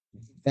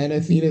then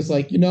Athena's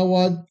like, you know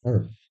what?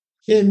 Or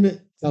Kim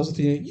tells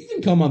Athena, you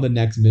can come on the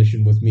next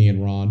mission with me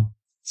and Ron.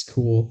 It's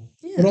cool.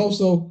 Yeah. But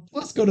also,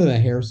 let's go to the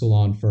hair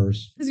salon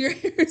first. Because your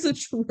hair is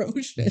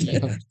atrocious.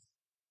 Yeah.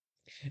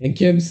 And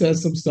Kim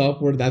says some stuff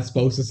where that's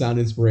supposed to sound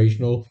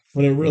inspirational,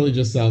 but it really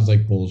just sounds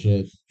like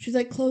bullshit. She's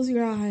like, close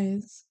your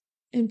eyes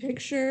and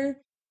picture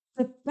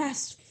the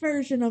best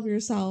version of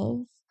yourself.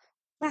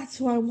 That's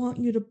who I want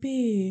you to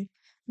be.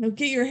 Now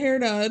get your hair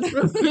done.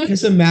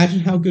 Just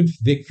imagine how good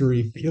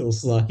victory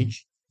feels like.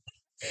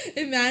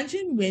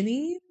 Imagine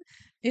winning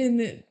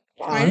and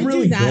Wow, try I'm to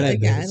really do that good at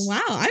again. this.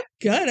 Wow, I'm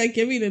good at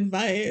giving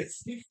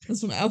advice.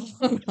 That's from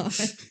Alpha.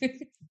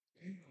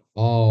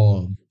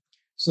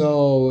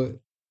 So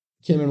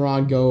Kim and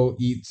Ron go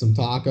eat some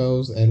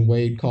tacos, and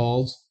Wade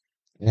calls,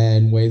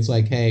 and Wade's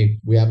like, "Hey,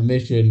 we have a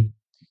mission."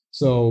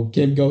 So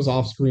Kim goes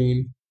off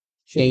screen,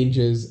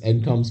 changes,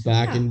 and comes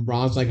back, Yeah. and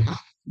Ron's like, "How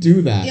do you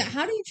do that?" Yeah,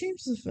 how do you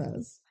change the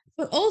fez?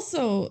 But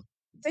also,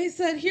 they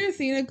said, here,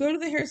 Athena, go to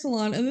the hair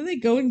salon, and then they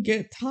go and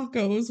get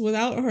tacos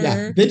without her.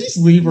 Yeah, they just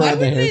leave her Why at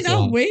the would hair they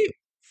salon. not wait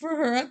for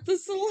her at the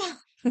salon?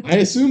 I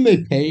assume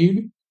they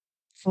paid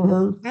for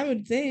her. I would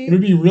It think. would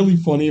be really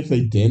funny if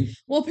they didn't.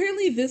 Well,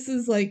 apparently this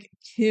is like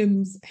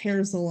Kim's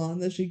hair salon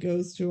that she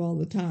goes to all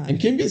the time. And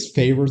Kim gets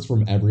favors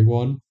from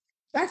everyone.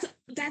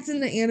 That's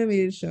in the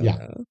animated show, Yeah.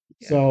 though.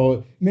 Yeah.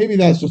 So maybe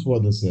that's just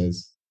what this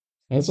is.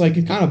 And it's like,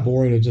 it's kind of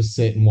boring to just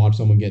sit and watch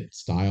someone get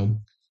styled.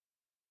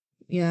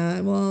 Yeah,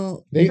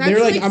 well, They're that'd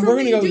be like, we're something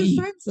gonna go to do with eat.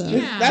 friends, though.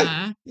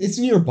 Yeah. It's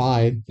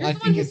nearby. You're I the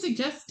one think who it's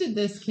suggested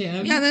this,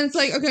 Kim. Yeah, and then it's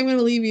like, okay, I'm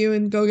gonna leave you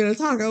and go get a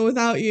taco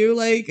without you.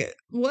 Like,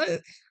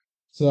 what?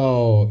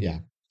 so yeah.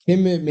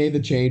 Kim made the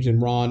change in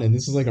Ron, and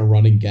this is like a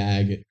running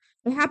gag. It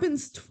It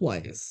happens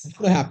twice.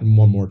 should have happened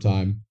one more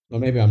time. But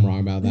maybe I'm wrong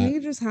about I think that.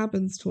 it just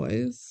happens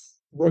twice.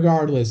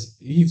 Regardless,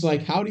 he's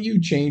like, how do you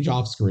change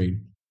off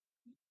screen?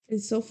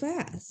 It's so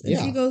fast. And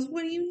Yeah. she goes,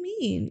 what do you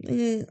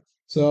mean?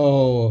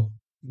 So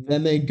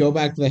then they go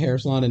back to the hair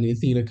salon, and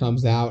Athena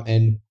comes out,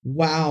 and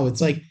wow, it's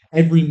like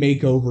every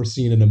makeover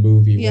scene in a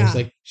movie where it's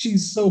Yeah. like,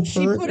 she's so perfect.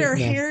 She put her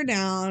now. hair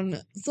down.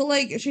 So,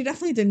 like, she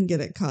definitely didn't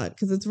get it cut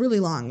because it's really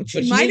long. But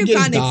She she might didn't have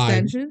get it gotten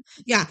dyed. extension.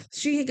 Yeah,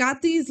 she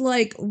got these,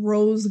 like,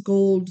 rose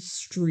gold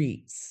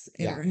streaks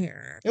in Yeah. her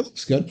hair. It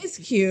looks good. It's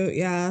cute,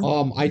 yeah.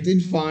 I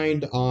did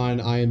find on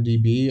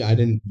IMDb, I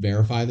didn't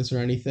verify this or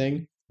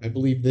anything. I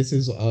believe this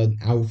is an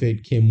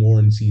outfit Kim wore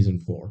in season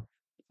 4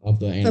 of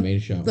the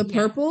animated show. The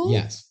purple?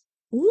 Yes.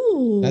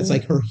 Ooh. That's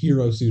like her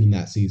hero suit in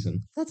that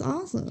season. That's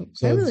awesome.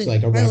 So I it's really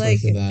like a I reference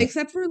like to it. that.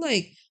 Except for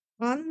like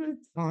on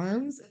its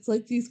arms, it's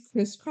like these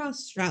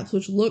crisscross straps,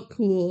 which look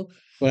cool.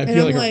 But I And feel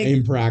I'm like are like,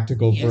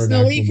 impractical for there's an no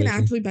way actual you can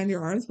mission. actually bend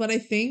your arms, but I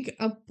think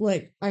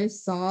like I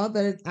saw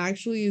that it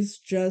actually is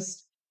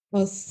just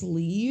a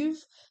sleeve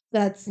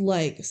that's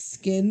like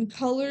skin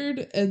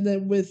colored and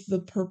then with the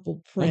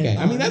purple print. Okay,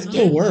 I mean on that it.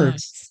 still Oh,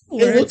 works.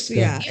 It It looks good.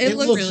 yeah, It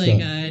looks looks really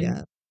good. good.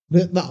 Yeah,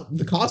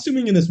 The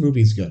costuming in this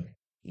movie is good.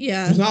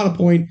 yeah. There's not a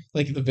point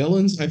like the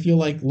villains. I feel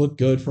like look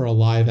good for a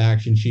live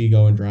action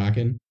Shigo and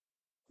Draken.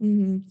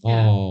 Hmm.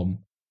 Yeah.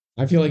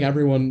 I feel like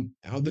everyone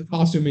the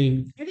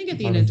costuming. I think department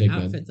Athena's did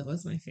good. outfit though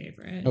was my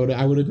favorite.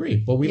 I would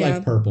agree, but we Yeah.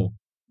 like purple.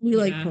 We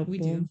like Yeah, purple. we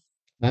do.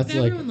 That's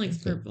like Everyone likes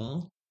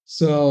purple.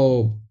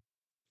 So,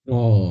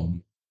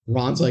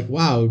 Ron's like,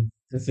 "Wow,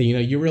 Athena,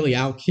 you really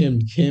out Kim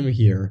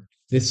here.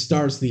 This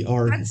starts the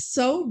arc." That's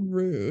so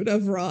rude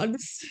of Ron to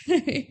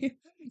say.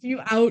 You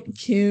out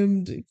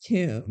Kimmed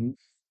Kim.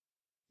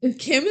 If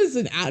Kim is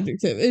an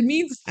adjective, it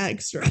means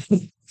extra.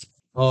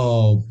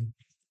 Oh,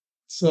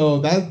 so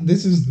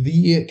this is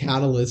the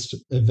catalyst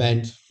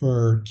event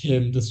for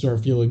Kim to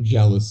start feeling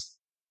jealous.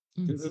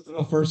 This is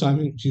the first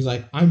time she's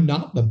like, "I'm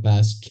not the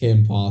best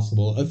Kim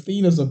possible.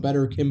 Athena's a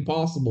better Kim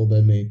possible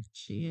than me."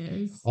 She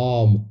is.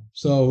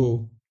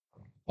 So,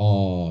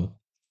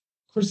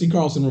 Christy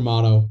Carlson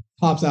Romano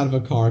pops out of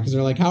a car because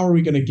they're like, "How are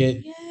we gonna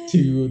get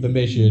to the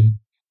mission?"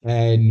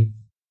 And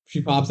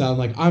she pops out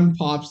like, "I'm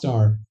pop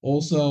star.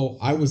 Also,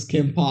 I was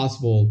Kim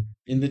Possible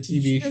in the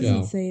TV She show."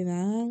 doesn't say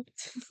that.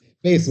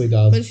 Basically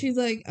does. But she's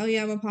like, oh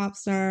yeah, I'm a pop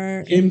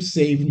star. Kim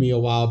saved me a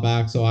while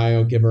back, so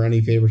I'll give her any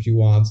favor she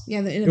wants.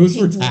 Yeah, It was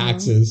for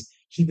taxes.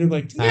 She did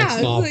like tax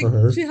it's law like, for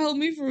her. she helped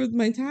me with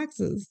my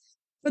taxes.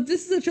 But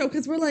this is a joke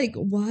because we're like,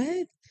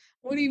 what?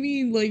 What do you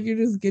mean? Like you're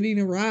just getting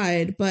a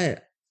ride?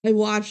 But I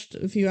watched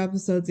a few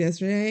episodes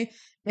yesterday,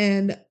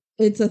 and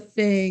it's a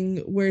thing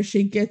where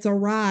she gets a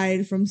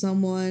ride from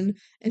someone,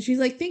 and she's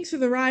like, thanks for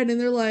the ride, and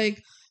they're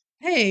like,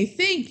 hey,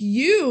 thank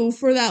you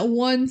for that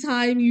one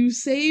time you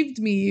saved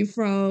me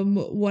from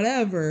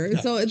whatever.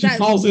 Yeah, So she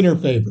calls in her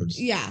favors.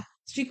 Yeah,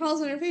 she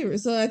calls in her favor.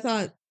 So I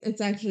thought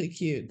it's actually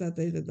cute that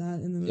they did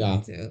that in the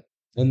movie too.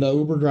 And the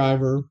Uber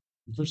driver,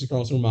 Christy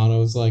Carlson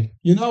Romano, is like,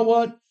 you know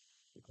what?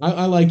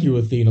 I like you,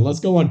 Athena.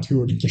 Let's go on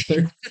tour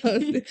together.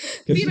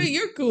 Athena,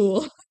 you're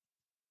cool.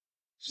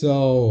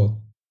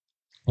 So,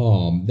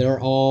 they're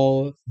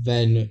all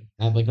then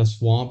at like a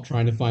swamp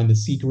trying to find the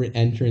secret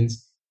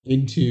entrance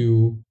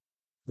into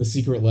the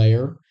secret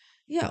lair.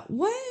 Yeah,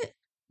 what?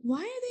 Why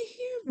are they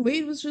here?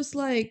 Wade was just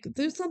like,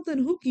 there's something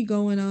hooky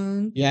going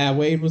on. Yeah,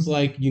 Wade was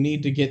like, you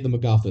need to get the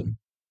MacGuffin.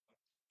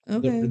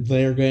 Okay.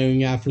 They're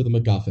going after the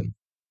MacGuffin.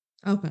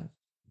 Okay.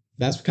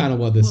 That's kind of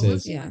what this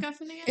is. Yeah.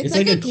 MacGuffin again? It's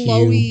like a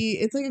glowy,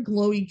 it's like a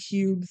glowy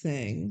cube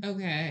thing.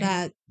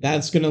 Okay.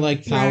 That's gonna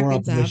like power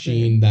up the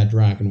machine that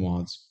Draken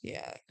wants.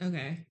 Yeah.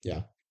 Okay.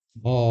 Yeah.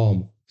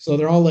 So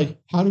they're all like,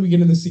 how do we get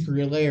in the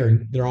secret lair?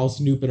 And they're all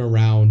snooping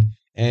around,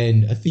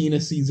 and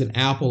Athena sees an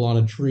apple on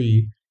a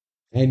tree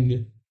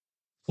and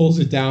pulls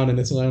it down, and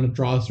it's on a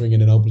drawstring,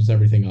 and it opens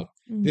everything up.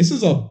 Mm-hmm. This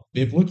is a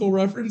biblical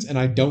reference, and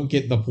I don't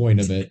get the point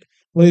of it.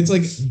 But it's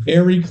like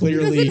very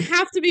clearly. It doesn't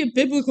have to be a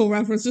biblical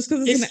reference just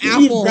because it's an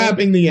Eve apple.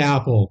 grabbing the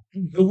apple.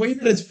 The way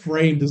that it's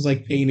framed is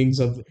like paintings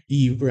of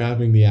Eve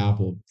grabbing the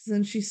apple.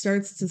 Then she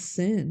starts to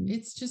sin.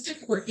 It's just a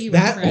quirky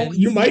reference.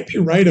 You might be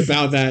right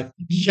about that.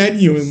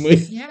 Genuinely.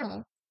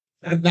 Yeah.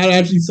 That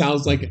actually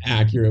sounds like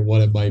accurate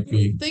what it might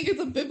be. I think it's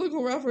a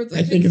biblical reference.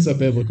 I think it's a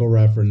biblical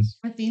reference.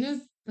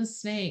 Athena's the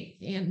snake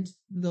and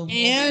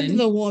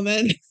the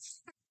woman.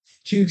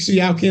 See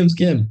how Kim's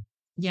Kim.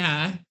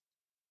 Yeah.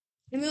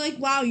 And they're like,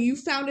 wow, you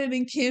found it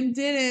and Kim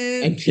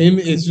didn't. And Kim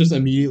is just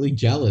immediately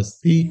jealous.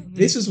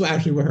 This is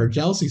actually where her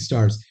jealousy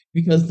starts.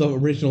 Because the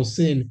original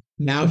sin,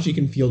 now she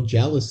can feel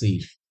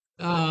jealousy.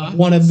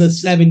 One of the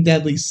 7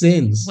 deadly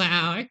sins.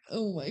 Wow.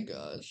 Oh my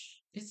gosh.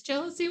 Is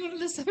jealousy one of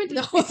the 7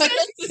 deadly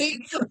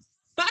sins?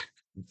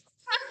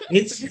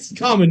 It's a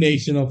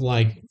combination of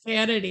like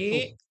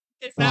vanity,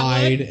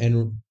 pride,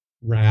 and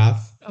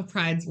wrath. Oh,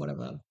 pride's one of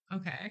them.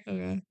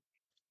 Okay.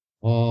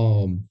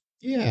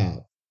 Yeah.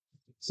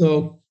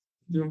 So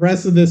the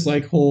rest of this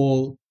like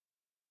whole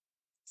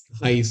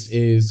heist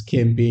is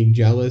Kim being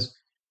jealous.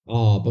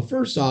 But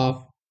first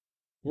off,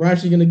 we're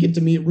actually gonna get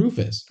to meet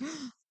Rufus.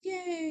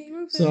 Yay,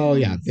 Rufus. So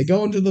yeah, they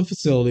go into the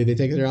facility, they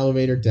take their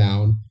elevator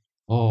down.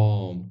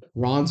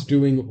 Ron's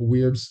doing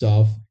weird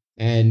stuff,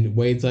 and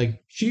Wade's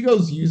like,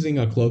 Shigo's using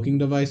a cloaking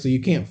device, so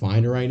you can't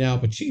find her right now,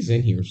 but she's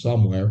in here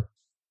somewhere.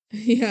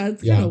 Yeah,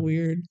 it's kind of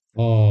weird.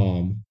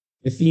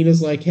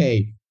 Athena's like,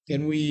 hey,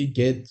 can we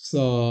get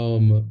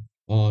some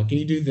can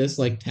you do this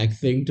like tech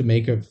thing to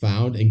make it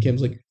found? And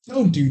Kim's like,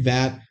 don't do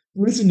that.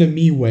 Listen to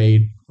me,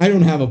 Wade. I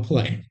don't have a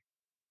plan.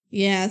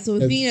 Yeah, so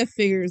Athena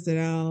figures it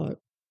out.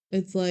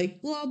 It's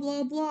like blah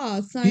blah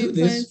blah. Science, do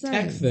this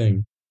tech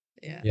thing.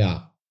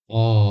 Yeah.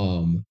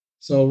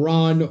 So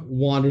Ron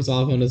wanders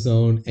off on his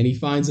own and he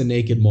finds a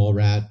naked mole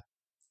rat.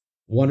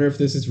 Wonder if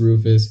this is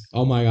Rufus.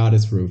 Oh my god,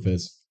 it's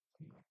Rufus.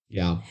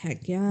 Yeah.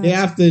 Heck yeah. They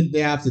have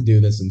to do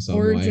this in some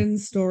way. Origin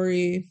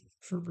story.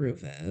 for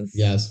Rufus.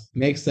 Yes,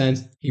 makes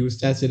sense. He was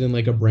tested in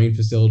like a brain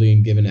facility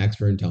and given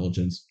extra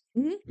intelligence.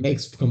 Mhm.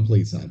 Makes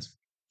complete sense.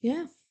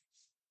 Yeah.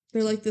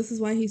 They're like, this is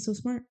why he's so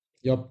smart.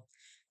 Yep.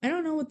 I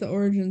don't know what the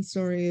origin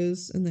story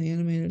is in the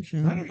animated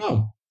show. I don't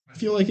know. I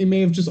feel like he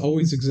may have just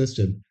always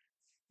existed.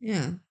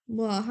 Yeah.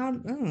 Well, I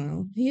don't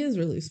know. He is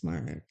really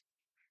smart.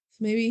 So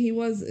maybe he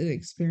was an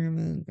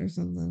experiment or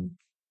something.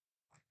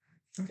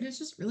 Or he's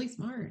just really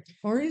smart.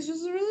 Or he's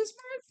just a really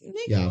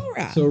smart Yeah. Negro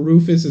rat. So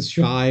Rufus is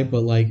shy,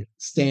 but like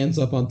stands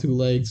up on two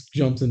legs,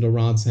 jumps into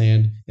Ron's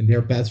hand, and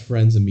they're best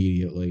friends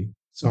immediately.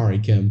 Sorry,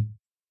 Kim.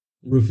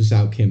 Rufus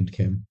out Kim'd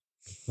Kim.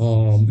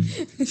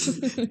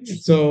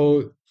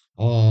 So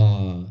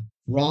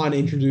Ron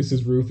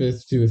introduces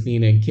Rufus to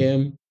Athena and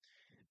Kim,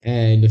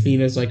 and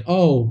Athena's like,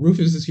 "Oh,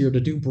 Rufus is here to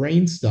do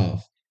brain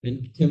stuff."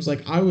 And Kim's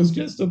like, "I was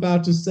just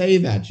about to say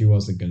that." She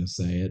wasn't gonna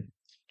say it.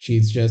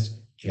 She's just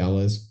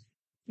jealous.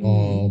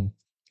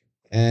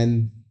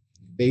 And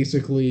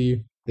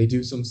basically they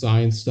do some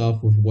science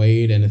stuff with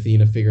Wade, and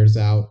Athena figures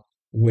out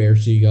where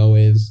Shigo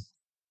is,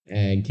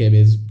 and Kim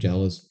is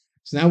jealous.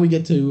 So now we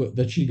get to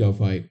the Shigo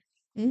fight.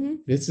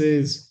 This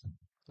is,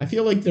 I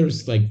feel like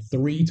there's like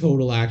 3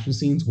 total action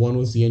scenes. One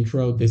was the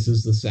intro. This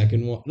is the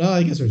second one. No,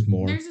 I guess there's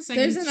more.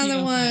 There's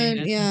another one,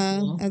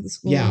 at the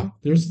school. Yeah,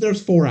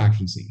 there's 4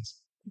 action scenes.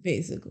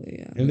 Basically,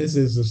 yeah. And this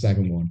is the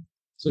second one.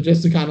 So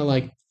just to kind of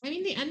like, I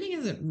mean, the ending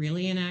isn't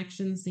really an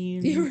action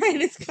scene. You're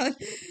right. It's kind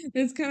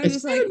of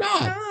just like,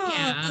 not.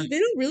 Yeah. They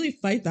don't really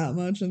fight that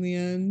much in the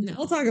end. No.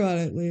 We'll talk about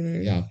it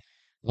later. Yeah.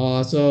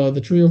 So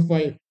the trio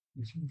fight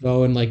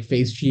go and like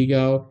face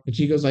Chigo, and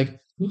Chigo's like,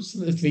 "Who's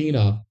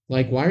Athena?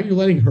 Like, why are you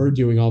letting her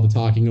doing all the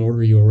talking and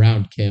order you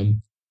around,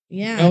 Kim?"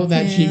 Yeah. Know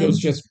that Kim. Chigo's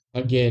just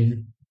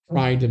again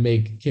trying to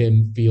make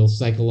Kim feel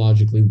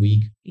psychologically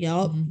weak.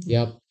 Yep.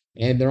 Yep.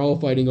 And they're all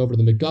fighting over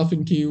the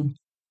MacGuffin cube.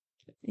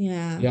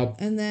 Yeah. Yep.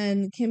 And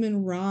then Kim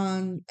and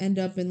Ron end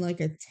up in like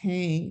a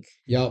tank.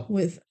 Yep.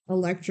 With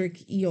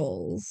electric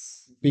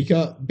eels.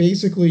 Because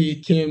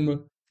basically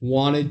Kim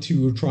wanted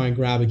to try and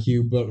grab a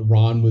cube, but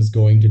Ron was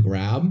going to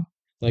grab,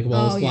 like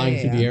while it's flying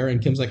through the air,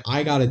 and Kim's like,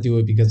 "I gotta do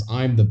it because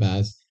I'm the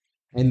best,"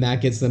 and that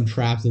gets them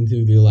trapped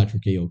into the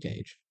electric eel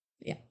cage.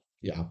 Yeah.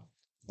 Yeah.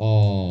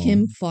 Oh.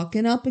 Kim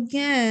fucking up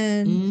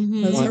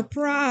again. That's her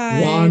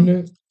pride.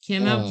 Ron.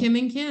 Kim out Kim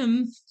and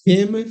Kim.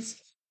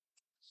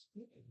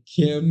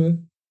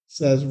 Kim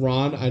says,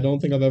 "Ron, I don't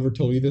think I've ever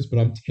told you this, but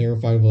I'm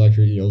terrified of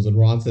electric eels." And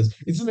Ron says,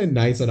 "Isn't it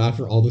nice that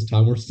after all this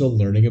time we're still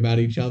learning about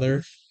each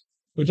other?"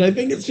 Which I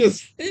think is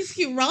just... It's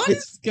cute. Ron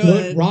is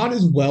good. Ron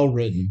is well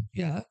written.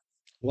 Yeah.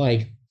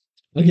 Like,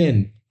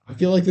 again, I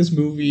feel like this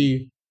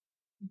movie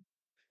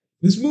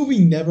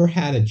never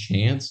had a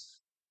chance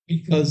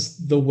because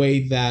the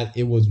way that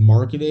it was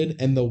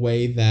marketed and the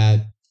way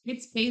that...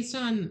 It's based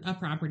on a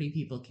property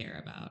people care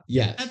about.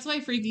 Yes. That's why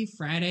Freaky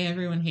Friday,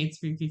 everyone hates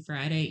Freaky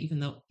Friday, even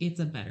though it's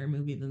a better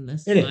movie than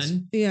this It one. is.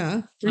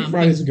 Yeah. Freaky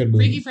Friday is a good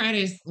movie. Freaky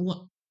Friday is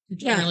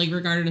generally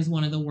regarded as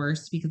one of the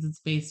worst because it's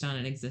based on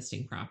an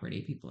existing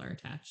property people are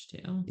attached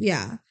to.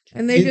 Yeah.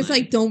 And they just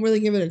like don't really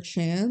give it a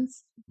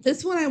chance.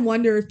 This one, I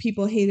wonder if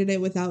people hated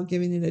it without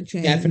giving it a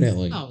chance.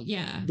 Definitely. Oh,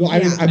 yeah.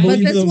 I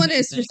believe but this one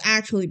is just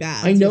actually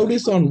bad. I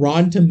noticed on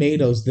Rotten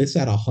Tomatoes, this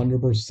had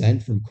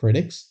 100% from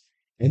critics,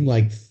 and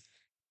like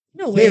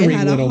no way it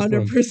had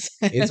 100%.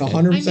 It's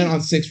 100%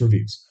 on 6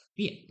 reviews.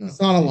 Yeah. It's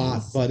not a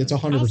lot, but it's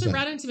 100%. Also,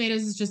 Rotten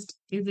Tomatoes is just,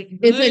 is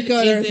it good? Is it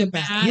good or is it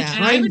bad? Yeah.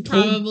 And I would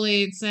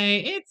probably say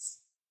it's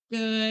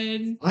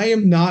good. I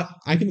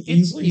can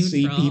easily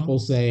see neutral. people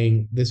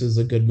saying this is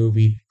a good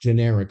movie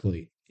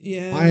generically.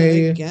 Yeah,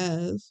 I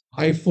guess.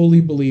 I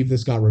fully believe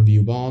this got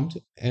review bombed,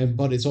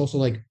 but it's also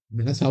like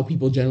that's how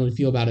people generally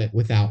feel about it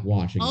without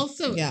watching.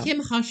 Also, Kim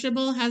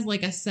Hushable has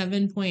like a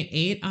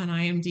 7.8 on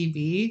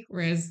IMDb,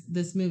 whereas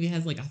this movie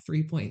has like a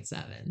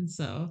 3.7.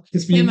 So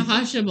Kim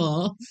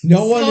Hushable.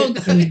 No one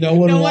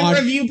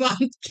review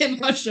bombed Kim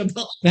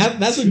Hushable.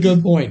 That's a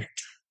good point.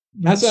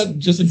 That's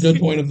just a good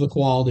point of the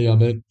quality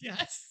of it.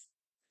 Yes.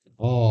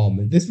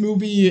 This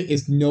movie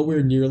is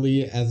nowhere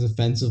nearly as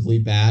offensively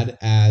bad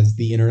as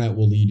the internet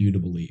will lead you to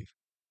believe.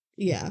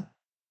 Yeah,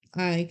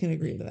 I can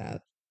agree with that.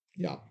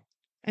 Yeah,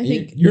 I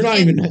think you're not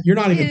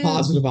even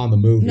positive on the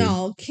movie.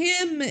 No,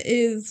 Kim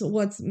is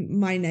what's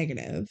my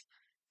negative.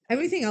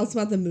 Everything else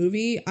about the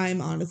movie,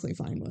 I'm honestly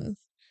fine with.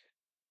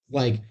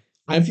 Like,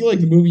 I feel like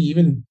the movie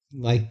even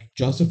like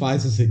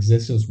justifies its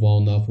existence well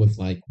enough with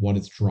like what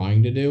it's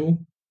trying to do,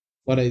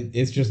 but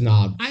it's just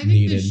not. I think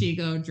needed. the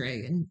Shigo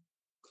Dragon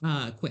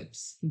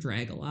quips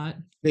drag a lot.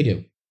 They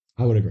do.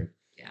 I would agree.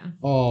 Yeah.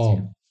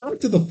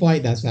 Back to the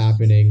fight that's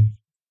happening.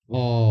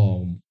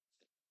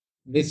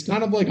 It's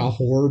kind of like a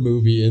horror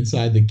movie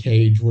inside the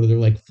cage where they're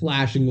like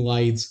flashing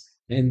lights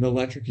and the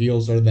electric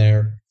eels are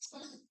there.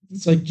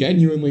 It's like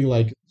genuinely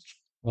like,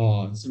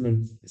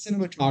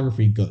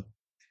 cinematography good.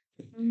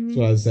 That's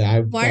what I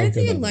say. Why are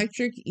the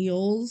electric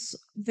eels?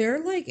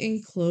 Their like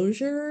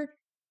enclosure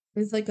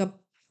is like a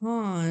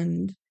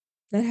pond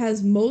that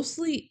has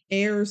mostly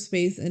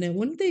airspace in it.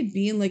 Wouldn't they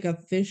be in like a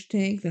fish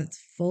tank that's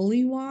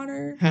fully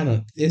water?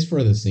 It's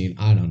for the scene.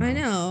 I don't know. I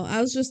know.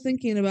 I was just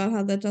thinking about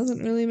how that doesn't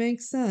really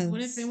make sense.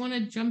 What if they want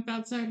to jump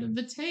outside of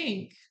the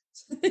tank?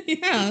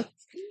 Yeah.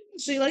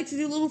 They like to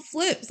do little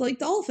flips like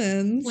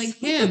dolphins. Like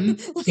him.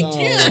 Like So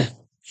him.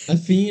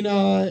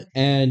 Athena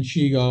and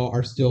Shigo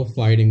are still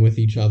fighting with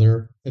each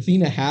other.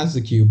 Athena has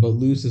the cube but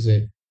loses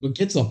it, but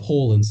gets a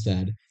pole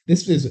instead.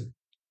 This is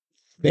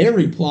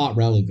very plot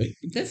relevant.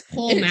 This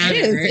pole It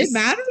matters. is. It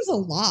matters a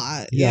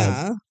lot. Yes.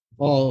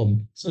 Yeah.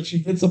 So she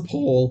gets a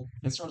pole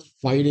and starts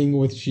fighting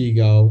with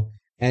Shigo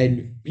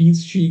and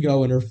beats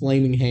Shigo in her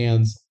flaming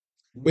hands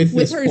with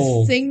With this her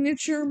pole.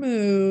 signature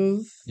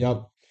move.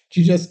 Yep.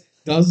 She just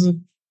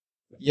doesn't.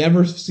 You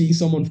ever see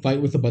someone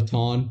fight with a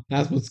baton?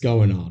 That's what's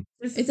going on.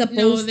 It's a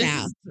bow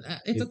staff.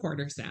 It's a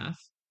quarter staff.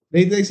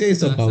 They say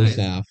it's a Both bow sides.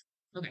 staff.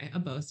 Okay, a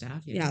bow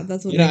staff. Yeah,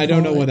 that's what You know, they I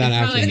don't call know what it. that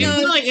It's actually probably, means.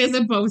 it's like is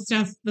a bow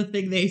staff the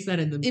thing they said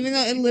in the movie. Even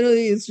though it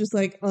literally is just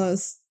like a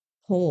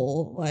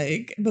pole,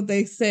 like, but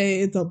they say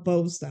it's a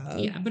bow staff.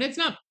 Yeah, but it's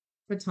not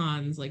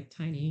batons like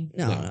tiny.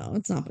 No,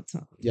 it's not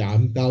baton. Yeah,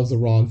 that was the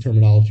wrong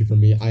terminology for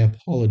me. I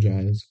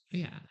apologize.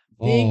 Yeah.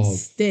 Big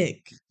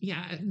stick.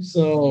 Yeah.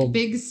 So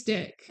Big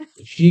stick.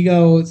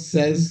 Shigo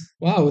says,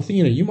 "Wow,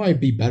 Athena, you might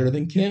be better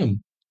than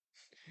Kim."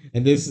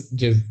 And this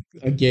just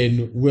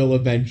again will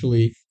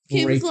eventually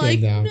break Kim's like,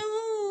 him down.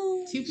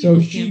 no. Two So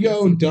people can't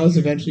Shigo does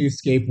eventually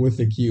escape with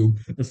the cube.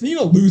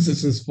 Athena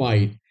loses his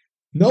fight.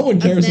 No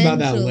one cares about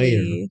that later.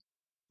 Eventually.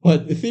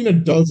 But Athena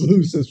does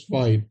lose this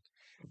fight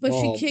But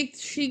she Um, kicked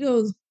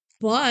Shigo's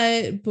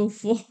butt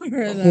before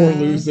before that.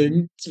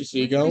 losing to With her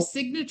Shigo.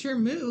 signature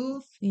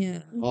move.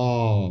 Yeah.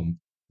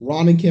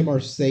 Ron and Kim are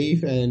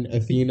safe, and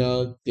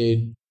Athena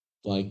did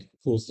like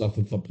cool stuff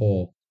with the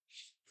pole.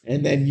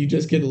 And then you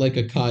just get like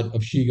a cut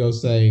of Shigo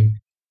saying,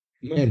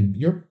 "Man,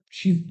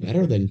 she's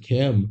better than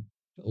Kim."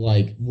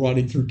 Like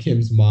running through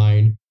Kim's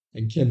mind,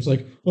 and Kim's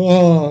like,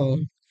 "Oh."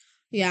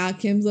 Yeah,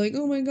 Kim's like,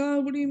 oh my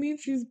god, what do you mean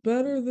she's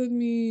better than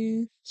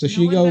me? So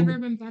No one's ever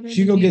been better than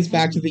Shigo me gets at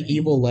back to the anything.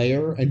 evil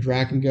lair, and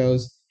Draken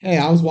goes, "Hey,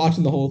 I was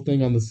watching the whole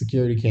thing on the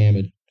security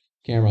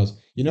cameras.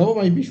 You know what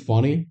might be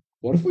funny?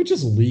 What if we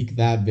just leak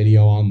that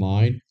video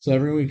online so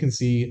everyone can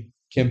see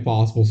Kim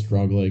Possible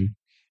struggling?"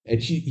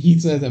 And he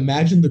says,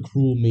 "Imagine the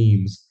cruel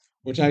memes,"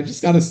 which I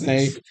just gotta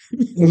say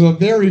was a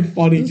very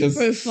funny. It's Just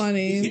so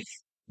funny.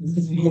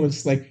 this moment,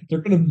 just like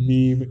they're gonna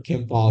meme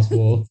Kim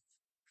Possible.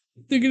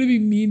 They're gonna be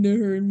mean to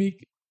her and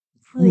make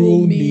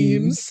cruel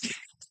memes.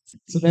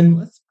 So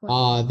then,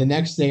 the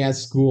next day at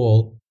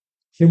school,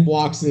 Kim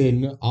walks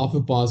in off the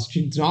bus.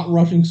 She's not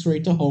rushing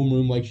straight to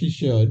homeroom like she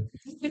should.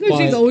 Because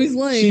she's But always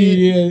late.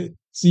 She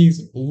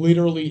sees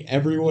literally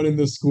everyone in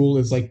the school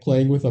is like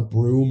playing with a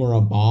broom or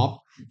a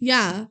mop.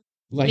 Yeah.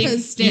 Like Big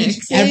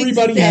sticks.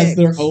 everybody Big has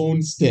their sticks.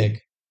 own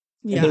stick,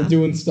 and they're Yeah.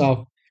 doing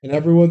stuff. And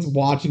everyone's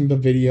watching the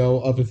video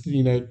of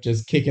Athena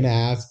just kicking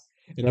ass,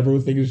 and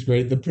everyone thinks it's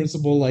great. The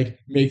principal like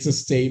makes a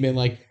statement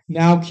like,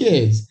 "Now,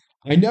 kids,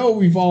 I know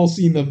we've all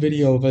seen the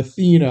video of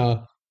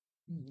Athena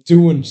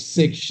doing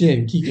sick shit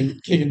and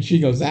kicking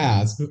Shigo's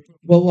ass,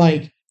 but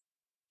like,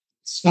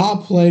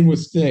 stop playing with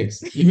sticks."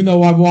 Even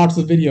though I've watched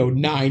the video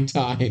 9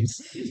 times.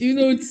 Even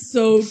though it's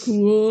so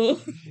cool.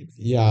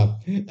 Yeah.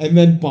 And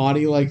then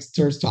Bonnie like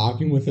starts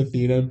talking with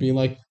Athena and being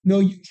like, "No,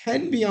 you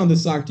can be on the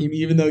soccer team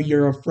even though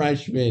you're a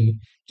freshman.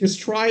 Just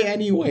try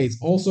anyways.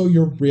 Also,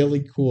 you're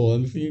really cool."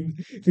 And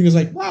Athena's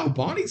like, "Wow,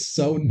 Bonnie's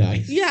so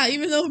nice." Yeah,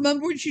 even though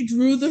remember when she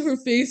drew her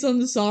face on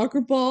the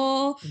soccer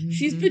ball?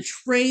 She's Mhm.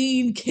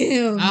 betraying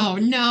Kim. Oh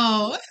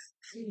no.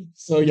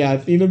 So yeah,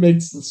 Athena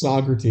makes the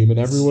soccer team and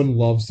everyone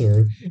loves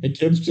her. And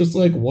Kim's just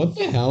like, "What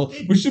the hell?"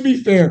 Which, to be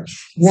fair,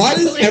 why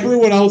does really-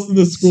 everyone else in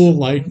the school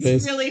like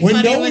this? It's really when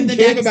funny no when one the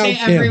cared next about day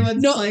Kim.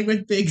 everyone's No. playing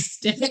with big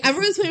sticks.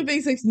 Everyone's playing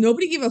Big Six.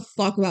 Nobody gave a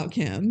fuck about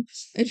Kim.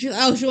 And she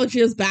does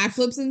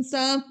backflips and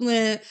stuff.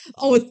 Like,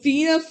 oh,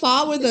 Athena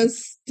fought with a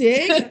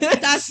stick?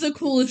 That's the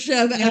coolest shit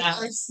I've Yeah.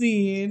 ever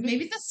seen.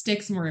 Maybe the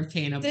stick's more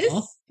obtainable. This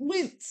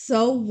went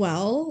so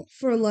well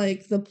for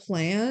like the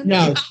plan.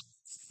 Yeah,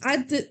 I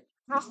did.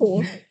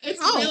 Ow. It's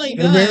Ow. really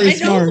They're good. very I know,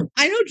 smart.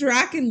 I know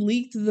Draken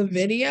leaked the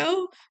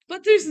video,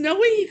 but there's no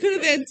way he could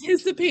have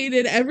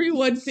anticipated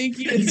everyone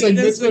thinking He's Athena's like,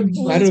 this the one's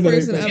coolest better than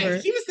person everything. ever.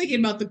 He was thinking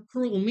about the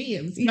cruel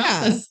memes, Yeah.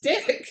 not the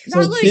stick. So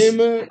Not like- Kim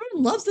Everyone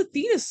loves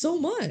Athena so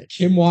much.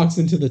 Kim walks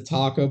into the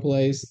taco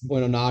place,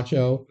 Bueno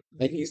Nacho,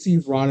 and he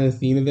sees Ron and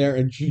Athena there,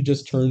 and she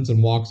just turns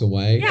and walks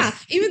away. Yeah,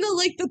 even though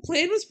like the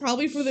plan was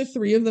probably for the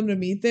 3 of them to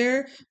meet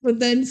there, but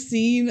then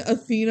seeing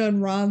Athena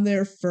and Ron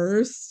there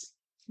first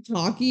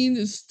talking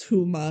is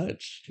too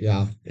much.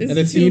 Yeah. It's And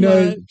too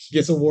Athena much.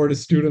 gets awarded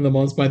Student of the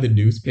Month by the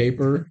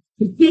newspaper.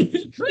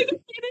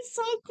 It's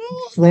so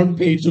cool. Front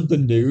page of the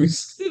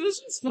news. It was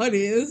just funny.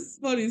 It's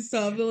funny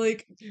stuff. They're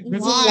like,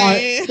 This why?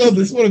 is why, no,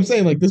 this is what I'm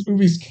saying. Like, this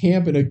movie's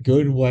camp in a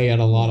good way at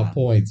a lot of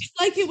points.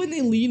 I like it when they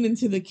lean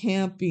into the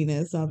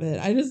campiness of it.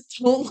 I just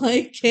don't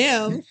like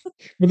Kim.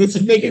 But this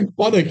is making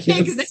fun of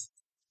Kim.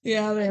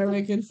 Yeah, they are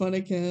making fun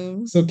of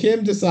Kim. So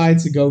Kim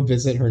decides to go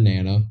visit her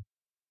Nana.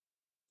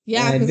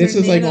 Yeah, And because this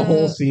is like a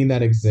whole scene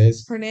that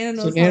exists. her Nana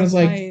So knows how to Nana's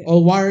like, fight. "Oh,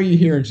 why are you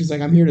here?" And she's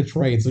like, "I'm here to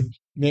train." So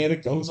Nana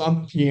goes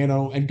on the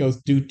piano and goes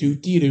do do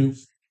dee doo,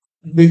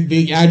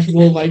 the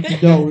actual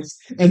like notes,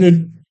 and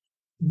then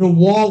the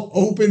wall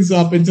opens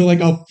up into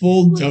like a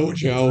full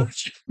dojo.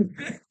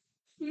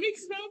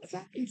 Makes no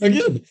sense.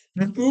 Again,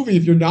 this movie,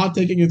 if you're not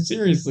taking it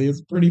seriously,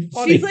 it's pretty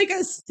funny. She's like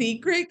a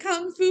secret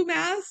kung fu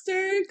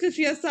master because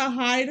she has to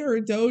hide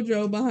her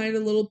dojo behind a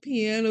little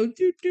piano.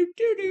 Do do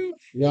do do.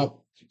 Yep.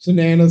 So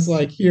Nana's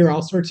like, "Here,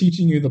 I'll start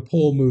teaching you the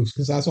pole moves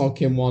because that's all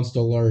Kim wants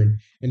to learn."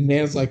 And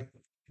Nana's like,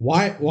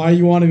 "Why are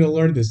you wanting to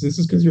learn this? This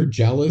is because you're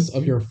jealous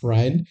of your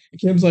friend?"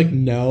 And Kim's like,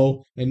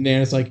 "No." And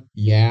Nana's like,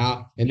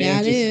 "Yeah." And Yeah,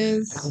 Nana it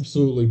just is.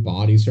 absolutely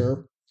bodies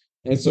her.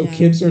 And so Yeah.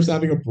 Kim starts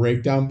having a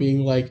breakdown,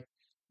 being like,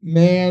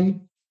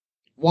 "Man,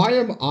 why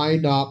am I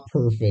not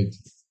perfect?"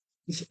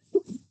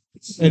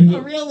 And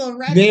A real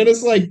Loretta.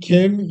 Nana's like,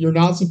 "Kim, you're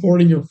not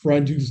supporting your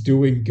friend who's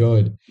doing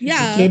good."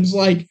 Yeah. And Kim's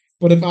like,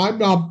 "But if I'm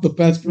not the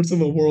best person in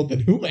the world, then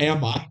who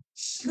am I?"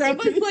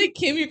 Grandma's like,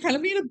 Kim, you're kind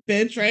of being a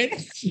bitch, right?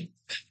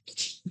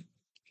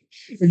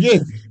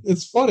 Again,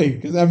 it's funny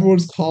because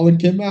everyone's calling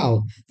Kim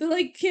out. They're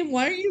like, Kim,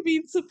 why are you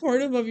being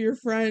supportive of your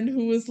friend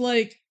who was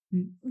like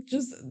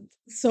just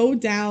so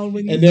down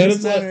when you And first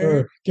Nana's met like, her?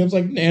 or Kim's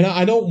like, "Nana,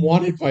 I don't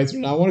want advice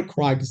right now. I want to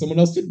cry because someone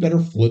else did better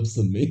flips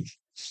than me.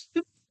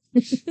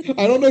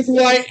 I don't know who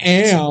I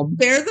am."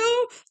 There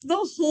though,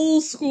 the whole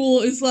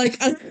school is like,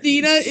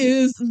 Athena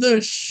is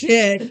the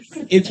shit.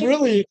 It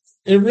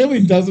really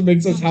doesn't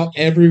make sense how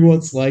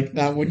everyone's like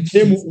that when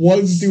Kim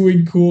was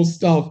doing cool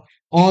stuff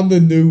on the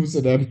news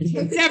and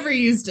everything. Never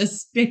used a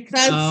stick.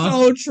 That's though.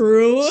 so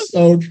true.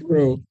 So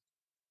true.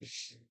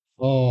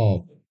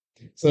 Oh.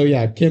 So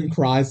yeah, Kim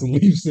cries and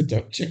leaves the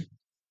dojo.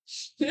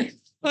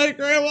 Hi,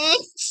 Grandma.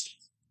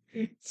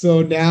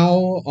 So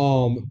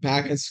now,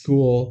 back at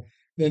school,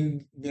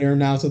 then they're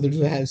now so there's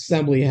an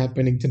assembly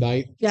happening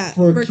tonight Yeah,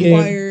 for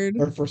required.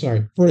 Kim, or for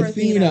For Athena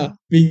Athena.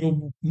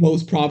 being the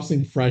most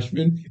promising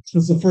freshman.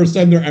 It's the first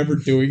time they're ever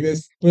doing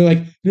this. We're like,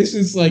 this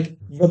is like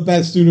the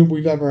best student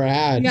we've ever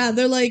had. Yeah,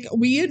 they're like,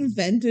 we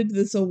invented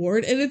this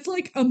award, and it's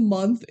like a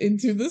month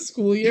into the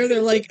school year.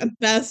 They're like,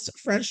 best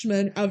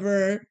freshman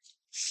ever.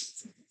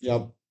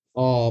 Yep.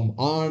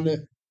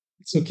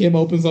 So Kim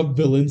opens up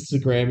Bill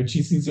Instagram and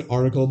she sees an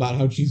article about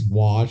how she's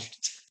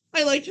washed.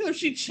 I like how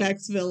she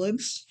checks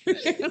villains.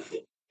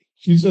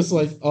 She's just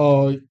like,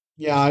 "Oh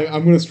yeah,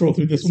 I'm gonna scroll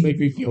through. This will make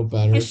me feel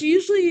better." And she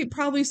usually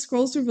probably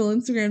scrolls through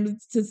Villain Instagram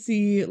to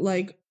see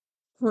like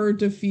her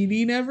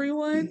defeating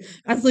everyone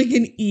as like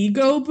an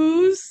ego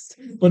boost.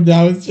 But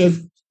now it's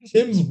just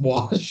Kim's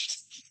washed.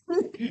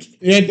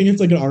 Yeah, I think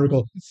it's like an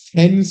article.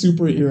 10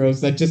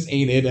 superheroes that just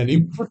ain't it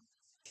anymore.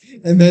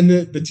 And then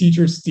the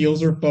teacher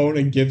steals her phone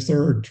and gives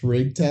her her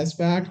trig test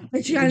back.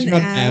 And she got And an she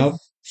got F.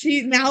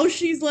 F.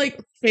 She's like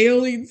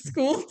failing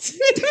school.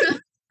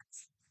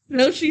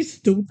 No, she's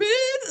stupid.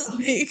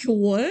 Like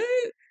what?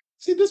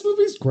 See, this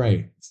movie's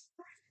great.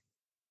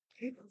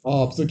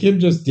 So Kim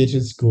just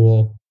ditches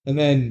school, and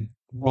then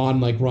Ron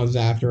like runs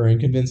after her and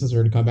convinces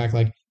her to come back.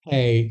 Like,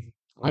 "Hey,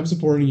 I'm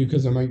supporting you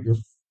because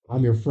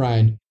I'm your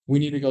friend. We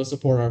need to go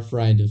support our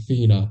friend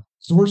Athena.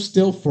 So we're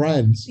still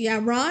friends." Yeah,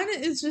 Ron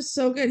is just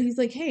so good. He's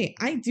like, hey,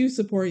 I do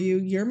support you.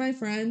 You're my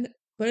friend,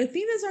 but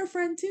Athena's our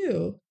friend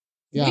too.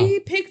 Yeah. We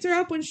picked her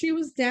up when she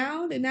was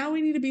down, and now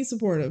we need to be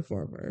supportive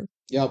for her.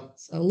 Yep.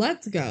 So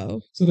let's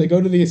go. So they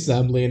go to the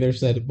assembly and they're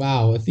said,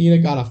 "Wow, Athena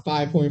got a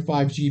 5.5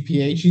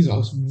 GPA. She's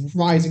a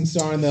rising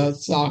star in the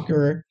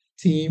soccer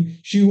team.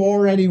 She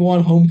already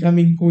won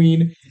homecoming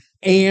queen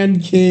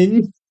and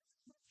king."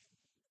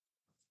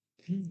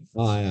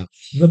 Oh yeah.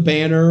 The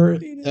banner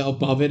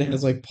above it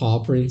has like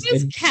paw prints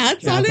There's and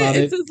cats on it.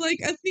 It says like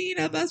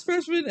Athena, best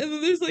freshman, and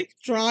then there's like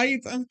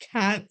drawings of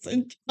cats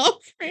and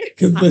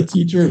because the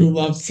teacher who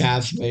loves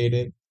cats made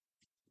it.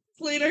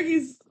 Later,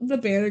 the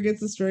banner gets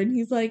destroyed, and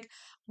he's like,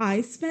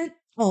 I spent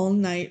all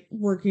night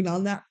working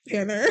on that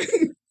banner.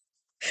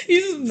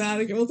 He's just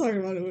mad again. We'll talk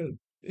about it when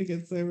it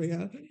gets there, but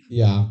yeah.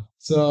 Yeah.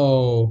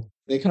 So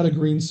they cut a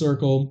green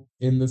circle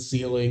in the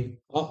ceiling.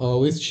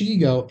 Uh-oh, it's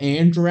Chigo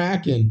and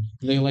Draken.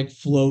 They like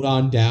float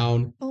on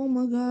down. Oh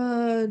my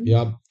god.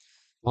 Yep.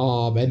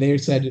 And they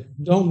said,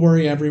 "Don't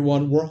worry,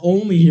 everyone. We're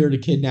only here to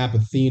kidnap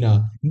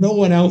Athena. No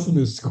one else in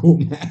this school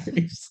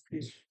matters."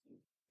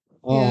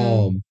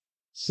 Yeah.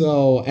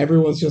 So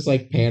everyone's just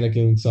like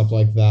panicking and stuff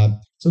like that.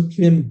 So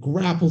Kim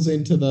grapples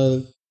into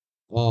the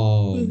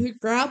With a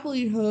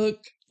grappling hook.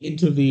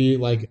 into the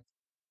like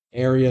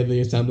area the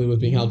assembly was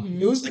being held.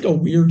 Mhm. It was like a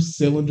weird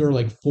cylinder,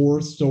 like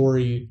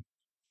 4-story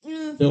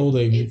Yeah,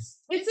 building. It's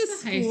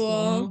a high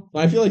school. But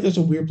I feel like that's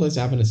a weird place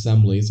to have an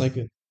assembly. It's like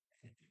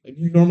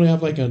you normally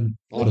have like an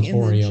Like in the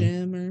auditorium.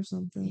 gym or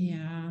something.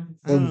 Yeah.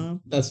 I don't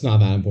know. That's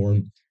not that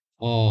important.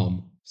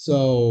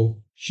 So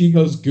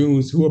Chico's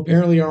goons, who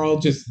apparently are all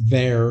just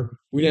there.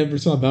 We never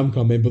saw them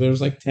come in, but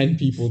there's like 10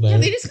 people there. Yeah,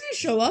 they just kind of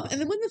show up, and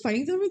then when the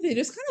fighting's over, they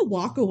just kind of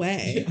walk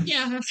away.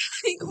 Yeah.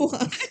 Like,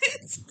 what?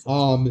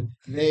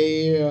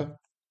 They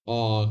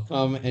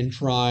come and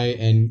try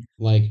and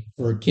like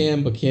for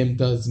Kim, but Kim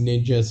does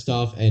ninja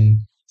stuff and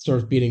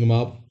starts beating him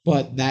up.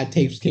 But that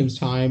takes Kim's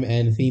time,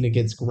 and Athena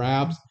gets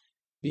grabbed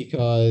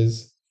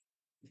because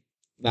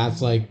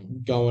that's like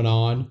going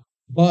on.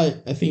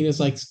 But Athena's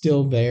like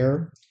still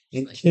there,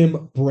 and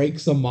Kim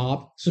breaks a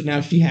mop, so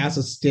now she has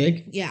a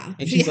stick. Yeah,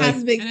 And she she's has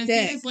like- a big And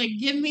stick. Athena's like,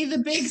 give me the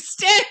big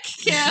stick.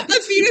 Yeah.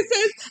 Athena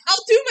says,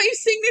 "I'll do my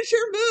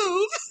signature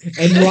move."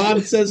 And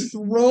Ron says,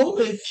 "Throw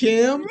it,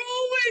 Kim. Throw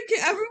it.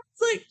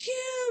 Everyone's like,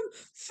 "Kim,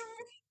 throw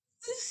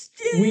the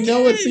stick." We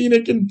know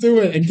Athena can do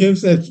it." And Kim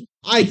says,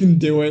 "I can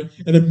do it,"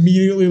 and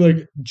immediately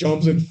like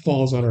jumps and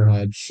falls on her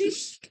head. She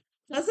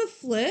does a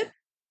flip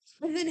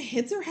and then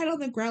hits her head on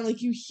the ground.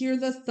 Like you hear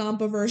the thump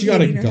of her. She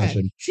got a hitting her head.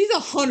 concussion. She's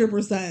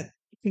 100%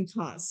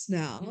 concussed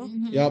now,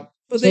 Mhm. Yep.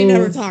 but they So,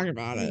 never talk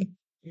about it.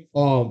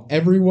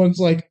 Everyone's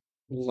like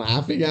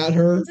laughing at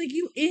her It's like,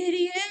 "You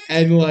idiot!"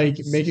 and like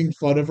making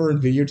fun of her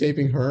and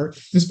videotaping her,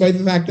 despite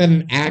the fact that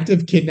an act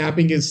of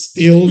kidnapping is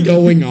still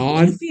going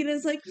on.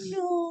 Athena's like,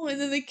 "No," and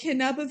then they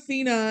kidnap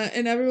Athena,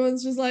 and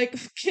everyone's just like,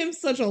 "Kim's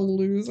such a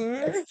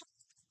loser."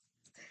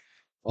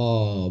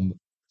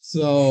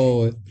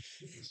 So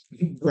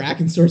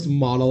Bracken starts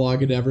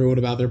monologuing to everyone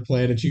about their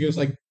plan, and she goes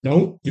like,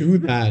 "Don't do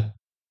that.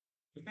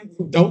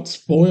 Don't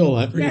spoil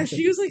everything." Yeah,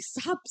 she was like,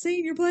 "Stop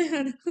saying your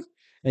plan."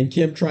 And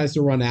Kim tries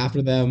to run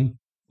after them,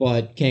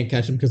 but can't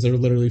catch them because they're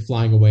literally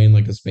flying away in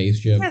like a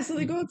spaceship. Yeah, so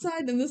they go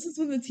outside, and this is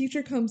when the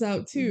teacher comes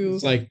out too.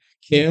 It's like,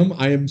 "Kim,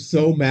 I am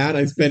so mad.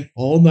 I spent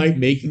all night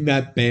making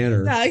that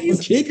banner. Yeah,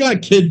 The kid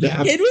got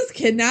kidnapped." Kid was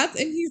kidnapped,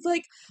 and he's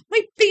like, "My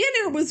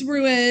banner was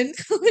ruined."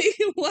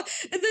 Like, what?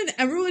 And then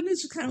everyone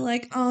is just kind of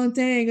like, "Oh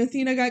dang,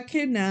 Athena got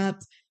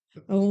kidnapped."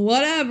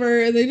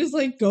 Whatever. And they just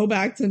like go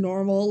back to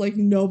normal. Like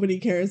nobody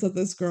cares that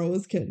this girl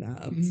was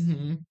kidnapped,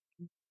 Mhm.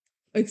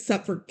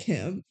 except for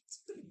Kim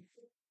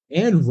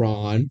And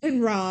Ron.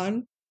 and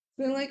Ron.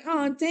 They're like,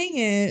 "Oh dang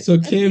it." So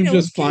Kim Athena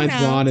was just finds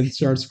kidnapped." Ron and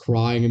starts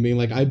crying and being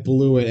like, "I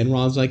blew it." And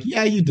Ron's like,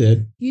 "Yeah, you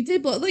did." You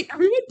did, but like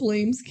everyone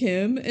blames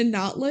Kim and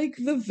not like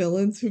the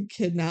villains who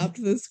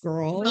kidnapped this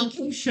girl. Well,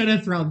 Kim should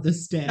have thrown the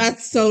stick.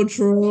 That's so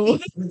true.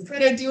 She's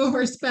gonna do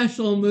her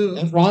special move.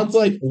 And Ron's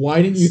like,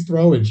 "Why didn't you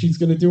throw it? She's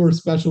gonna do her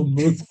special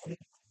move."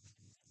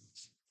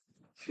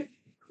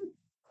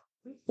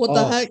 What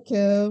the Oh. heck,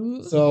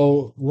 Kim?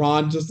 So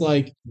Ron just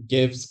like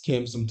gives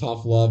Kim some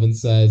tough love and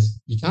says,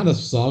 "You kind of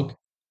suck.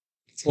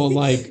 Well,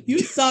 like, You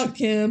suck,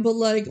 Kim, but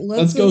like,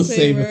 let's go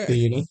save her."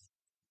 Athena."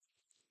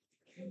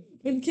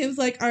 And Kim's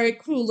like, "All right,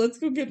 cool, let's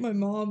go get my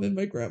mom and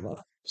my grandma."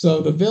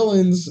 So the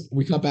villains,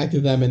 we cut back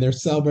to them and they're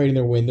celebrating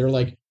their win. They're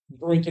like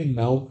drinking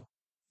milk.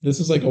 This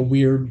is like a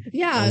weird.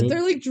 Yeah,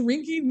 they're like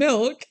drinking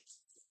milk.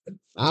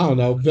 I don't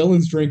know.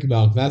 Villains drink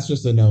milk. That's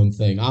just a known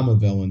thing. I'm a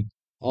villain.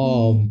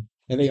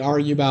 And they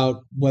argue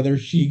about whether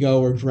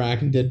Shigo or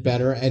Draken did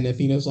better. And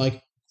Athena's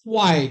like,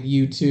 "Quiet,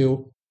 you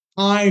two.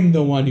 I'm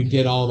the one who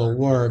did all the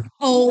work."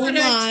 Oh What a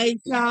my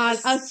god,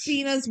 twist.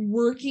 Athena's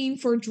working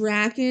for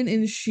Draken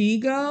and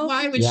Shigo.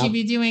 Why would Yeah. she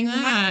be doing Why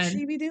that? would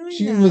she be doing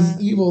She that? was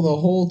evil the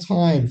whole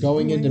time,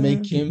 going Oh in my to make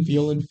God. Kim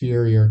feel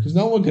inferior. Because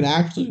no one could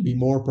actually be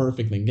more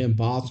perfect than Kim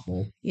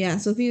possible. Yeah,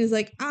 so Athena's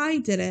like, "I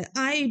did it.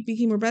 I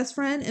became her best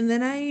friend, and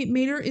then I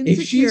made her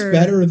insecure." If she's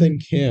better than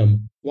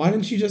Kim, why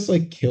didn't she just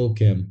like kill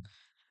Kim?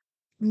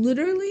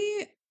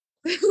 Literally,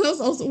 that was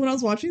also when I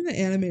was watching the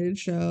animated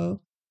show,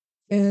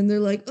 and they're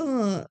like,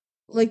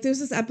 like there's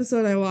this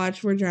episode I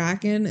watched where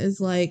Draken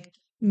is like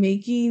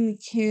making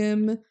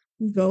Kim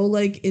go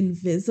like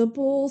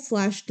invisible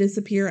 /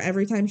 disappear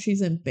every time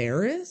she's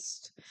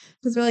embarrassed.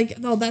 Because they're like,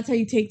 "Oh, that's how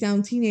you take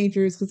down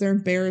teenagers because they're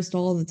embarrassed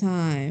all the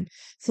time."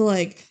 So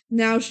like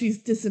now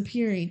she's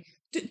disappearing.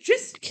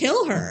 Just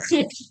kill her.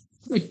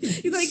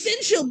 He's like,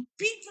 "Then she'll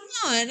be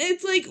gone."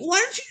 It's like, why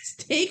don't you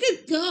just take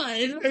a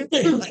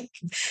gun?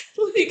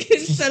 like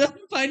instead of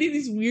finding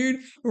these weird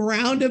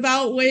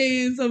roundabout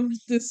ways of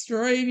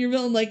destroying your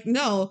villain, like,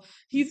 no,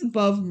 he's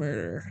above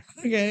murder.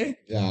 Okay.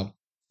 Yeah.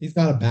 He's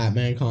got a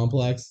Batman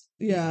complex.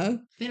 Yeah.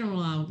 They don't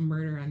allow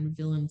murder on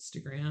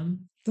Villainstagram.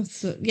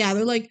 Yeah,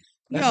 they're like,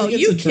 That's "No,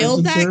 against you the terms killed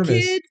of that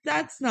service." kid?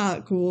 That's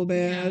not cool,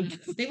 Yeah, man."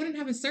 they wouldn't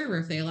have a server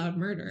if they allowed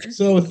murder.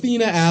 So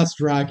Athena asks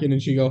Draken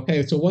and she go,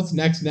 "Hey, so what's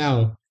next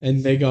now?"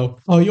 And they go,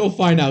 "Oh, you'll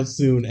find out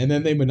soon." And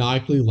then they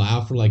maniacally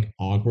laugh for like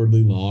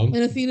awkwardly long.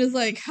 And Athena's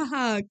like,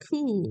 "Haha,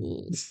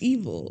 cool.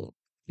 Evil.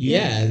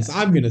 Yes,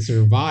 I'm gonna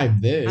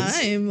survive this.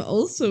 I'm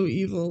also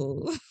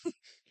evil."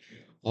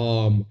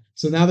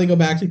 So now they go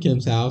back to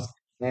Kim's house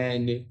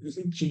and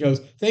she goes,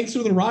 "Thanks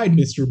for the ride,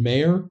 Mr.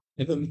 Mayor."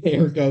 And the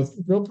mayor goes,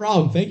 "No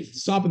problem. Thank you for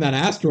stopping that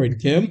asteroid,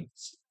 Kim."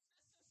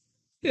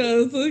 Yeah,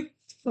 it's like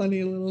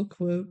funny little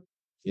quip.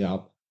 Yeah.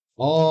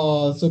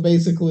 So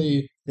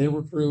basically they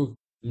recruit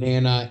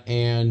Nana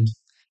and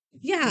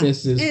Yeah.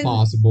 this is and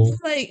possible.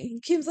 Like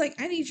Kim's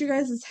like, "I need your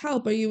guys'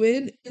 help. Are you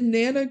in?" And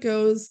Nana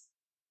goes,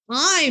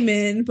 "I'm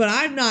in, but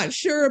I'm not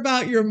sure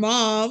about your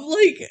mom."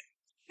 Like,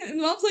 and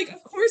Mom's like,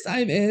 "Of course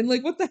I'm in.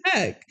 Like, what the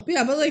heck?"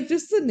 Yeah, but like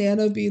just the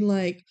Nana being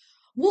like,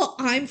 "Well,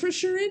 I'm for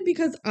sure in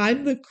because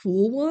I'm the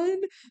cool one,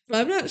 but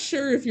I'm not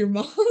sure if your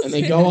mom's And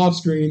they in." go off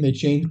screen, they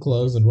change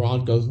clothes, and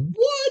Ron goes,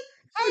 "What?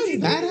 How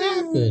did that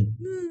happen?"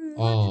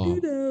 Why'd you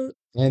do that?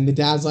 And the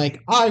dad's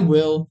like, I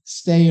will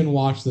stay and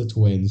watch the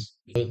twins.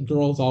 The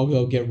girls all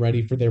go get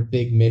ready for their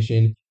big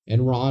mission.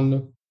 And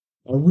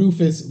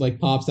Rufus like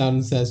pops out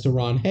and says to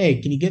Ron,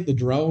 hey, can you get the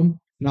drone?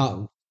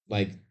 Not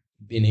like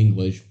in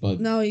English, but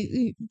No,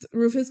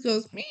 Rufus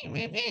goes, meh,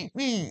 meh, meh,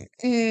 meh.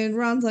 And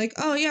Ron's like,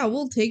 oh yeah,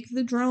 we'll take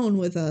the drone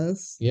with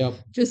us. yep.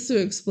 Just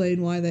to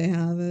explain why they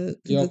have it,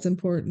 because Yep. it's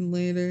important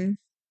later.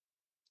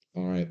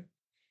 All right.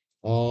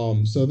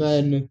 So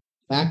then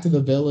back to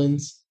the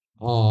villains.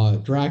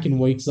 Draken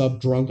wakes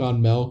up drunk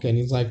on milk and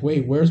he's like,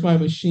 wait, where's my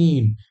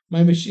machine?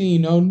 My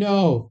machine, oh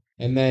no.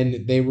 And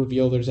then they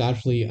reveal there's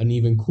actually an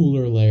even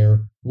cooler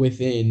layer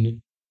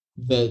within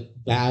the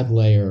bad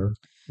layer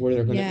where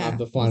they're gonna have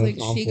the final like,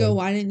 conflict. Shigo,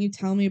 why didn't you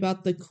tell me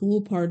about the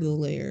cool part of the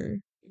layer?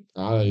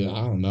 I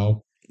don't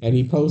know. And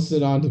he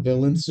posted onto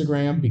Bill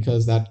Instagram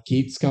because that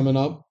keeps coming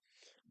up.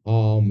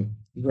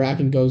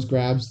 Draken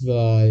grabs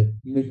the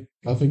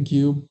McGuffin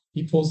cube.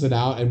 He pulls it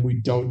out, and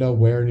we don't know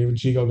where. And even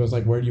Chico goes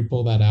like, "Where do you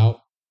pull that out?"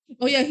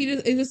 Oh yeah,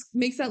 it just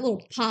makes that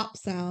little pop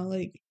sound.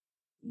 Like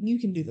you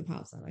can do the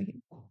pop sound. I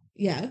can.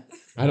 Yeah.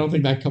 I don't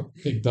think that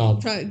picked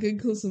up. Try it.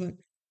 Good close enough.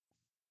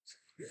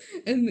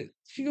 And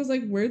she goes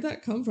like, "Where'd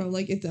that come from?"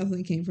 Like it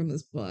definitely came from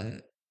his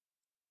butt.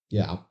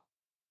 Yeah.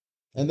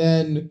 And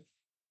then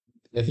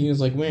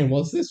Athena's like, "Man,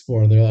 what's this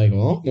for?" And they're like,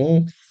 "Oh,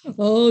 well."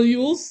 Oh,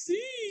 you'll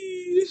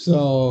see.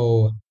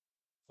 So,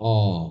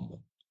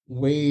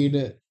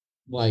 Wade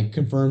like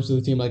confirms to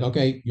the team like,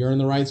 okay, you're in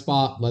the right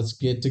spot. Let's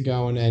get to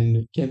going.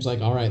 And Kim's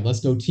like, all right, let's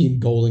go Team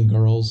Golden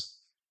Girls.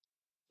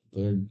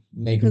 They're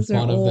making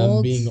fun of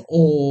them being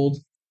old.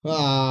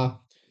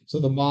 So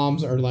the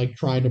moms are like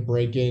trying to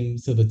break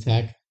into the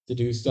tech to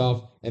do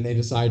stuff, and they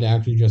decide to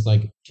actually just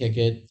like kick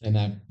it, and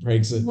that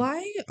breaks it.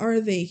 Why are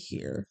they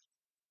here?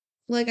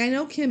 Like I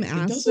know Kim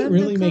asked. It doesn't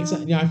really make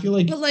sense. Yeah, I feel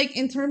like. But like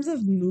in terms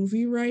of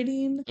movie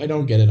writing, I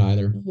don't get it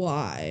either.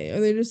 Why are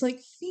they just like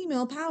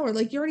female power?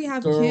 Like you already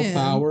have girl Kim.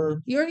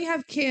 Power. You already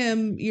have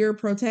Kim, your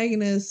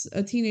protagonist,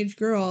 a teenage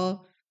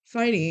girl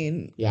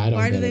fighting. Yeah, I don't.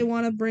 Why do they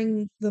want to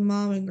bring the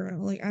mom and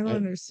girl? Like I don't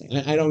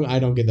understand. I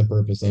don't get the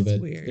purpose of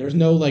it. Weird. There's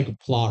no like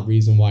plot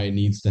reason why it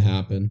needs to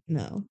happen.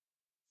 No.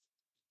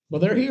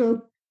 But they're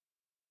here.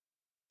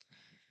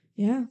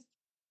 Yeah.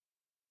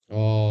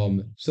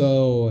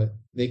 So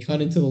they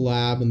cut into the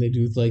lab and they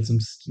do like some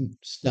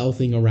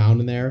stealthing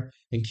around in there,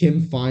 and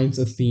Kim finds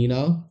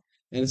Athena,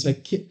 and it's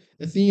like,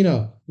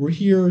 Athena, we're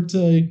here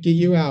to get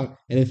you out,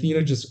 and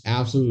Athena just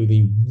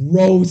absolutely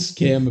roasts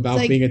Kim about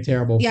like, being a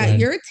terrible friend. Yeah,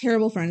 you're a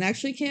terrible friend,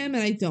 actually, Kim,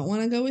 and I don't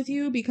want to go with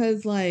you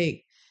because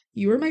like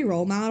you were my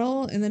role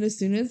model, and then as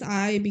soon as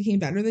I became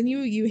better than you,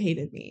 you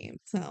hated me.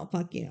 So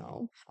fuck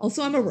you.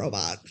 Also, I'm a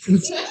robot.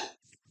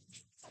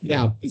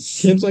 Yeah,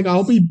 Kim's like,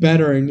 I'll be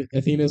better, and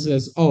Athena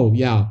says, oh,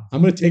 yeah,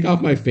 I'm going to take off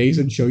my face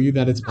and show you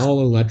that it's all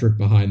electric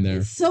behind there.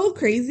 It's so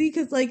crazy,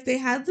 because, like, they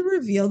had the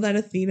reveal that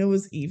Athena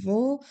was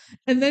evil,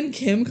 and then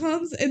Kim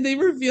comes, and they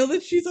reveal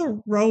that she's a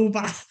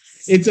robot.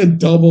 It's a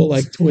double,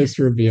 like, twist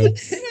reveal.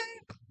 It's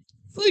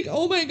like,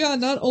 oh my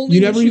god, not only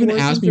you never even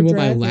asked me what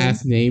my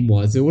last name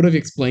was. It would have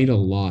explained a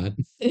lot.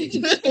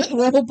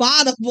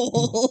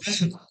 Robotable.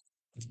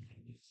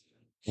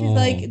 She's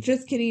like,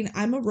 just kidding.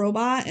 I'm a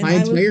robot. And my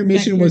entire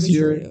mission was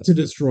here to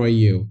destroy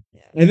you.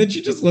 Yeah. And then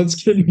she just lets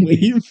Kim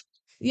leave.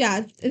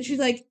 Yeah. And she's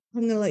like,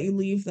 I'm going to let you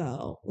leave,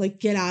 though. Like,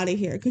 get out of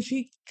here. Because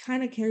she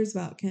kind of cares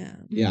about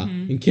Kim. Yeah.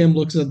 Mm-hmm. And Kim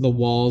looks at the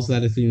walls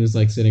that Athena's,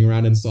 like, sitting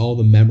around, and it's all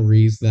the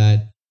memories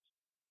that,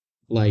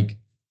 like,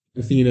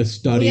 Athena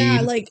studied.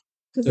 Yeah, like,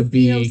 because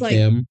Athena was, like,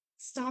 Kim.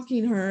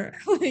 Stalking her.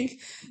 Like,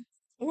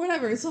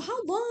 whatever. So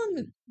how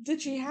long did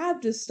she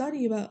have to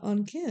study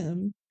on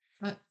Kim?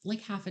 Like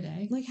half a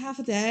day. Like half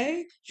a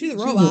day? She's a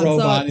robot,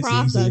 so it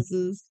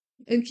processes.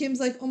 Easy. And Kim's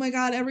like, oh my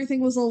god,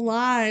 everything was a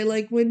lie.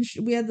 Like when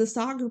we had the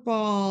soccer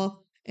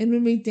ball and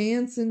when we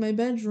danced in my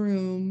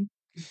bedroom.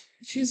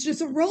 She's just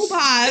a robot.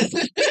 I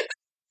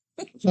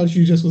thought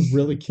she just was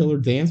really killer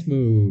dance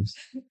moves.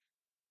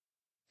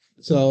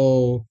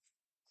 So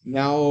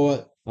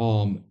now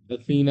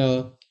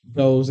Athena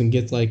goes and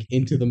gets like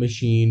into the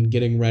machine,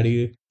 getting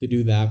ready to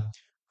do that.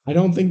 I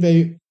don't think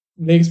they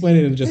explain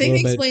it in just a little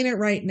bit. They explain it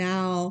right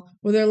now,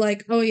 where they're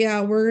like, "Oh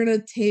yeah, we're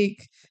gonna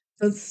take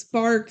the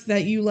spark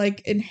that you like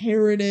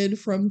inherited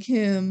from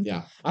Kim."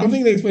 Yeah, I don't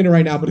think they explain it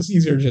right now, but it's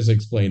easier to just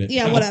explain it.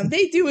 Yeah, whatever.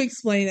 They do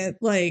explain it,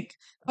 like,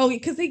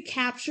 because they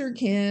capture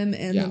Kim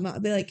and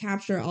they like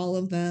capture all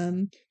of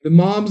them. The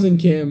moms and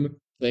Kim,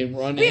 they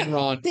run and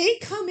run. They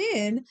come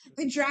in,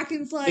 and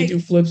Draken's like, they do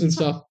flips and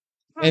stuff.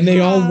 And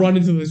they all run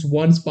into this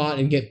one spot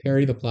and get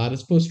Perry the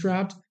Platypus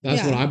trapped.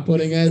 That's what I'm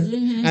putting it.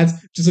 Mm-hmm. That's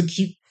just a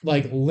cute,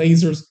 like,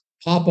 lasers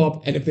pop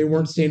up, and if they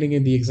weren't standing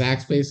in the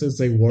exact spaces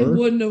they were, it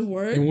wouldn't have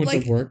worked. It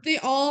wouldn't have worked. They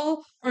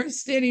all are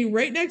standing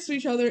right next to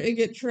each other and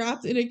get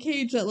trapped in a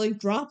cage that, like,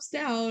 drops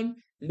down.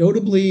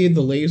 Notably,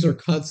 the laser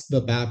cuts the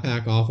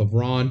backpack off of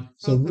Ron,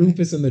 so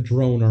Rufus and the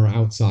drone are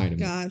outside of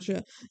it.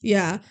 Gotcha.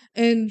 Yeah.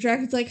 And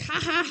Draken's like, ha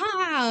ha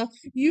ha,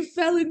 you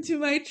fell into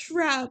my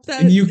trap.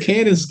 And you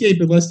can't escape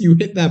unless you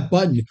hit that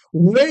button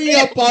way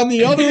up on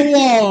the other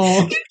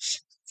wall.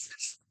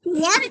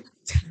 What?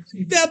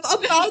 them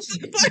about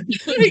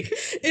like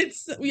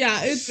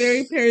it's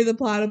very Perry the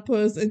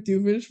Platypus and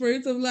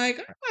Doofenshmirtz. I'm like,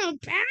 oh,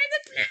 Perry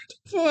the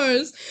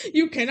Platypus,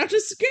 you cannot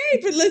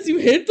escape unless you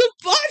hit the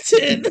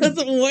button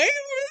that's way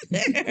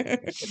over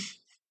there.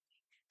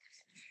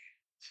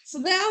 So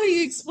now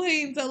he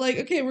explains that, like,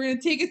 okay, we're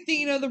gonna take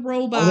Athena the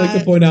robot. I'd like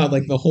to point out,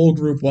 like, the whole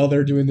group, while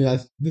they're doing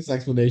this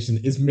explanation,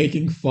 is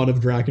making fun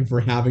of Draken for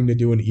having to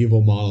do an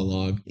evil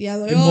monologue. Yeah,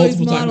 like, And oh, he's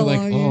multiple times, they're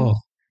like, monologuing. oh,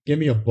 give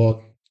me a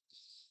book.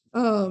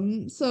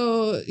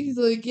 So he's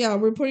like, yeah,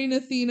 we're putting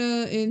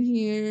Athena in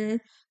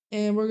here,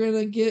 and we're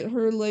gonna get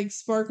her like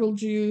sparkle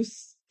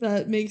juice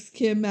that makes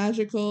Kim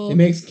magical. It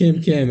makes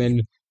Kim,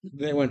 and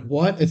they went,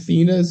 what?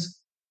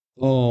 Athena's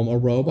a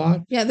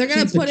robot? Yeah, they're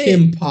gonna She's put a it.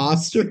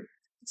 Kimposter.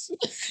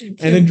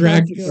 And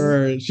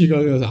then she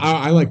goes,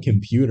 I like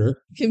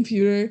computer.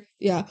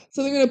 Yeah.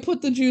 So they're gonna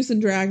put the juice in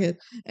Dragon,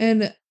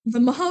 and the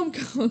mom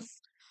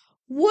goes,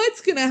 what's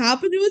gonna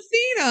happen to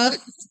Athena?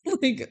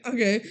 Like,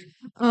 okay.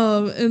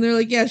 And they're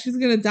like, yeah, she's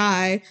gonna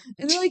die.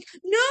 And they're like,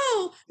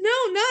 no,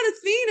 not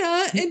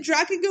Athena. And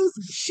Draken goes,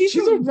 she's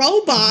a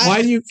robot.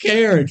 Why do you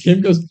care? And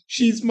Kim goes,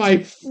 she's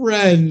my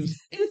friend.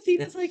 And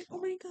Athena's like, oh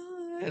my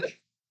god,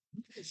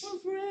 we're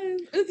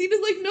friends. And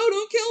Athena's like, no,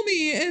 don't kill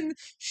me. And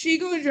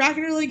Shigo and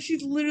Draken are like,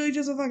 she's literally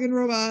just a fucking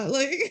robot.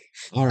 Like,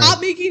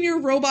 stop making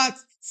your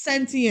robots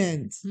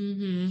sentient.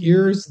 Mm-hmm.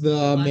 Here's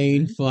the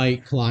main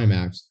fight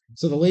climax.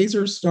 So the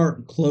lasers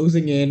start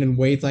closing in, and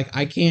Wade's like,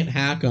 I can't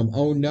hack them.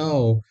 Oh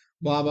no,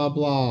 blah, blah,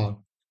 blah.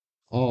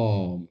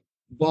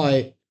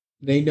 But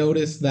they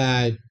notice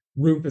that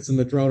Rufus and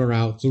the drone are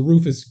out. So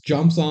Rufus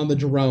jumps on the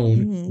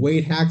drone. Mhm.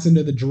 Wade hacks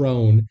into the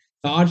drone,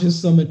 dodges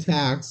some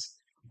attacks,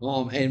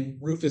 and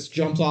Rufus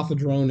jumps off the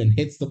drone and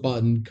hits the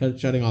button,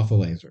 shutting off the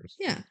lasers.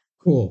 Yeah.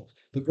 Cool.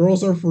 The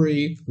girls are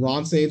free.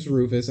 Ron saves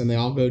Rufus, and they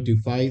all go do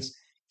fights.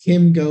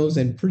 Kim goes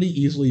and pretty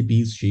easily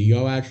beats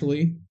Shigo,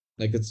 actually.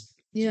 Like, it's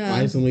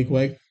surprisingly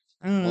quick.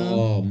 I don't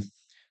know.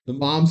 The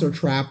moms are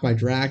trapped by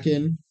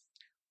Draken.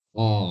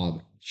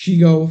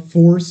 Shigo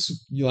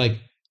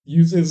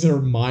uses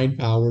her mind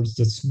powers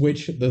to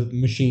switch the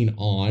machine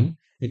on,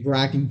 and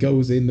Draken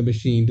goes in the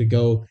machine to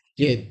go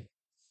get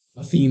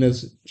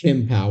Athena's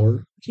Kim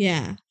power.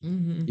 Yeah.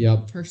 Mm-hmm.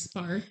 Yep. Her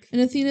spark.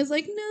 And Athena's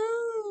like,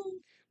 no.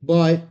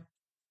 But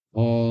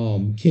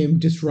Kim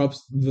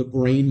disrupts the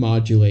brain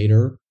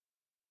modulator,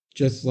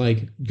 just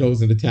like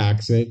goes and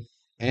attacks it,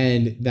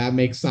 and that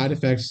makes side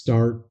effects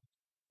start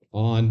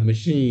on the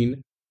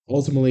machine,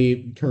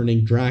 ultimately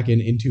turning Draken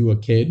into a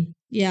kid.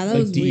 Yeah, that like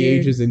was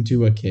de-ages weird.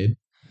 into a kid.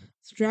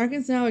 So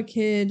Draken's now a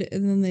kid,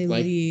 and then they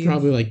leave.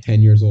 Probably like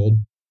 10 years old.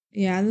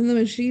 Yeah, and then the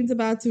machine's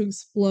about to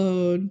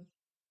explode.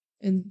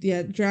 And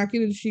yeah,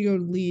 Draken and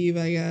Shigo leave,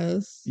 I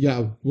guess.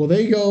 Yeah, well,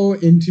 they go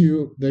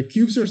into the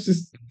cubes are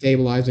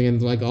stabilizing, and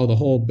it's like, oh, the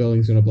whole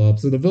building's gonna blow up.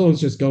 So the villains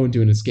just go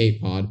into an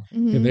escape pod,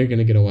 and they're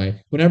gonna get away.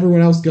 But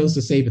everyone else goes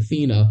to save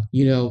Athena,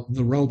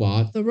 the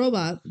robot. The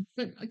robot.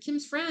 But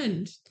Kim's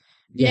friend.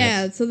 Yes.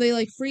 Yeah, so they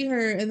like free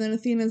her, and then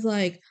Athena's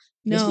like,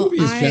 no, this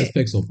movie is just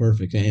pixel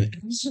perfect, ain't it?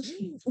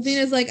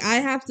 Athena's like, I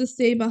have to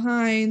stay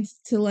behind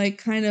to like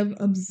kind of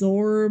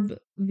absorb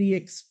the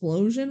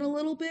explosion a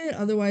little bit,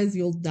 otherwise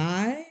you'll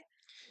die.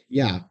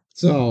 Yeah,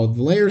 so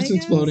the layer's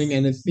exploding,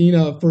 and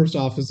Athena, first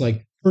off, is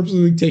like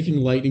purposely taking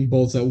lightning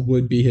bolts that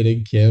would be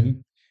hitting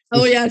Kim.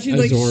 Oh yeah, she's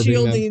like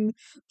shielding them.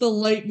 the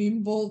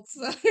lightning bolts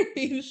that are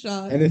being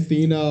shot. And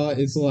Athena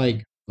is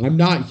like, I'm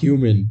not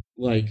human.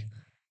 Like,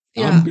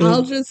 yeah,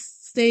 I'll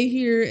just stay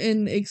here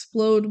and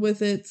explode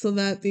with it so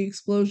that the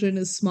explosion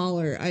is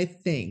smaller, I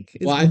think.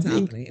 I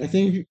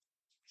think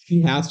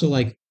she has to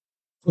like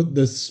put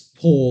this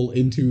pole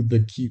into the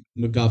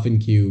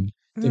MacGuffin cube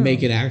to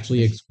make it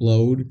actually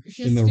explode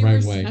in the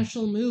right way.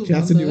 Special move. She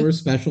has to do her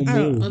special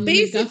move. On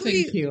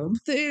basically, the cube.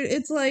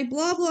 It's like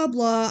blah blah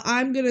blah.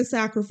 I'm gonna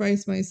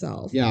sacrifice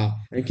myself. Yeah,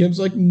 and Kim's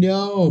like,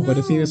 no, but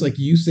Athena's like,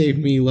 you saved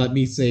me, let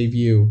me save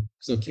you.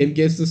 So Kim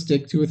gives the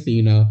stick to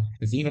Athena.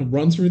 Athena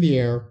runs through the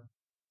air,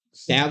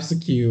 stabs the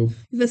cube.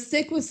 The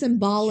stick was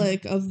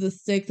symbolic of the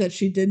stick that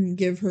she didn't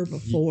give her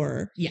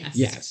before.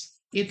 Yes.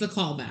 It's a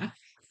callback.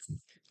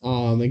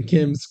 And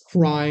Kim's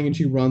crying and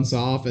she runs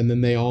off, and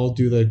then they all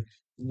do the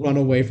run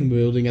away from the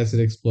building as it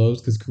explodes,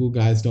 because cool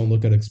guys don't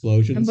look at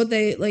explosions. But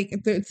they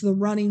it's the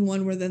running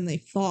one where then they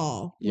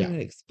fall when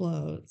it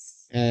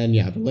explodes. And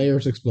yeah, the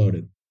layers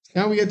exploded.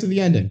 Now we get to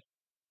the ending.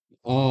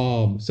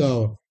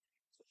 So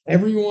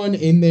everyone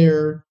in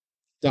there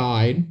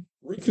died.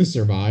 Rufus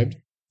survived.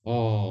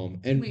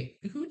 And wait,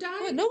 who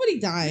died? What? Nobody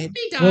died.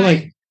 Nobody died. Well,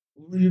 like,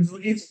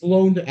 it's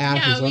blown to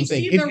ashes. Yeah, I'm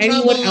saying, if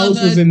anyone else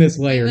was in this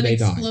layer, they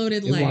died.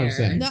 Exploded is what I'm layer.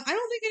 saying. No, I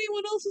don't think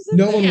anyone else was in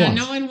there.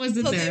 No one was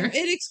in there.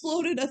 It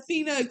exploded.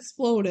 Athena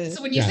exploded.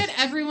 So when you said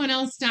everyone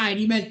else died,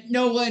 you meant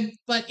no one.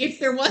 But if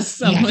there was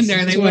someone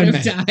there, they would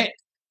have died.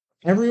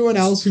 Everyone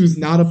else who's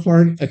not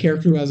a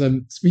character who has a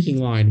speaking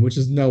line, which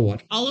is no one.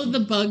 All of the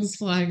bugs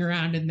flying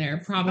around in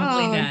there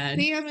probably dead.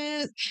 Damn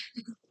it!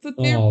 But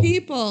they're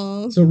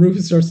people. So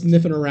Rufus starts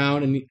sniffing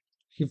around, and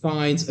he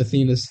finds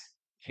Athena's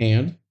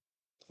hand,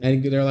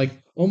 and they're like,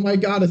 "Oh my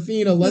God,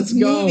 Athena, let's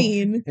go!"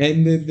 Moving.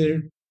 And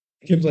then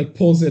Kim's like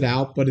pulls it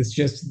out, but it's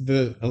just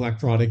the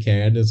electronic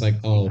hand. It's like,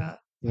 oh, Yeah.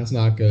 that's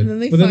not good. And then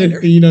they But then find her.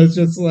 Athena's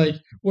just like,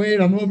 wait,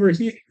 I'm over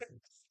here.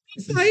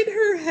 Find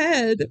her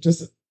head.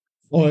 Just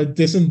a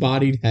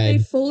disembodied They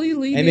head. fully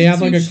lean And they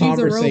have like into a she's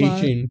robot.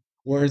 conversation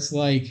where it's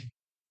like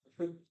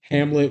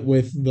Hamlet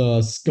with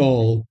the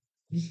skull.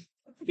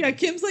 Yeah,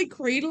 Kim's like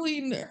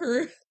cradling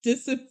her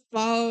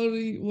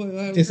Disembodied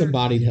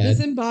head.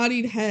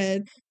 disembodied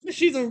head.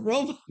 She's a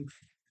robot.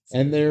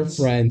 And they're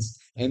friends.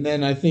 And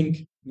then I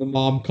think the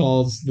mom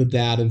calls the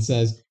dad and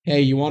says,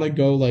 hey, you want to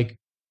go like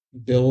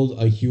build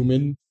a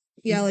human?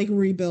 Yeah, like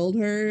rebuild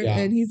her. Yeah.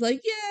 And he's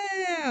like,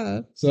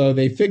 yeah. So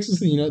they fix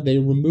Athena, they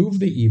remove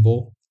the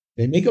evil,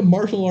 they make a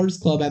martial arts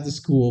club at the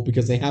school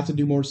because they have to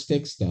do more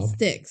stick stuff.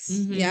 Sticks.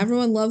 Mhm. Yeah,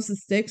 everyone loves the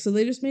sticks, so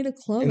they just made a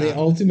club. And they out of it.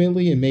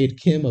 ultimately made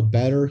Kim a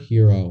better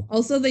hero.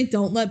 Also, they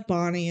don't let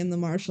Bonnie in the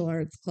martial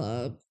arts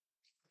club.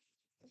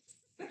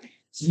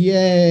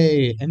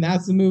 Yay! And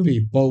that's the movie.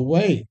 But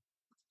wait,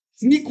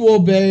 sequel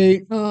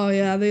bait. Oh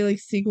yeah, they like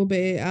sequel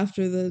bait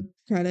after the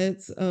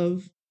credits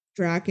of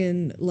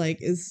Draken like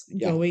is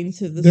Yeah. going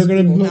to the They're school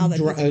gonna now that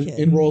put he's a kid.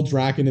 enroll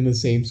Draken in the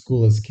same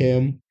school as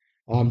Kim.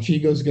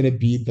 Chico's gonna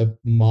beat the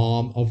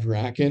mom of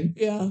Draken.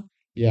 Yeah.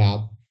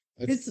 Yeah.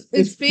 It's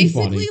pretty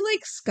funny. basically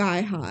like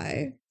Sky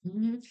High.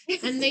 Mhm.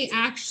 And they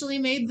actually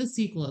made the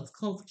sequel. It's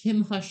called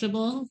Kim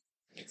Hushable.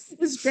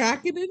 Is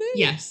Draken in it?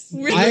 Yes.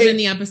 It Really? was in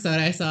the episode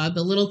I saw.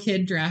 The little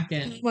kid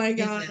Draken. Oh my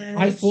god.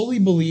 I fully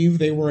believe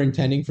they were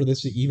intending for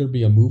this to either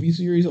be a movie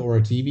series or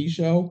a TV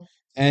show,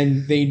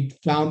 and they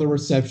found the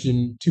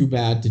reception too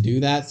bad to do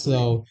that,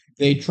 so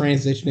they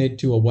transitioned it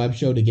to a web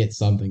show to get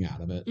something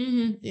out of it.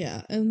 Mm-hmm.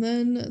 Yeah, and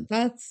then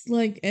that's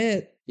like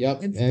it.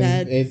 Yep, It's and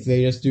dead.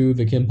 they just do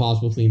the Kim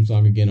Possible theme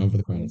song again over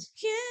the credits.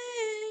 Yeah.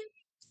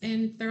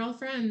 And they're all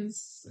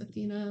friends.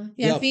 Athena.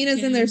 Yeah, Yep.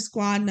 Athena's in their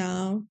squad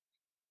now.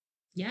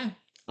 Yeah.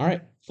 All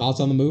right, thoughts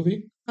on the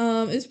movie?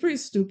 It's pretty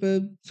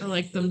stupid. I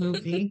like the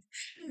movie.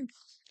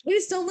 I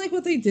just don't like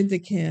what they did to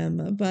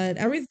Kim, but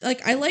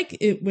I like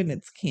it when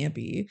it's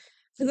campy.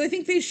 Because I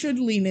think they should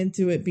lean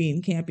into it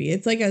being campy.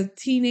 It's like a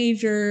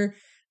teenager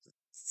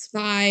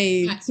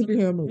spy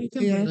superhero movie. I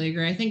completely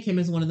agree. I think Kim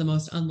is one of the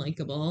most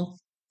unlikable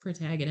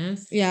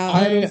protagonists. Yeah.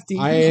 I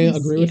DCOMs.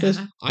 agree with this.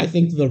 Yeah. I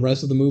think the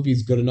rest of the movie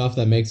is good enough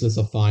that makes this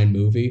a fine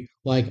movie.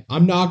 Like,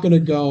 I'm not gonna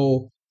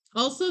go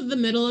Also, the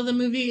middle of the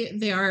movie,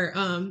 they are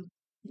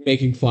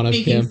making fun of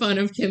making Kim. fun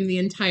of Kim the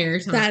entire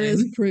time. That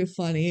is pretty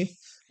funny.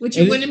 Which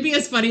It it is- wouldn't be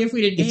as funny if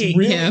we didn't hate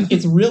really, Kim.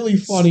 it's really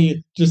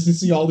funny just to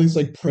see all these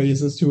like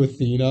praises to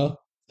Athena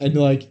and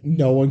like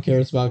no one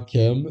cares about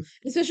Kim.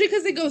 Especially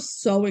because they go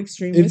so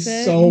extreme It's with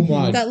it. so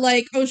much. That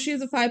like, oh, she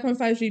has a 5.5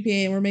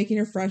 GPA and we're making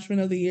her freshman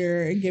of the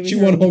year and giving She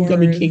her won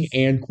Homecoming awards. King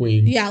and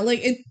Queen. Yeah,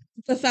 like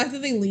the fact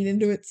that they lean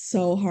into it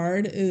so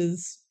hard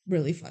is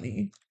really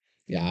funny.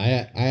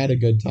 Yeah, I had a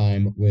good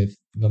time with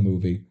the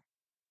movie.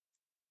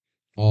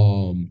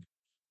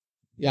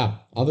 Yeah,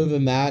 other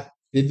than that,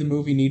 did the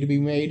movie need to be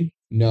made?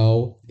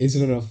 No. Is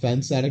it an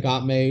offense that it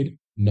got made?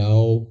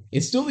 No.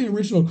 It's still the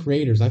original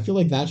creators. I feel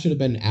like that should have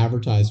been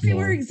advertised They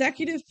more. were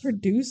executive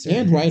producers.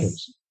 And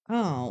writers.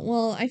 Oh,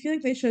 well, I feel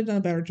like they should have done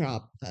a better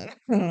job. I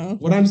don't know.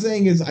 What I'm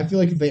saying is, I feel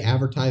like if they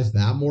advertised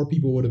that more,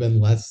 people would have been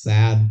less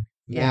mad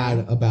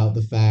about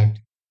the fact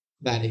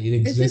that it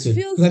just existed.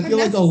 feels Because I feel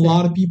like a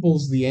lot of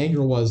unnecessary. the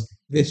anger was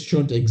this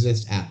shouldn't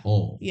exist at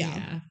all.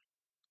 Yeah.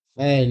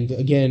 And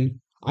again,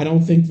 I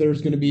don't think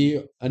there's going to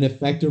be an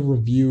effective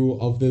review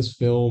of this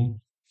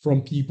film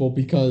from people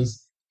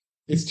because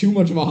it's too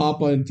much of a hot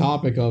button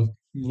topic of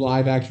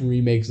live action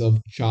remakes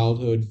of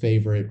childhood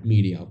favorite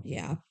media.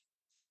 Yeah.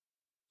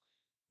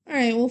 All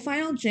right. Well,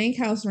 final Jank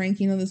House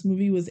ranking of this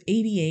movie was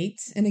 88.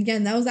 And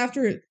again, that was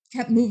after it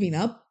kept moving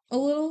up a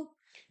little.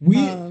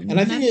 And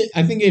I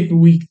think if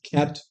we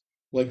kept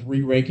like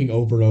re-ranking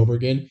over and over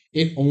again,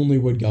 it only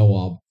would go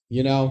up.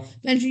 You know,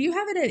 Benji, you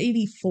have it at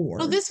 84.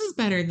 Oh, this was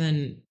better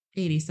than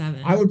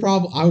 87. I would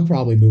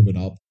probably move it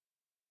up,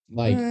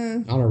 like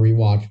on a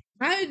rewatch.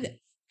 I'd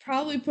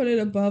probably put it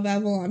above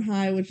Avalon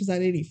High, which is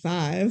at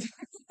 85.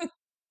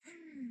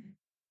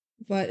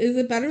 But is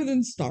it better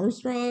than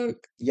Starstruck?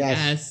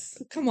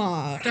 Yes. Come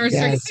on. Starstruck's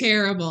Yes.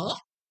 terrible.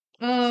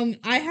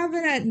 I have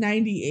it at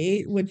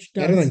 98, which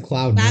Better than does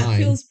Cloud that 9.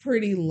 feels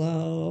pretty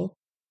low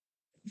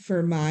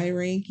for my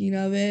ranking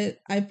of it.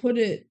 I put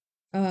it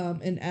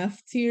in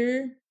F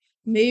tier.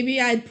 Maybe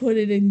I'd put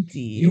it in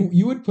D.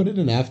 You would put it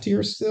in F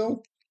tier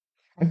still?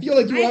 I feel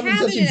like you're having have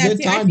such it a in F good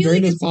tier. I time feel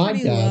during like this it's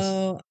pretty podcast.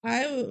 low.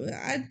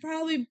 I'd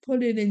probably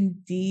put it in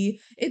D.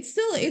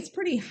 It's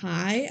pretty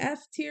high F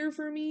tier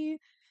for me.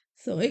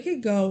 So it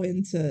could go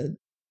into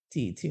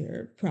D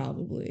tier,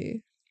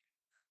 probably.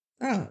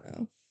 I don't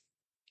know.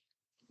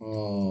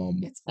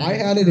 It's I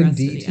better had than it the in rest of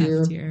D the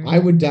tier. F tier. I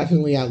would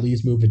definitely at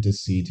least move it to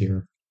C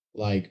tier.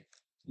 Like,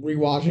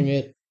 rewatching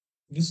it,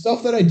 the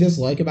stuff that I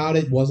dislike about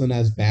it wasn't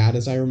as bad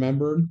as I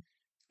remembered.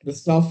 The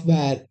stuff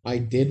that I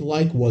did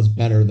like was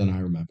better than I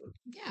remembered.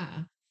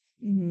 Yeah.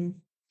 Mm-hmm.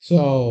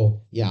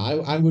 So, yeah,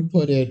 I would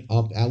put it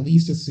up at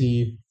least a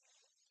C.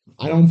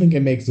 I don't think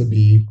it makes a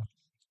B,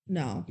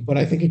 No. but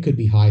I think it could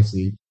be high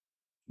C.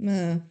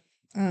 Nah,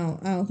 I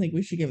don't think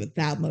we should give it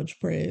that much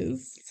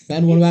praise.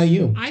 Ben, what about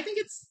you? I think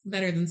it's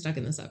better than Stuck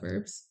in the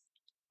Suburbs.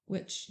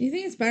 Which You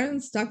think it's better than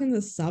Stuck in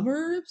the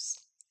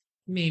Suburbs?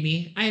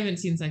 maybe. I haven't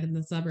seen Stuck in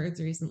the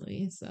Suburbs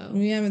recently, so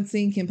We haven't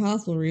seen Kim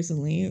Possible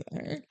recently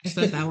either. I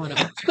set that one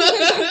up.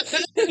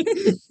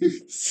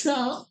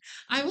 So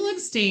I will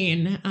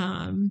abstain.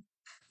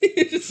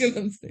 You're just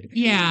gonna abstain.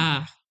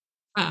 Yeah.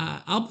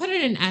 I'll put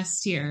it in S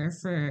tier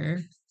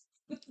for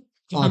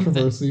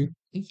Controversy.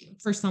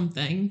 for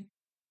something.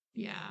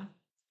 Yeah.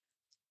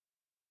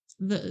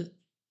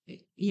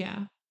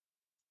 Yeah.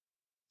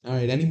 All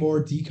right. Any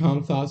more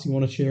DCOM thoughts you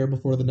want to share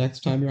before the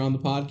next time you're on the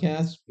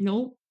podcast?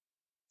 Nope.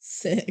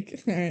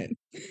 Sick.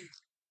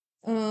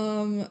 All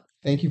right.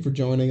 Thank you for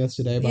joining us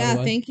today, by the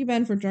way. Thank you,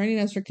 Ben, for joining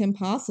us for Kim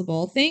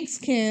Possible. Thanks,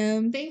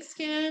 Kim. Thanks,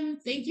 Kim.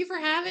 Thank you for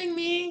having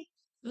me.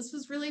 This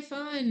was really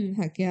fun.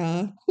 Heck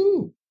yeah.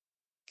 Woo.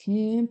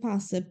 Kim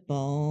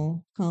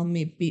Possible. Call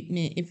me, beat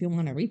me if you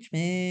want to reach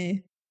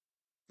me.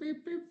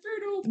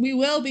 We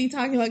will be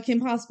talking about Kim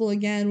Possible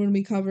again when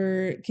we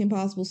cover Kim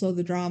Possible So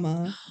the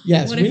Drama.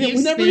 Yes, What we if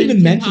you never spin even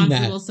Kim mentioned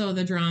Possible that. So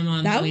the Drama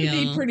on That the would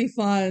be wheel? pretty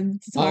fun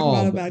to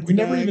talk about We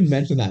never even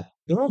mentioned that.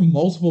 There are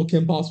multiple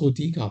Kim Possible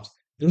DCOMs.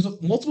 There's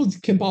multiple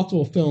Kim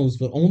Possible films,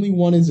 but only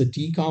one is a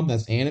DCOM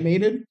that's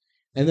animated,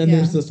 and then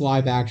there's this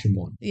live action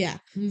one. Yeah.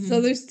 Mhm.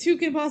 So there's 2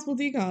 Kim Possible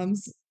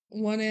DCOMs,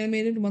 one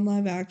animated, one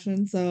live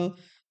action. So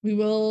we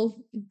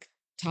will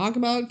talk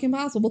about Kim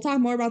Possible. We'll talk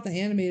more about the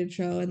animated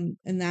show and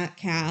that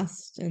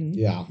cast and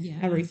Yeah.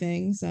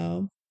 everything.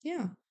 So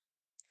yeah.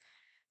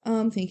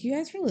 Thank you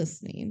guys for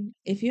listening.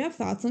 If you have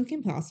thoughts on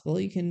Kim Possible,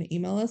 you can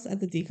email us at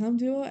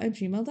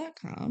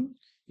thedcomduo@gmail.com.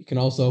 You can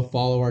also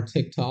follow our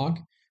TikTok,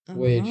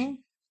 which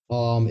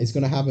Uh-huh. is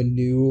going to have a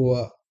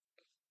new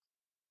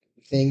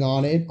thing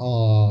on it,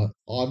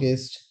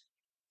 August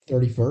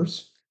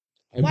 31st.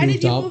 Why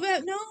did you move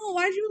it? No,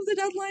 why did you move the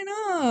deadline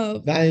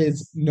up? That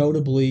is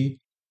notably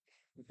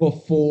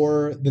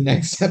before the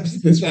next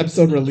this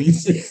episode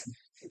releases.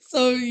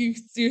 So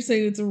you're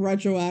saying it's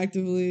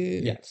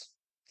retroactively? Yes.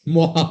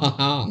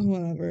 Mwahaha.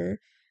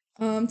 Whatever.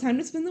 Time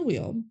to spin the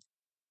wheel.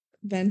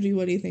 Benji,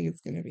 what do you think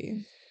it's gonna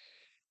be?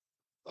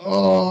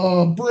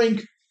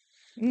 Brink.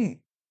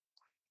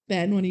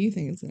 Ben, what do you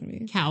think it's gonna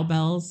be?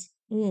 Cowbells.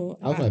 Ooh,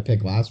 That was my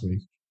pick last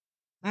week.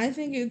 I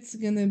think it's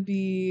gonna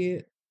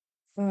be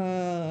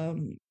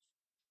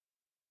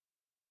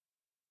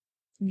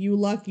You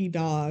Lucky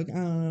Dog. I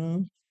don't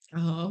know.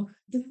 Oh,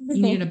 you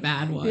need a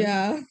bad one.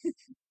 Yeah.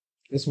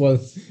 This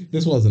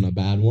wasn't a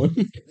bad one.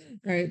 All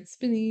right,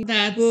 spinning.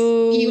 That's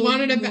Boom. you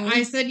wanted a.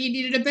 I said you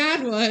needed a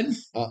bad one.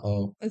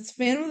 Uh-oh. It's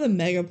Phantom of the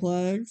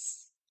Megaplex.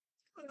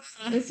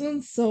 This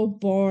one's so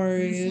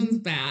boring. This one's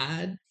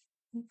bad.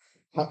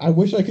 I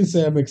wish I could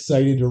say I'm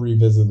excited to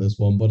revisit this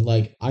one, but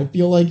like I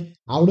feel like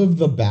out of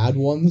the bad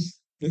ones,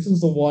 this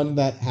is the one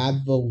that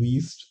had the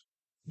least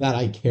that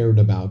I cared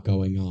about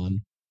going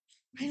on.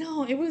 I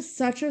know, it was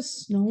such a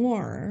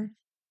snore.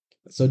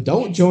 So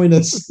don't join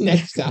us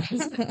next time.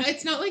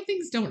 It's not like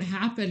things don't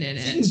happen in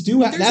it. Things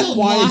do happen. There's That's a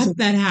why lot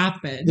that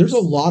happens. there's a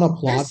lot of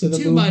plot to the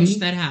too movie. much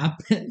that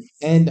happens.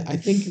 And I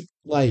think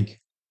like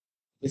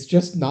it's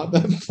just not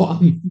that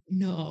fun.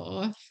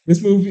 No.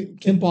 This movie,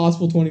 Kim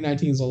Possible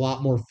 2019, is a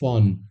lot more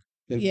fun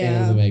than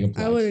Phantom of the Megaplex.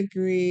 I would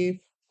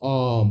agree.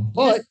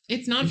 But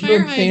it's not if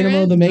you're Fire a Phantom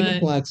of the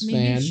Hydrant, Megaplex but maybe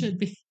fan, it should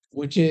be.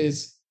 which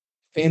is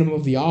Phantom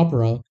of the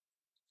Opera,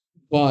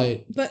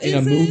 but in a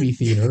is movie it?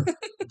 theater.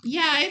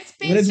 Yeah, it's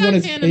That is based what on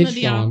it's Phantom of pitched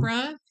the on.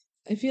 Opera.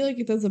 I feel like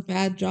it does a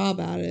bad job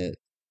at it,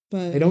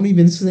 but They don't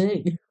even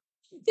sing.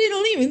 they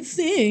don't even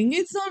sing.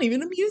 It's not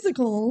even a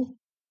musical.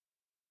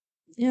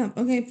 Yeah,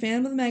 okay,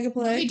 Phantom of the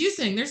Megaplex. They do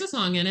sing. There's a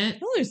song in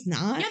it. No, there's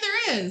not. Yeah,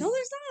 there is. No,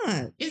 there's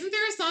not. Isn't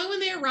there a song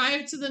when they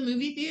arrive to the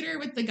movie theater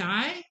with the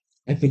guy?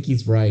 I think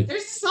he's right.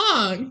 There's a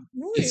song.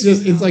 No,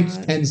 It's like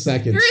not. 10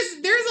 seconds.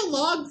 There's a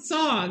long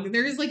song.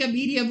 There's like a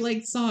medium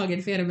length song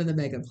in Phantom of the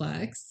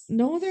Megaplex.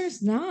 No,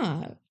 there's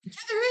not. Yeah,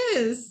 there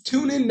is.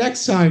 Tune in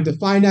next time to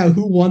find out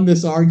who won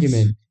this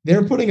argument.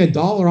 They're putting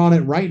 $1 on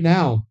it right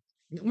now.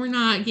 We're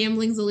not.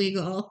 Gambling's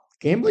illegal.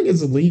 Gambling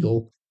is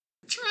illegal.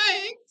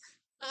 Trying.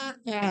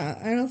 Yeah,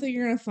 I don't think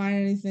you're gonna find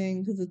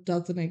anything because it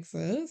doesn't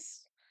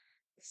exist.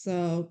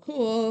 So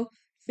cool.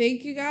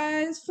 Thank you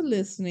guys for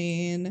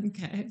listening.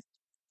 Okay.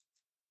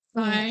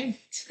 Bye.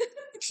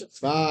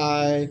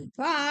 Bye.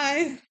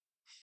 Bye.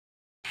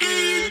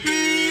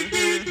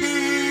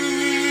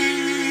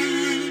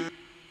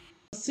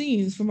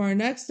 Scenes from our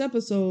next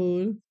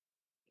episode.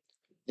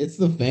 It's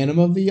the Phantom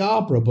of the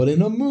Opera, but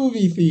in a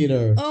movie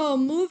theater. Oh,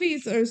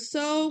 movies are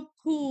so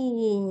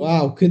cool.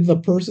 Wow, could the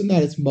person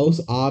that is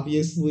most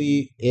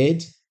obviously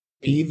it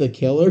be the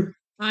killer?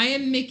 I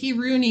am Mickey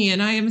Rooney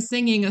and I am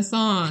singing a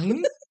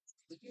song.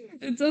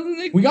 It doesn't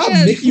exist. We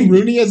got Mickey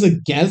Rooney as a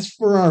guest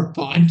for our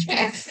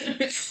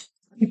podcast.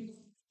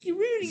 Mickey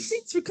Rooney,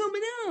 thanks for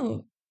coming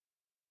out.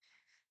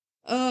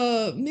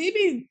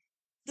 Maybe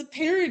the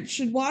parents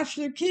should watch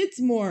their kids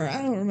more.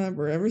 I don't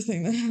remember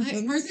everything that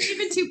happened. Are there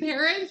even two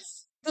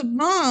parents? The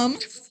mom.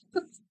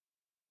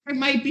 There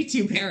might be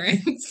two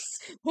parents.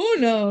 Who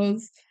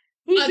knows?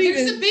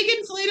 There's a big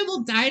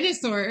inflatable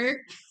dinosaur,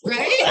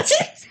 right?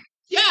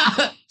 Yeah.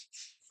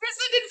 There's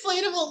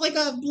an inflatable, like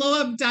a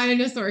blow-up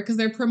dinosaur, because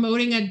they're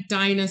promoting a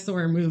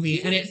dinosaur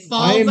movie, and it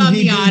falls on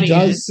the IMDb audience.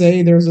 does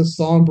say there's a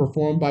song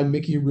performed by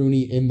Mickey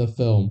Rooney in the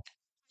film.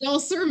 I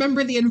also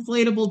remember the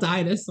inflatable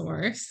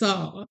dinosaur,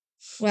 so...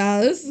 Wow,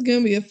 this is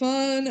gonna be a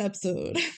fun episode.